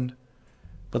happened.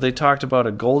 But they talked about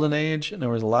a golden age, and there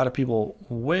was a lot of people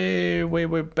way, way,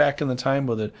 way back in the time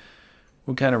with it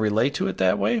who kind of relate to it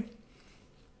that way.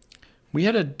 We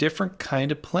had a different kind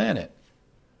of planet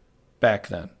back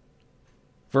then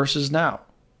versus now.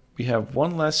 We have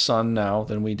one less sun now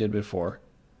than we did before.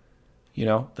 You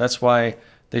know, that's why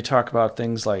they talk about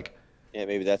things like, Yeah,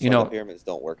 maybe that's you why the know, pyramids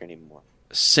don't work anymore.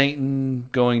 Satan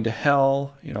going to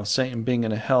hell, you know, Satan being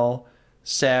in a hell,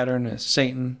 Saturn is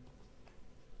Satan.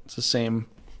 It's the same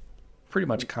pretty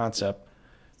much concept.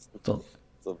 The,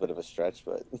 It's a little bit of a stretch,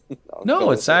 but I'll go no,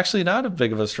 with it's it. actually not a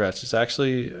big of a stretch. It's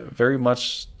actually very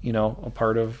much, you know, a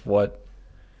part of what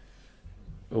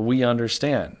we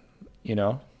understand, you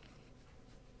know.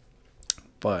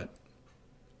 But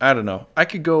I don't know. I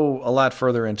could go a lot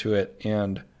further into it,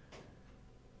 and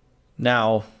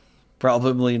now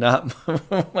probably not,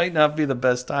 might not be the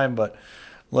best time, but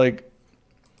like,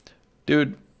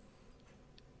 dude,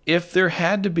 if there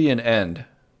had to be an end,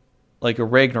 like a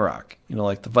Ragnarok, you know,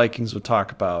 like the Vikings would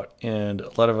talk about, and a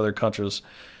lot of other countries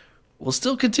will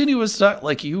still continue with stuff.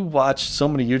 Like you watch so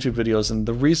many YouTube videos, and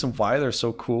the reason why they're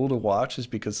so cool to watch is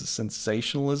because the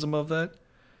sensationalism of that.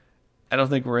 I don't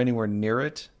think we're anywhere near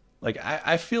it. Like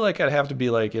I feel like I'd have to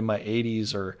be like in my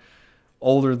 80s or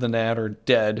older than that or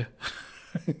dead.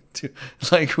 to,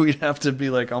 like we'd have to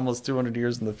be like almost 200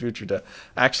 years in the future to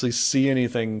actually see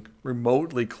anything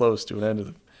remotely close to an end of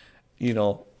the, you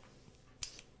know,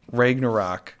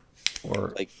 Ragnarok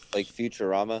or Like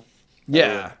Futurama.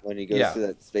 yeah, When he goes yeah, through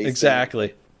that space thing,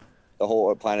 exactly, the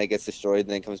whole planet gets destroyed and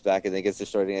then comes back and then gets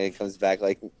destroyed and then comes back.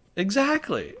 Like,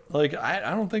 exactly. Like I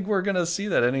don't think we're gonna see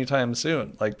that anytime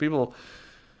soon. Like people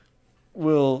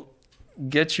will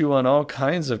get you on all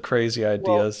kinds of crazy well,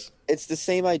 ideas. it's the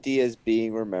same idea as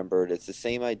being remembered. It's the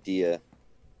same idea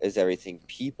as everything.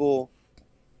 People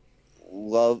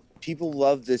love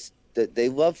this, that they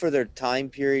love for their time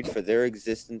period, for their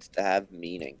existence to have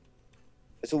meaning.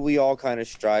 That's what we all kind of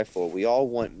strive for. We all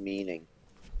want meaning.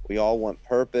 We all want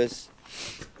purpose.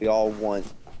 We all want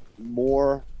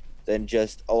more than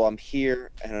just, oh, I'm here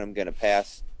and I'm going to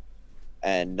pass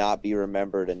and not be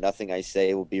remembered and nothing I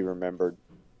say will be remembered.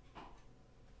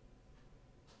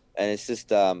 And it's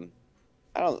just I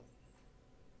don't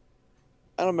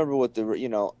I don't remember what the, you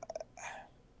know,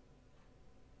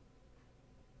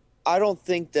 I don't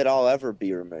think that I'll ever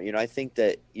be remembered. You know, I think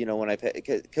that, you know, when I,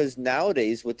 because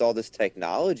nowadays with all this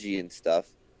technology and stuff,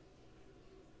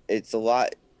 it's a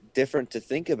lot different to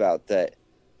think about that,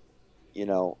 you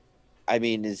know. I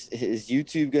mean, is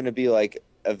YouTube going to be like,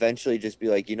 eventually just be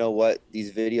like, you know what,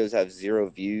 these videos have 0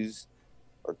 views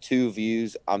or 2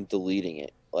 views, I'm deleting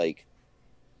it. Like,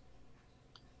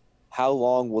 how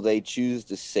long will they choose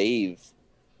to save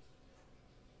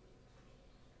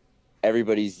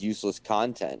everybody's useless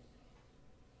content?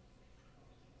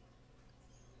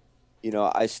 You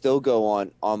know, I still go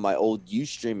on my old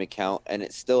Ustream account and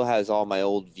it still has all my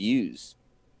old views,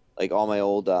 like all my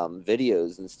old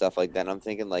videos and stuff like that. And I'm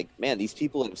thinking like, man, these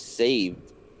people have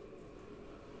saved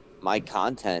my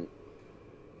content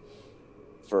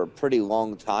for a pretty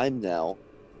long time now,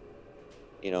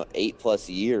 you know, 8+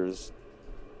 years.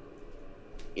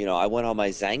 You know, I went on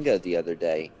my Zanga the other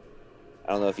day.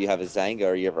 I don't know if you have a Zanga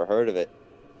or you ever heard of it.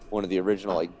 One of the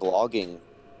original like blogging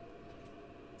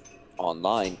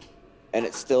online. And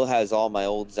it still has all my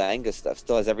old Zanga stuff.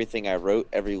 Still has everything I wrote,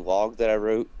 every log that I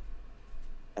wrote.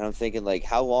 And I'm thinking like,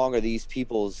 how long are these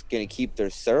people going to keep their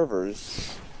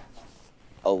servers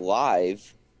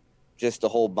alive just to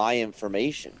hold my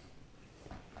information?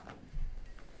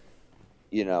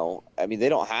 You know, I mean, they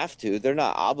don't have to. They're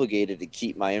not obligated to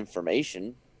keep my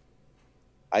information.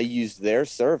 I use their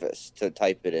service to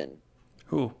type it in.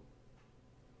 Who?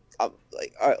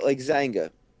 Like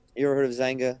Zanga. You ever heard of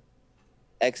Zanga?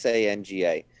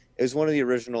 Xanga. It was one of the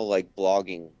original like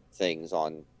blogging things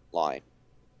online.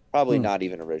 Probably not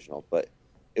even original, but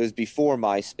it was before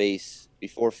MySpace,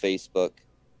 before Facebook.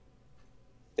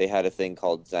 They had a thing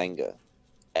called Zanga,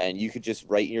 and you could just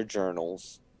write in your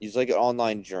journals. Use like an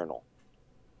online journal.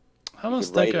 I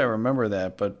almost think I remember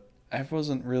that, but I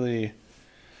wasn't really.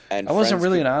 And I wasn't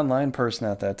really an online person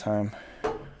at that time.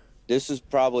 This was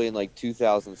probably in like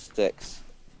 2006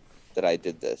 that I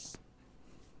did this.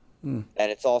 And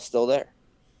it's all still there.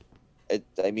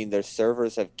 I mean, their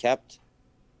servers have kept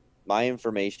my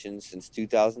information since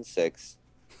 2006.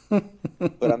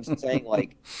 But I'm saying,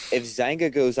 like, if Zanga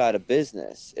goes out of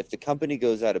business, if the company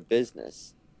goes out of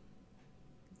business,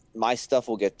 my stuff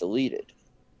will get deleted.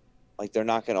 Like, they're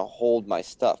not going to hold my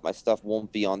stuff. My stuff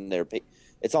won't be on their page.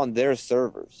 It's on their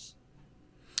servers.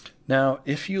 Now,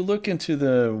 if you look into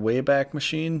the Wayback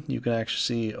Machine, you can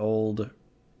actually see old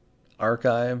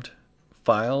archived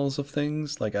files of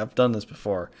things. Like I've done this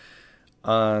before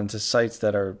onto sites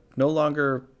that are no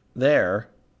longer there.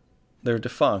 They're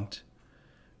defunct.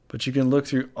 But you can look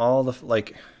through all the,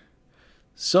 like,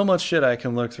 so much shit I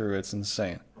can look through. It's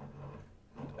insane.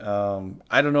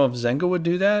 I don't know if Zynga would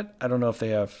do that. I don't know if they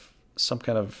have some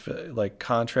kind of like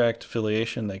contract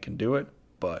affiliation they can do it,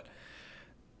 but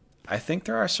I think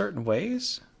there are certain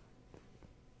ways.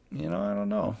 You know, I don't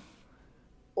know.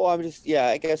 Well, I'm just, yeah,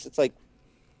 I guess it's like,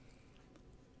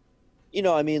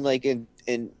 I mean, like in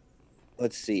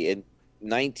let's see, in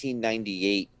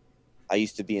 1998, I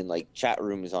used to be in like chat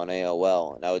rooms on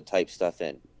AOL and I would type stuff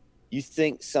in. You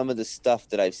think some of the stuff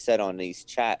that I've said on these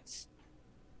chats,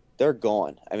 they're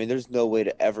gone. I mean, there's no way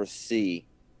to ever see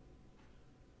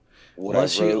what I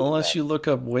wrote. Unless you look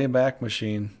up Wayback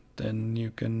Machine, then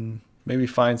you can maybe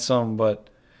find some. But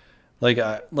like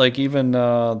even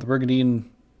the Brigadine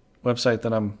website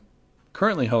that I'm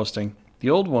currently hosting, the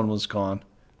old one was gone,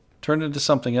 turned into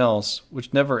something else,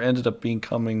 which never ended up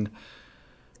becoming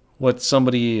what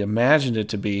somebody imagined it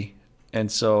to be.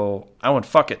 And so I went,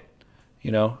 fuck it.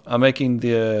 I'm making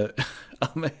the,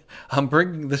 I'm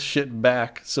bringing this shit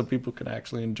back so people can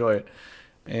actually enjoy it.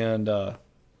 And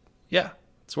yeah,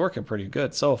 it's working pretty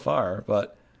good so far.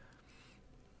 But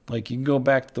like you can go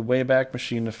back to the Wayback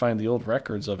Machine to find the old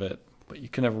records of it, but you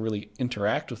can never really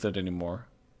interact with it anymore.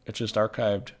 It's just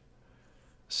archived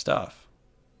stuff.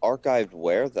 Archived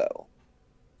where though?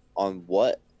 On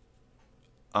what?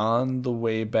 On the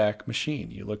Wayback Machine.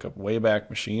 You look up Wayback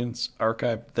Machines,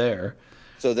 archived there.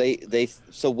 So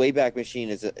so Wayback Machine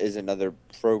is another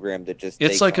program that just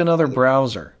it's like another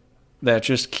browser that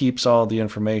just keeps all the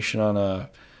information on a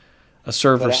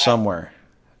server somewhere.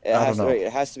 I don't know.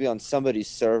 It has to be on somebody's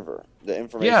server. The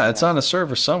information. Yeah, it's on a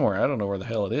server somewhere. I don't know where the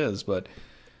hell it is, but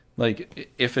like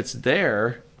if it's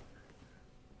there,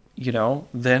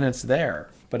 then it's there.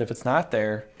 But if it's not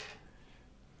there,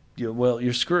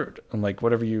 you're screwed. And like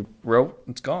whatever you wrote,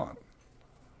 it's gone.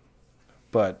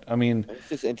 But I mean, it's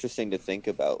just interesting to think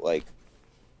about. Like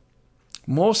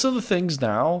most of the things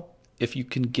now, if you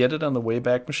can get it on the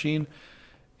Wayback Machine,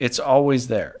 it's always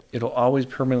there. It'll always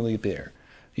permanently be there.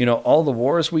 All the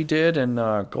wars we did in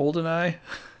GoldenEye,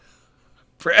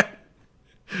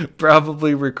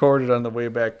 probably recorded on the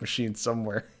Wayback Machine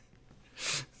somewhere.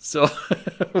 So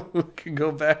we can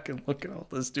go back and look at all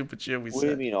the stupid shit we said. What do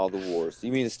you mean all the wars?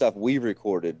 You mean the stuff we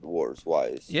recorded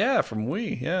wars-wise? Yeah, from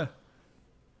yeah.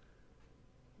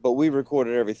 But we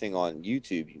recorded everything on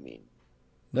YouTube, you mean?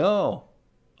 No,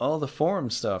 all the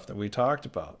forum stuff that we talked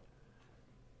about.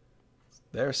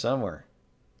 There somewhere.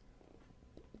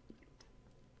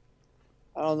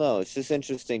 I don't know. It's just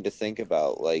interesting to think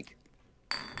about, like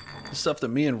the stuff that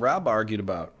me and Rob argued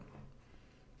about.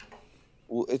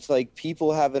 It's like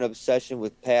people have an obsession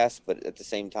with past, but at the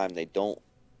same time, they don't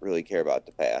really care about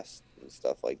the past and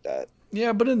stuff like that.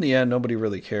 Yeah, but in the end, nobody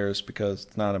really cares because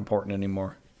it's not important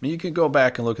anymore. I mean, you can go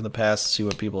back and look in the past and see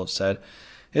what people have said.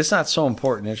 It's not so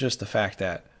important. It's just the fact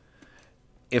that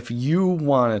if you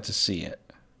wanted to see it,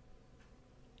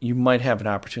 you might have an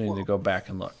opportunity to go back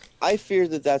and look. I fear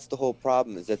that that's the whole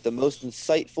problem, is that the most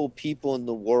insightful people in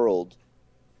the world,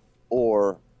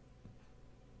 or,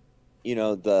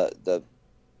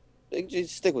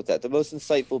 just stick with that. The most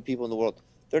insightful people in the world,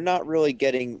 they're not really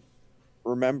getting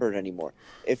remembered anymore.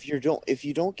 If you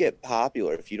don't get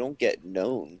popular, if you don't get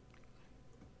known,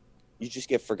 you just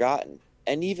get forgotten.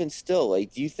 And even still,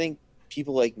 like, do you think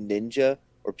people like Ninja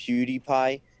or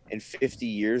PewDiePie in 50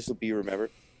 years will be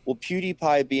remembered? Will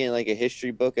PewDiePie be in like a history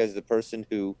book as the person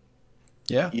who,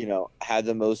 had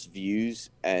the most views?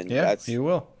 And yeah, he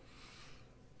will.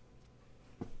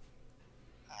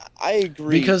 I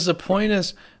agree. Because the point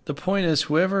is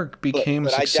whoever became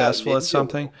successful at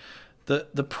something,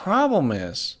 the problem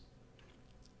is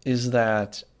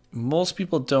that most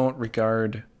people don't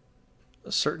regard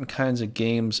certain kinds of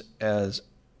games as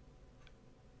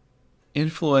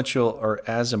influential or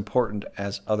as important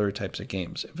as other types of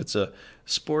games. If it's a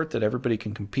sport that everybody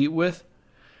can compete with,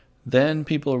 then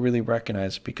people really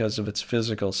recognize it because of its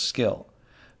physical skill.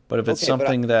 But if it's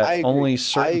something that only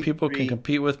certain people can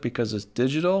compete with because it's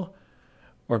digital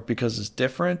or because it's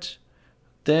different,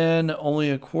 then only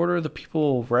a quarter of the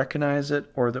people will recognize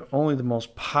it, or only the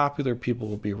most popular people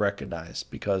will be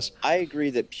recognized because I agree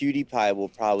that PewDiePie will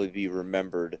probably be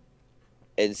remembered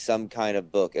in some kind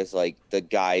of book as like the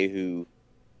guy who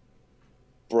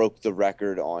broke the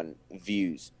record on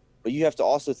views. But you have to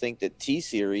also think that T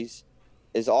Series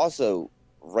is also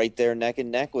right there neck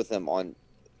and neck with him on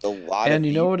a lot of and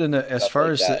you know views, what? As stuff far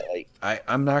like as that. Like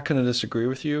I'm not going to disagree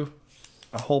with you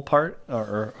a whole part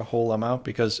or a whole amount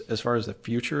because as far as the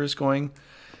future is going,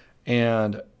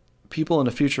 and people in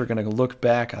the future are going to look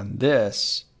back on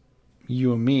this,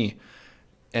 you and me,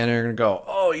 and they're going to go,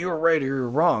 "Oh, you were right or you were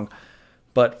wrong."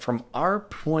 But from our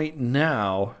point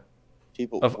now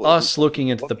people, of us looking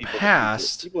into what the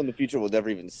past, people in the future will never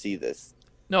even see this.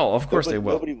 no, of course they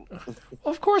will. Nobody,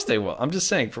 Of course they will. I'm just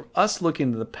saying, from us looking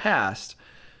into the past,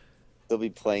 they'll be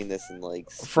playing this in like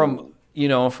from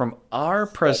school from our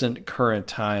study. present current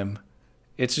time,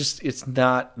 it's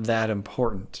not that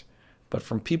important. But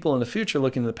from people in the future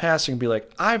looking to the past, you can be like,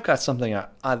 I've got something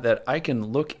that I can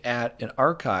look at an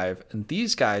archive, and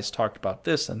these guys talked about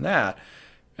this and that,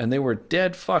 and they were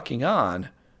dead fucking on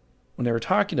when they were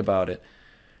talking about it,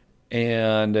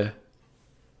 and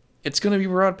it's going to be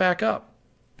brought back up,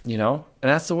 and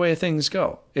that's the way things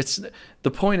go. It's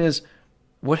the point is,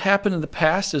 what happened in the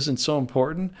past isn't so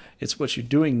important. It's what you're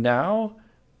doing now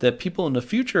that people in the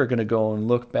future are going to go and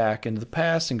look back into the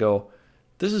past and go,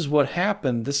 this is what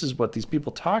happened. This is what these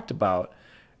people talked about.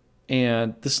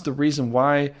 And this is the reason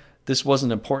why this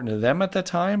wasn't important to them at that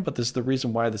time, but this is the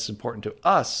reason why this is important to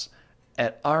us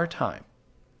at our time.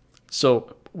 So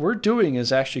what we're doing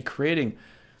is actually creating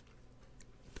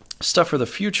stuff for the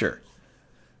future.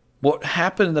 What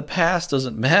happened in the past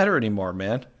doesn't matter anymore,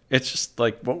 man. It's just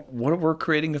like what we're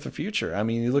creating with the future. I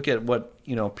mean, you look at what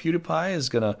PewDiePie is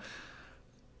gonna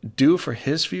do for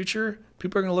his future.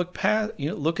 People are gonna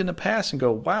look in the past and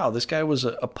go, "Wow, this guy was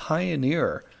a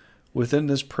pioneer within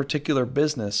this particular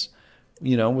business,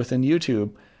 within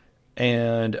YouTube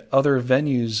and other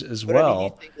venues as But I mean, you well."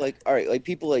 think like, all right, like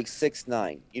people like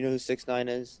 6ix9ine. You know who 6ix9ine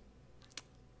is?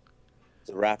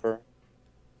 The rapper.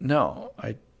 No,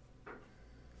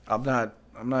 I'm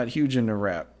not huge into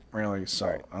rap really, All so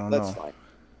right, I don't that's know. fine.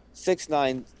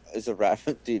 6ix9ine is a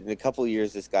rapper, dude. In a couple of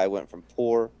years, this guy went from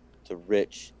poor to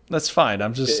rich That's fine.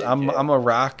 I'm just to in I'm jail. a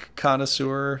rock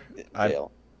connoisseur. In I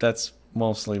jail. That's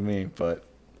mostly me, but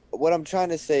What I'm trying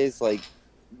to say is like,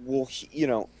 well, he's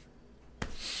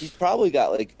probably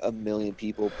got like a million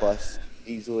people plus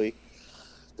easily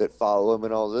that follow him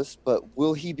and all this. But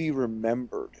will he be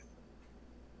remembered?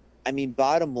 I mean,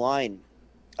 bottom line,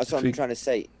 that's what if I'm he trying to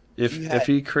say. You if had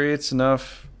he creates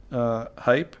enough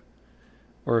hype,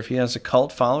 or if he has a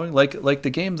cult following, like the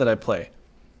game that I play,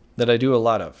 that I do a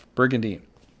lot of, Brigandine.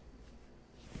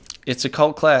 It's a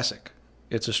cult classic.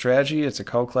 It's a strategy. It's a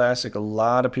cult classic. A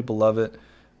lot of people love it,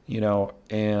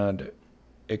 and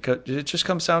it just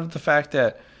comes down to the fact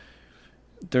that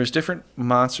there's different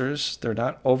monsters. They're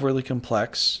not overly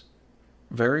complex,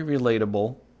 very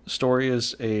relatable. The story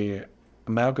is a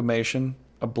amalgamation,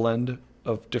 a blend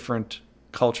of different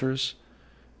cultures,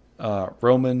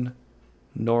 Roman,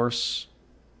 Norse,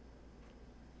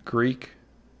 Greek.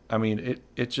 I mean,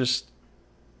 it just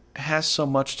has so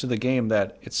much to the game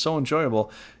that it's so enjoyable.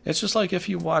 It's just like if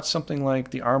you watch something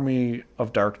like The Army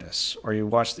of Darkness or you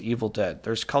watch The Evil Dead.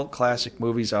 There's cult classic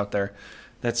movies out there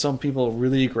that some people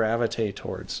really gravitate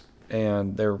towards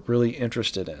and they're really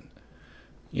interested in.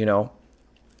 You know,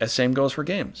 as same goes for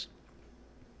games.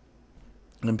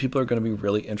 And people are going to be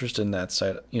really interested in that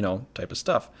side, type of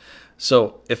stuff.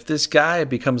 So if this guy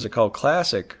becomes a cult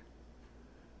classic,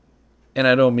 and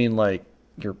I don't mean like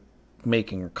you're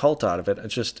making a cult out of it.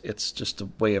 It's just a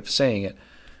way of saying it.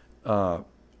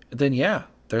 Then yeah,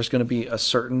 there's going to be a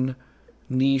certain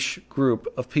niche group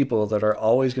of people that are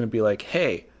always going to be like,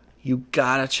 hey, you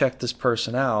gotta check this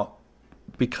person out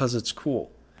because it's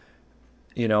cool.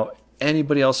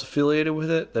 Anybody else affiliated with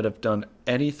it that have done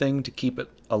anything to keep it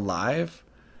alive,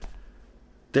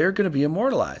 they're going to be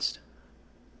immortalized.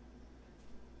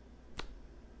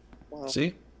 well,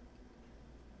 See?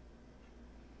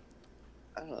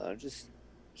 I don't know. It's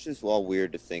just all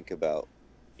weird to think about.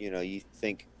 You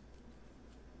think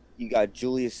you got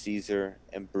Julius Caesar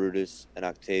and Brutus and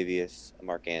Octavius and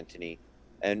Mark Antony,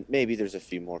 and maybe there's a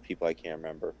few more people I can't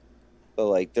remember. But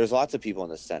like, there's lots of people in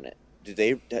the Senate. Do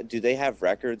they have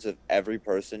records of every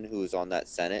person who was on that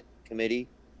Senate committee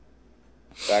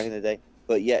back in the day?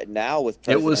 But yet now with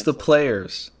It was the presidential,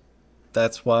 players.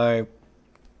 That's why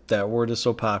that word is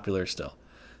so popular still.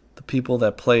 The people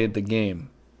that played the game.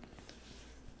 but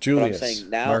I'm Julius, saying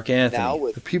Mark now Antony,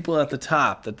 with the people at the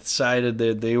top that decided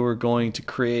that they were going to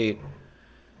create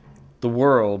the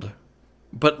world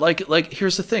But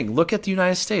here's the thing. Look at the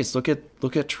United States. Look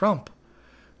at Trump.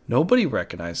 Nobody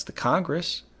recognized the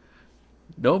Congress.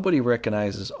 Nobody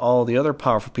recognizes all the other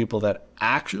powerful people that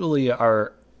actually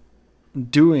are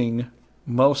doing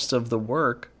most of the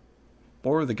work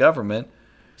for the government.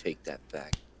 Take that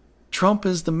back. Trump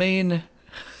is the main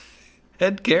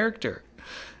head character.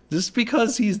 Just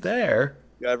because he's there.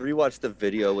 Yeah, I rewatched the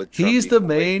video with Trump. He's the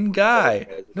main guy.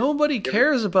 Nobody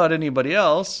cares about anybody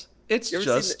else. It's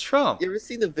just Trump. You ever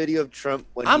seen the video of Trump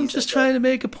when I'm just trying to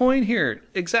make a point here.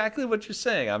 Exactly what you're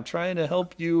saying. I'm trying to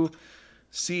help you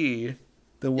see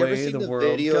the way the world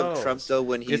video goes. Of Trump though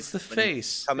when he's it's the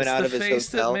face coming it's out the of his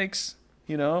face hotel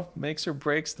that makes or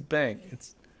breaks the bank.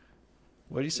 It's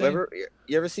what do you say?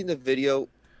 You ever seen the video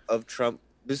of Trump?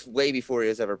 This way before he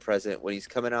was ever president, when he's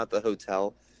coming out the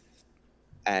hotel,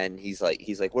 and he's like,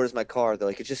 "Where's my car?" They're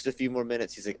like, "It's just a few more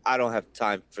minutes." He's like, "I don't have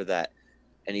time for that."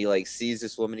 And he like sees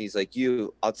this woman. He's like,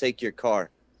 I'll take your car."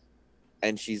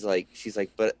 And she's like,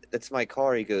 "But that's my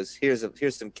car." He goes, Here's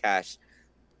some cash."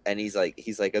 And he's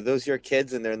like, "Are those your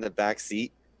kids?" And they're in the back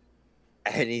seat.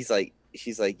 And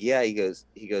she's like, "Yeah." He goes,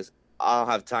 "I don't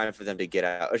have time for them to get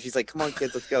out." Or she's like, "Come on,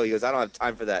 kids, let's go." He goes, "I don't have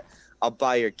time for that. I'll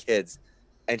buy your kids."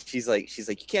 And she's like,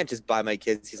 "You can't just buy my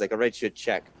kids." He's like, "I'll write you a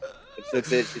check." And she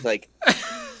looks at it. She's like,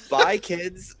 "Buy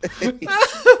kids?"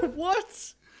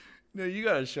 What? No, you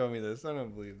gotta show me this. I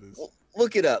don't believe this.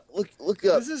 Look it up. Look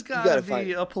up. This has gotta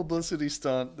be a publicity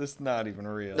stunt. This is not even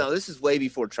real. No, this is way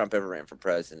before Trump ever ran for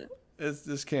president.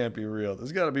 This can't be real.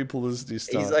 There's got to be publicity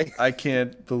stunt. He's like, I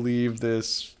can't believe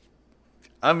this.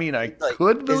 I mean, I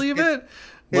could believe it,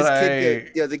 but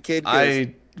the kid goes,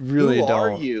 I really don't.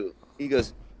 Who are you? He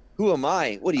goes, "Who am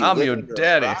I? What are you? I'm your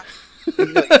daddy." You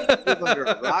live under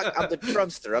a rock? I'm the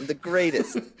Trumpster. I'm the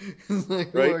greatest.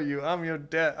 Like, right? Who are you? I'm your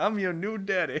dad. I'm your new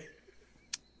daddy.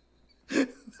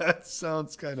 That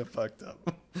sounds kind of fucked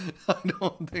up. I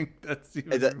don't think that's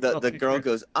even. The girl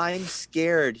goes, "I'm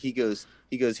scared." He goes,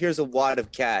 "Here's a wad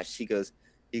of cash." He goes,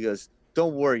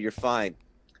 "Don't worry, you're fine."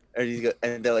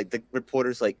 And they're like, the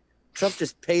reporter's like, "Trump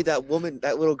just paid that woman,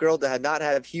 that little girl, to not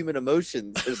have human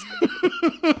emotions."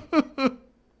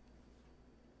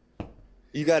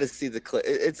 You got to see the clip.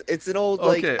 It's an old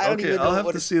okay. I'll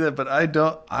have to see that, but I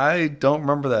don't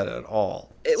remember that at all.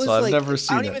 It was I've never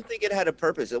seen it. I don't even think it had a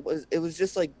purpose. It was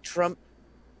just like Trump.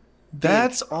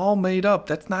 That's all made up.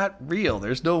 That's not real.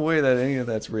 There's no way that any of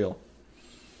that's real.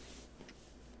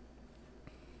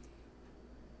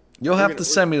 You'll have to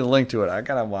send me the link to it. I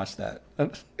gotta watch that.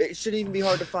 It shouldn't even be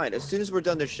hard to find. As soon as we're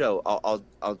done the show,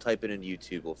 I'll type it in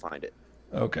YouTube. We'll find it.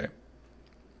 Okay.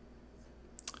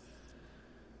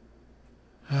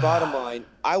 Bottom line,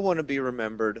 I want to be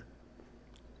remembered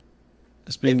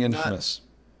as being infamous.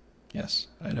 Yes,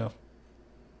 I know.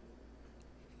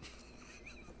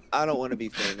 I don't want to be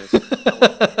famous. That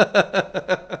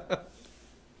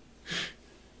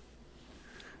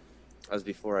was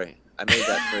before I made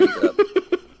that phrase up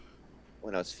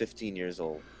when I was 15 years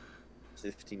old.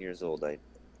 15 years old, I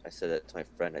said that to my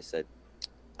friend. I said,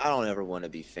 "I don't ever want to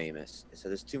be famous." I said,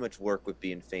 "There's too much work with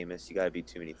being famous. You got to be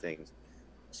too many things."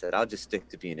 I said, "I'll just stick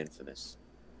to being infamous."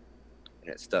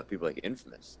 And it stuck. People like,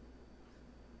 "Infamous?"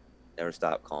 Never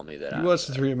stop calling me that. You watch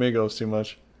the Three Amigos too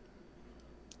much.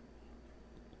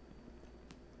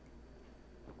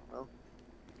 Well,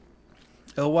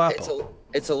 El Guapo.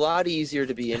 It's a lot easier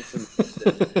to be infamous.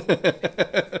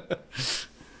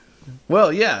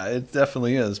 Well, yeah, it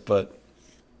definitely is, but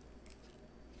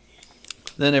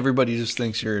then everybody just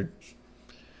thinks you're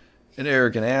an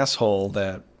arrogant asshole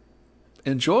that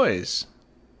enjoys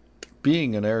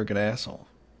being an arrogant asshole.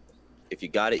 If you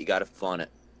got it, you got to flaunt it.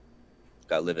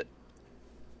 Got to live it.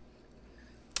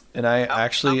 And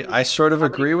I sort of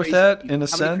agree with that in a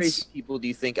sense. How many crazy people do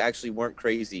you think actually weren't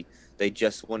crazy? They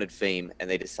just wanted fame, and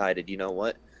they decided, you know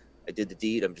what? I did the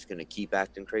deed. I'm just going to keep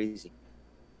acting crazy.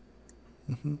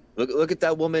 Mm-hmm. Look at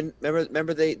that woman.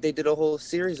 Remember they did a whole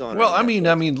series on her. Well, I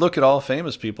mean, look at all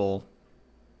famous people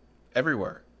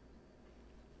everywhere.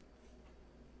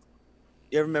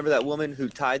 You ever remember that woman who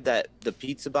tied the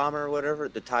pizza bomber or whatever?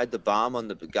 Tied the bomb on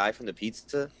the guy from the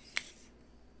pizza?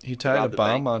 He tied a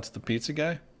bomb onto the pizza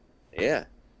guy? Yeah.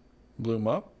 Blew him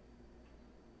up?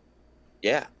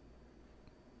 Yeah.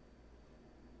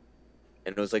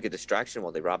 And it was like a distraction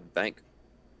while they robbed the bank.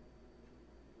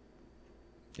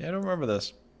 Yeah, I don't remember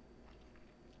this.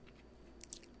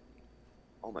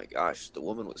 Oh my gosh, the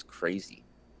woman was crazy.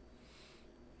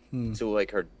 So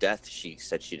like her death, she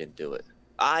said she didn't do it.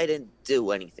 I didn't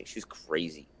do anything. She was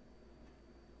crazy.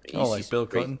 Like Bill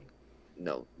Clinton?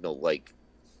 No, like.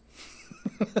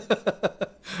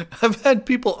 I've had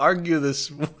people argue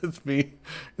this with me.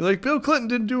 Like, Bill Clinton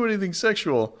didn't do anything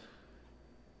sexual.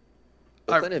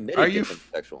 Bill Are, Clinton are admitted you getting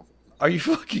homosexual. are you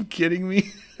fucking kidding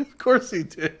me? Of course he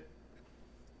did.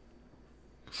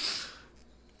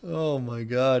 Oh my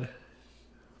god.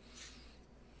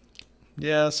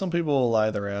 Yeah, some people will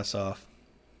lie their ass off.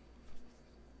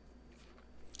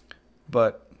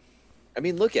 But I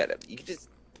mean, look at him. You can just.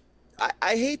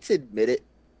 I hate to admit it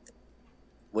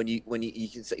when you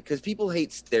can say, because people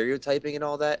hate stereotyping and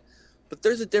all that, but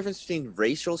there's a difference between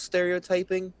racial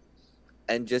stereotyping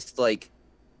and just like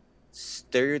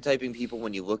stereotyping people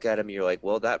when you look at them, you're like,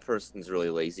 well, that person's really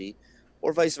lazy,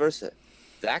 or vice versa.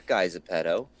 That guy's a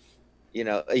pedo. You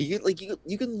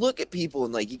can look at people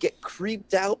and like you get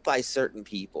creeped out by certain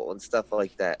people and stuff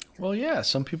like that. well, yeah,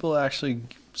 some people actually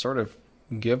sort of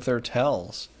give their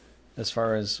tells as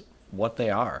far as what they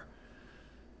are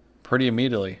pretty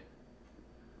immediately.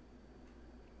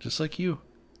 Just like you.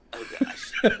 Oh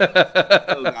gosh.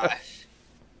 Oh gosh.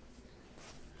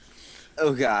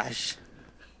 Oh gosh.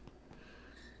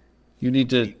 You need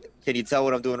to. Can you tell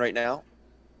what I'm doing right now?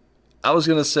 I was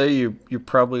gonna say you're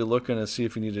probably looking to see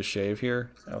if you need to shave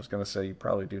here. I was gonna say you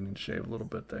probably do need to shave a little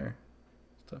bit there.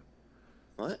 So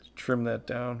What? trim that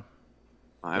down.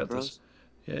 My Got this. eyebrows?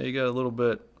 Yeah, you got a little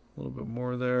bit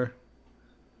more there.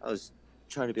 I was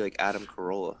trying to be like Adam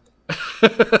Carolla.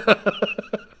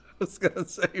 I was gonna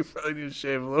say you probably need to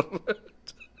shave a little bit.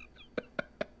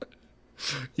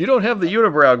 You don't have the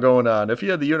unibrow going on. If you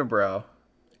had the unibrow,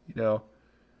 you know,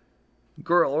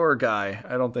 girl or guy,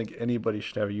 I don't think anybody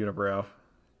should have a unibrow.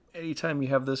 Anytime you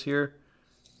have this here,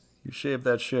 you shave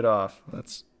that shit off.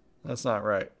 That's not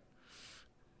right.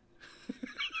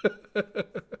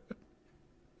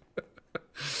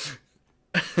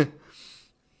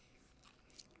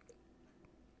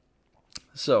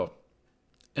 So,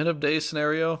 end of day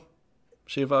scenario,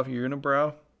 shave off your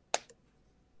unibrow,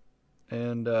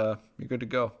 and you're good to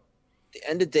go. The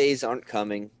end of days aren't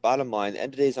coming. Bottom line, the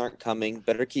end of days aren't coming.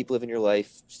 Better keep living your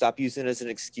life. Stop using it as an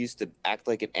excuse to act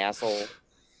like an asshole.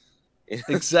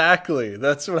 Exactly.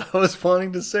 That's what I was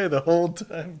wanting to say the whole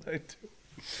time. I do.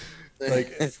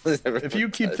 Like, if you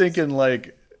keep thinking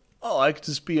like, oh, I could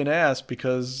just be an ass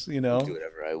because, do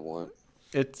whatever I want.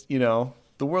 it's,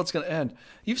 the world's going to end.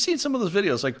 You've seen some of those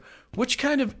videos. Like, which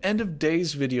kind of end of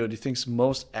days video do you think's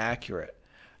most accurate?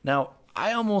 Now,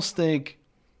 I almost think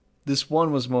this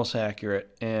one was most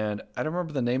accurate, and I don't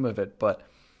remember the name of it, but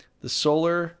the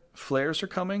solar flares are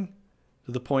coming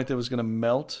to the point that it was going to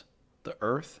melt the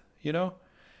earth.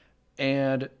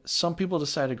 And some people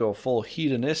decided to go full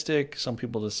hedonistic. Some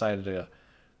people decided to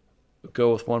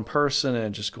go with one person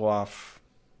and just go off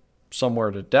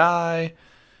somewhere to die.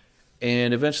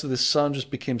 And eventually the sun just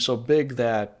became so big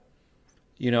that,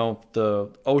 the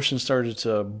ocean started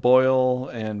to boil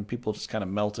and people just kind of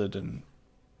melted and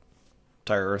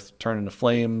entire earth turned into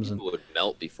flames. And People would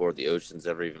melt before the oceans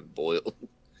ever even boiled.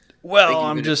 well,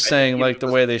 I'm just saying, like the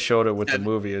way they showed it with the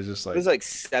movie is just It like, was like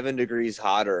 7 degrees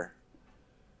hotter.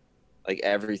 Like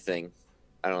everything.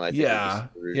 I don't know. I think we're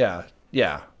just screwed.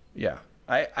 yeah.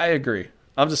 I agree.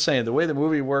 I'm just saying the way the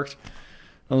movie worked,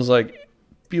 I was like,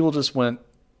 people just went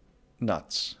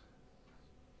nuts.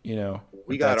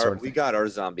 We got our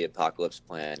zombie apocalypse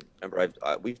plan. Remember,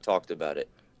 we've talked about it.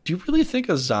 Do you really think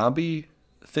a zombie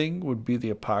thing would be the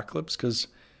apocalypse? Because,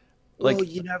 Well,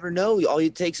 you never know. All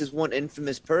it takes is one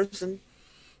infamous person.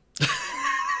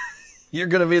 you're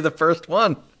gonna be the first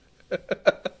one.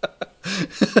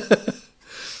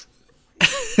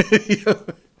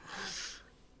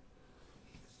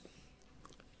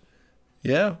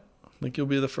 Yeah, I think you'll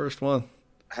be the first one.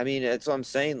 I mean, that's what I'm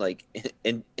saying. Like,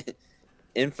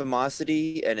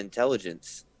 infamosity and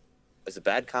intelligence is a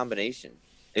bad combination.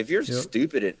 If you're Yep.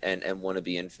 stupid and want to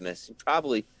be infamous, you're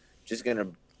probably just gonna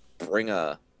bring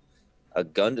a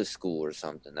gun to school or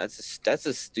something. That's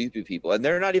a stupid people, and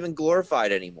they're not even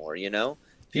glorified anymore.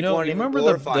 People aren't You even remember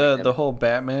glorifying them. the whole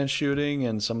Batman shooting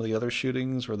and some of the other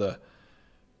shootings where the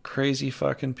crazy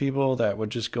fucking people that would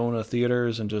just go into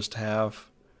theaters and just have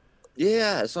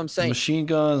Yeah, that's what I'm saying. machine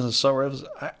guns and assault rifles.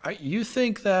 You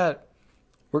think that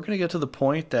we're going to get to the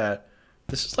point that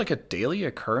this is like a daily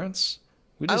occurrence?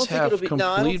 We I don't just think have it'll be. No,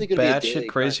 I don't complete think it'll be a batshit daily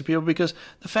crazy people, because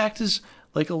the fact is,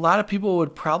 like, a lot of people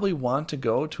would probably want to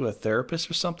go to a therapist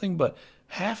or something, but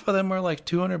half of them are like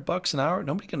 $200 an hour.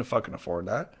 Nobody can fucking afford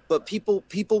that. But people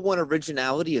want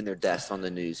originality in their deaths on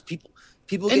the news. People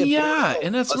And get yeah, bored.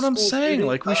 and that's A what I'm school saying. shooting,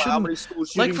 Like, we how shouldn't, many school like,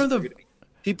 shootings from are the gonna be?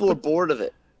 People are bored of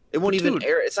it. It won't even dude,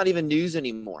 air. It's not even news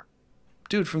anymore.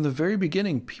 dude, from the very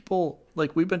beginning, people,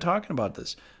 like, we've been talking about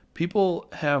this. People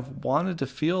have wanted to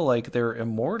feel like they're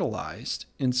immortalized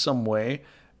in some way,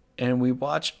 and we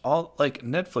watch all, like,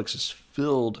 Netflix is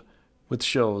filled with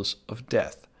shows of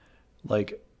death.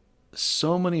 Like,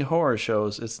 so many horror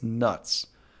shows. It's nuts.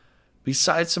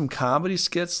 Besides some comedy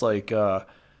skits like But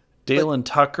Dale and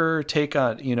Tucker take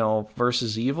on,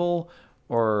 versus evil,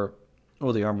 or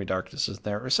well, the Army of Darkness is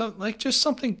there, or something like just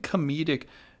something comedic.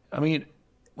 I mean,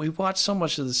 we watch so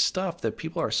much of this stuff that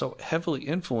people are so heavily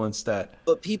influenced that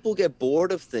but people get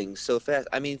bored of things so fast.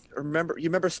 I mean, you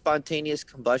remember spontaneous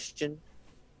combustion?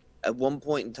 At one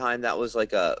point in time, that was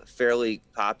like a fairly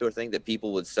popular thing that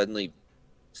people would suddenly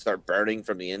start burning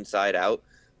from the inside out,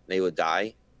 and they would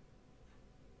die.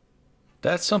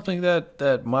 that's something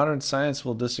that modern science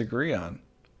will disagree on.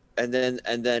 And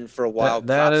then for a while,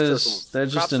 That's just crop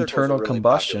circles were internal really popular.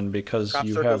 combustion because Crop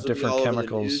you have circles would be different all over the news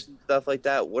chemicals. and stuff like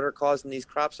that. What are causing these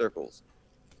crop circles?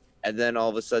 And then all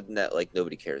of a sudden, that like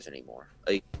nobody cares anymore.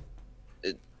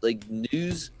 Like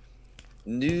news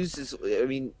is. I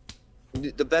mean,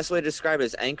 the best way to describe it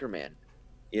is Anchorman.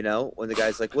 You know, when the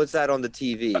guy's like, "What's that on the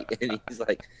TV?" and he's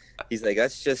like,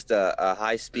 "That's just a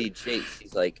high speed chase."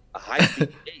 He's like, "A high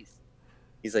speed chase."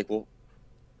 He's like, "Well,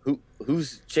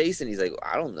 who's chasing?" He's like,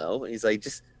 "I don't know." And he's like,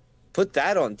 "Just put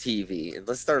that on TV and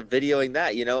let's start videoing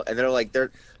that." And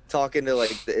they're talking to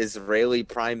like the Israeli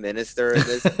prime minister and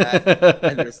this and that,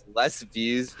 and there's less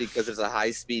views because there's a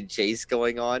high speed chase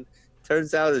going on.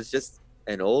 Turns out it's just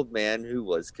an old man who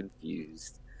was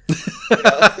confused. You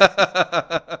know?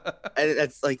 And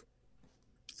that's like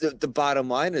the bottom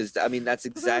line is, I mean, that's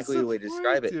exactly the way to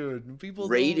describe it. Dude. People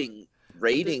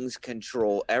Ratings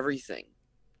control everything.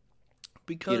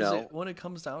 because when it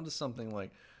comes down to something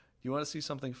like you want to see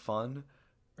something fun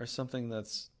or something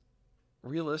that's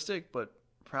realistic but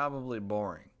probably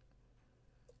boring,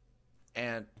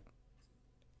 and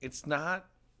it's not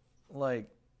like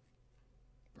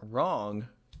wrong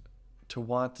to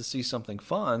want to see something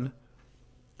fun,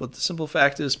 but the simple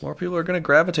fact is more people are going to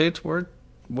gravitate toward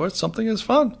what something is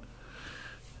fun,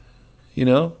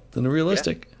 than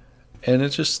realistic. Yeah. And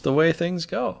it's just the way things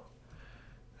go.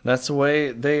 That's the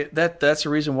way that's the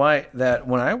reason why that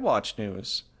when I watch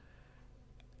news,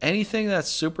 anything that's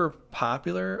super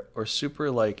popular or super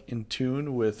like in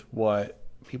tune with what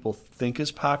people think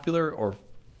is popular or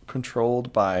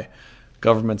controlled by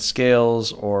government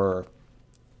scales or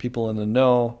people in the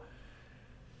know,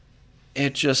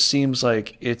 it just seems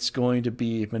like it's going to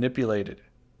be manipulated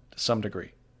to some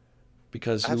degree.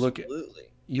 Because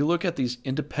you look at these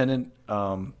independent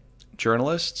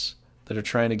journalists that are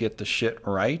trying to get the shit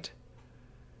right,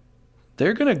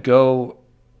 they're going to go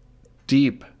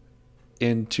deep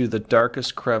into the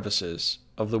darkest crevices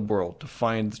of the world to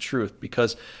find the truth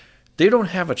because they don't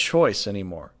have a choice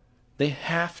anymore. They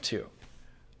have to.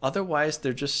 Otherwise,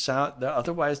 they're just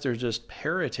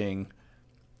parroting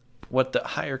what the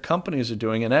higher companies are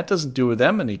doing, and that doesn't do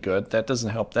them any good. That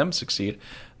doesn't help them succeed.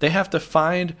 They have to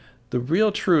find the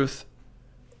real truth,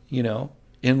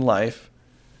 in life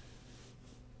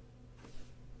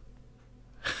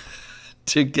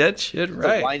to get shit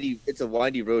right. It's a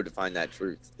windy road to find that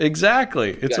truth.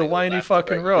 Exactly. It's a windy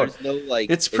fucking road. There's no like.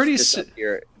 It's pretty.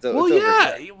 Here. Well,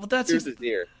 yeah. Well, that's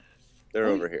here. They're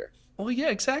over here. Well, yeah,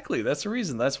 exactly. That's the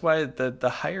reason. That's why the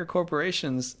higher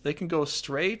corporations, they can go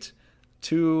straight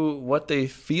to what they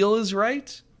feel is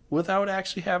right without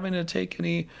actually having to take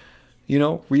any,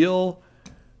 real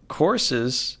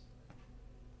courses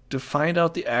to find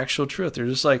out the actual truth. They're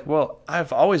just like, well,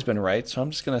 I've always been right, so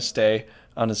I'm just going to stay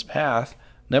on this path,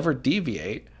 never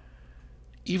deviate,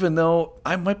 even though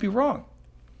I might be wrong.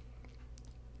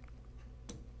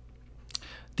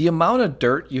 The amount of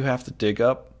dirt you have to dig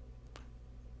up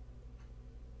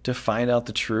to find out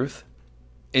the truth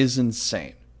is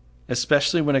insane,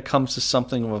 especially when it comes to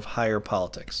something of higher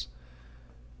politics.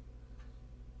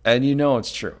 And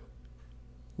it's true.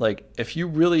 Like, if you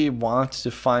really want to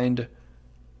find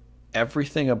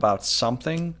everything about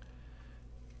something,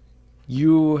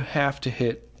 you have to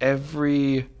hit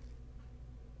every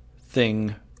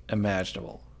thing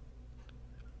imaginable.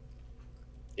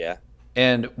 Yeah.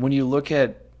 And when you look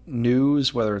at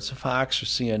news, whether it's Fox or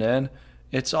CNN,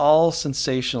 it's all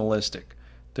sensationalistic.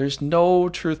 There's no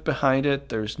truth behind it.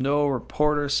 There's no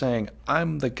reporter saying,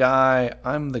 I'm the guy,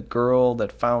 I'm the girl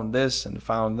that found this and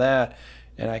found that,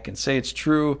 and I can say it's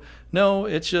true. No,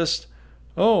 it's just,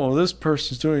 oh, this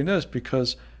person's doing this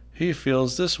because he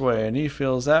feels this way and he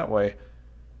feels that way.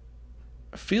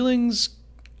 Feelings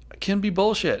can be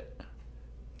bullshit.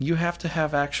 You have to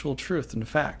have actual truth and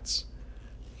facts,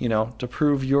 to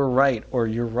prove you're right or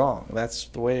you're wrong. That's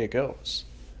the way it goes.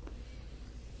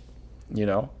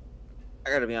 I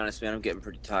gotta be honest, man. I'm getting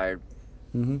pretty tired.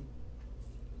 Mm-hmm.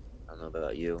 I don't know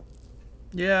about you.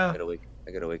 Yeah. I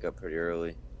gotta wake up pretty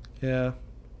early. Yeah.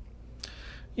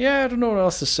 Yeah, I don't know what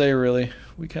else to say, really.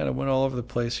 We kind of went all over the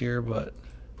place here, but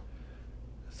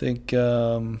think.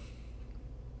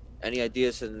 Any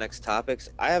ideas for the next topics?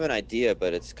 I have an idea,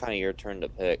 but it's kind of your turn to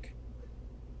pick.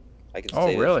 I can Oh,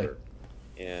 save it really? for.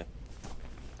 Yeah.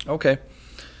 Okay.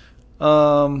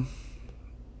 Well,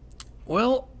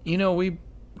 we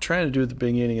trying to do the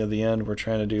beginning of the end. We're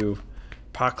trying to do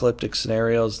apocalyptic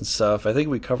scenarios and stuff. I think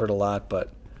we covered a lot,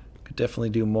 but could definitely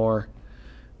do more.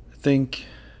 I think.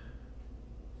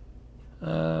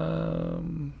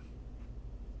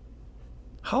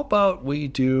 How about we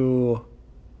do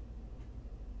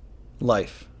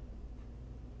life?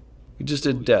 We just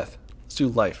did death. Let's do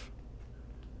life.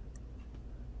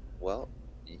 Well,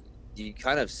 you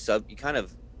kind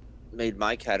of made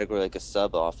my category like a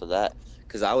sub off of that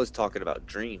because I was talking about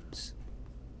dreams.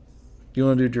 You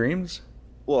want to do dreams?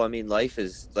 Well, I mean, life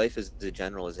is the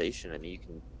generalization. I mean, you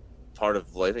can part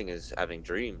of living is having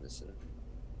dreams, and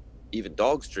even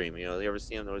dogs dream. You ever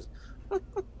see them? Those.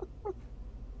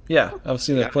 Yeah, I've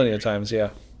seen Yeah, that plenty of times. Yeah,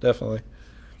 definitely.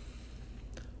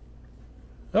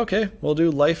 Okay, we'll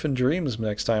do life and dreams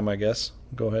next time, I guess.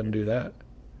 Go ahead and do that.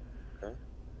 Okay.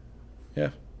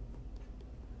 Yeah.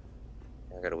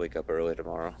 I gotta wake up early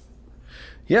tomorrow.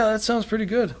 Yeah, that sounds pretty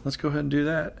good. Let's go ahead and do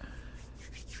that.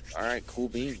 All right, cool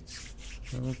beans.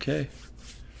 Okay.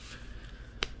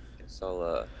 Guess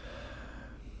I'll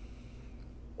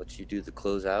let you do the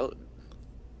closeout.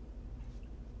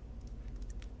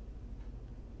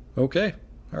 Okay.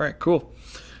 All right, cool.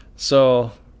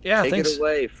 So, yeah, Take thanks. it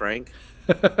away, Frank.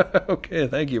 Okay,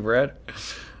 thank you, Brad.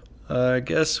 I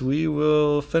guess we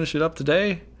will finish it up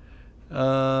today.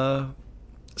 So,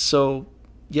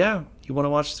 yeah, you want to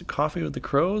watch the Coffee with the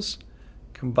Crows?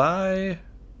 Come by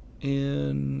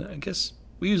in, I guess,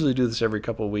 we usually do this every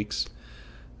couple of weeks.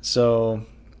 So,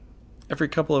 every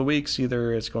couple of weeks,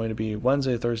 either it's going to be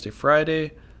Wednesday, Thursday,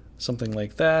 Friday, something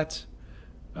like that.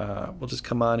 We'll just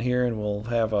come on here and we'll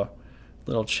have a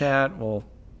little chat. We'll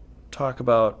talk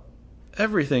about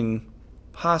everything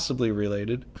possibly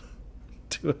related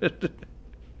to it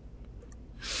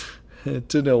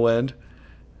to no end.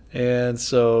 And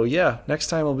so, yeah, next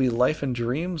time will be Life and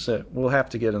Dreams. We'll have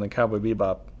to get in the Cowboy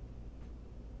Bebop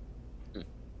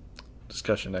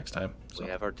discussion next time. So. We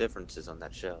have our differences on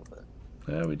that show, but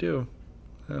Yeah, we do.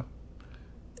 Yeah.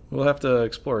 We'll have to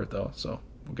explore it, though, so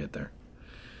we'll get there.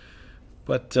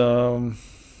 But,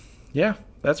 yeah,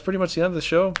 that's pretty much the end of the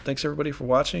show. Thanks, everybody, for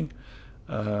watching.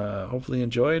 Hopefully you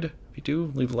enjoyed. If you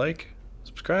do, leave a like,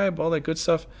 subscribe, all that good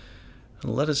stuff.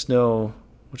 And let us know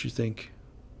what you think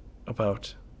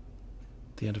about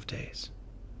the end of days.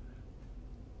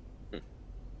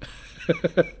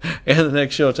 And the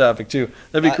next show topic, too.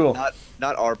 That'd be cool.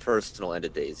 Not our personal end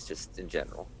of days, just in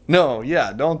general. No,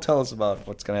 yeah, don't tell us about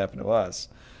what's going to happen to us.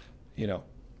 You'll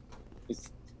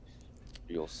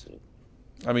see.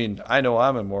 I mean, I know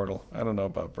I'm immortal. I don't know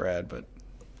about Brad, but...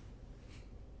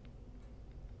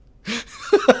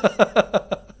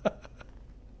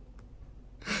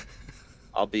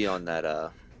 I'll be on that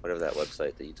whatever that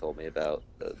website that you told me about,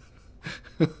 the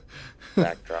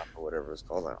backdrop or whatever it's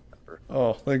called. I don't remember.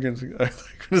 Oh, they're going to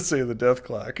say the death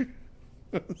clock.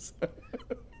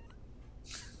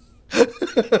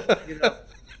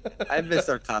 I missed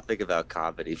our topic about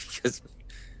comedy because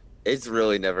it's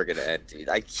really never gonna end, dude.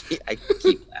 I keep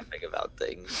laughing about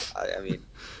things. I mean,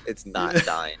 it's not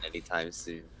dying anytime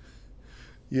soon.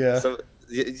 Yeah. So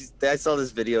I saw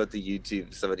this video at the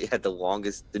YouTube. Somebody had the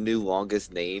new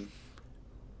longest name,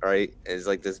 right? And it's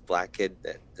like this black kid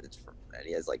and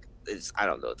he has I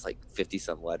don't know, it's like 50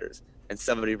 some letters. And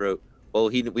somebody wrote, "Well,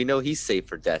 we know he's safe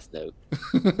for Death Note."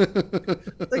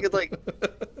 like,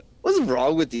 what's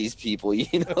wrong with these people?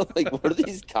 Where do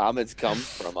these comments come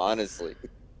from? Honestly,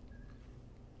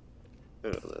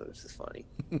 I don't know. It's just funny.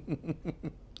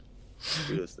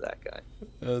 Kudos to that guy.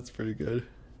 That's pretty good.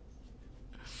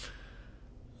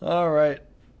 All right,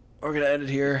 we're gonna end it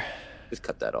here. Just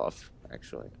cut that off.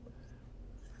 Actually,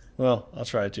 well, I'll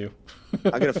try to.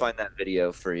 I'm gonna find that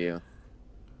video for you.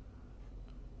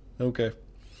 Okay.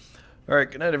 All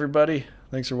right. Good night, everybody.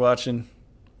 Thanks for watching.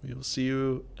 We will see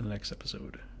you in the next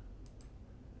episode.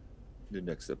 The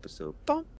next episode. Bum.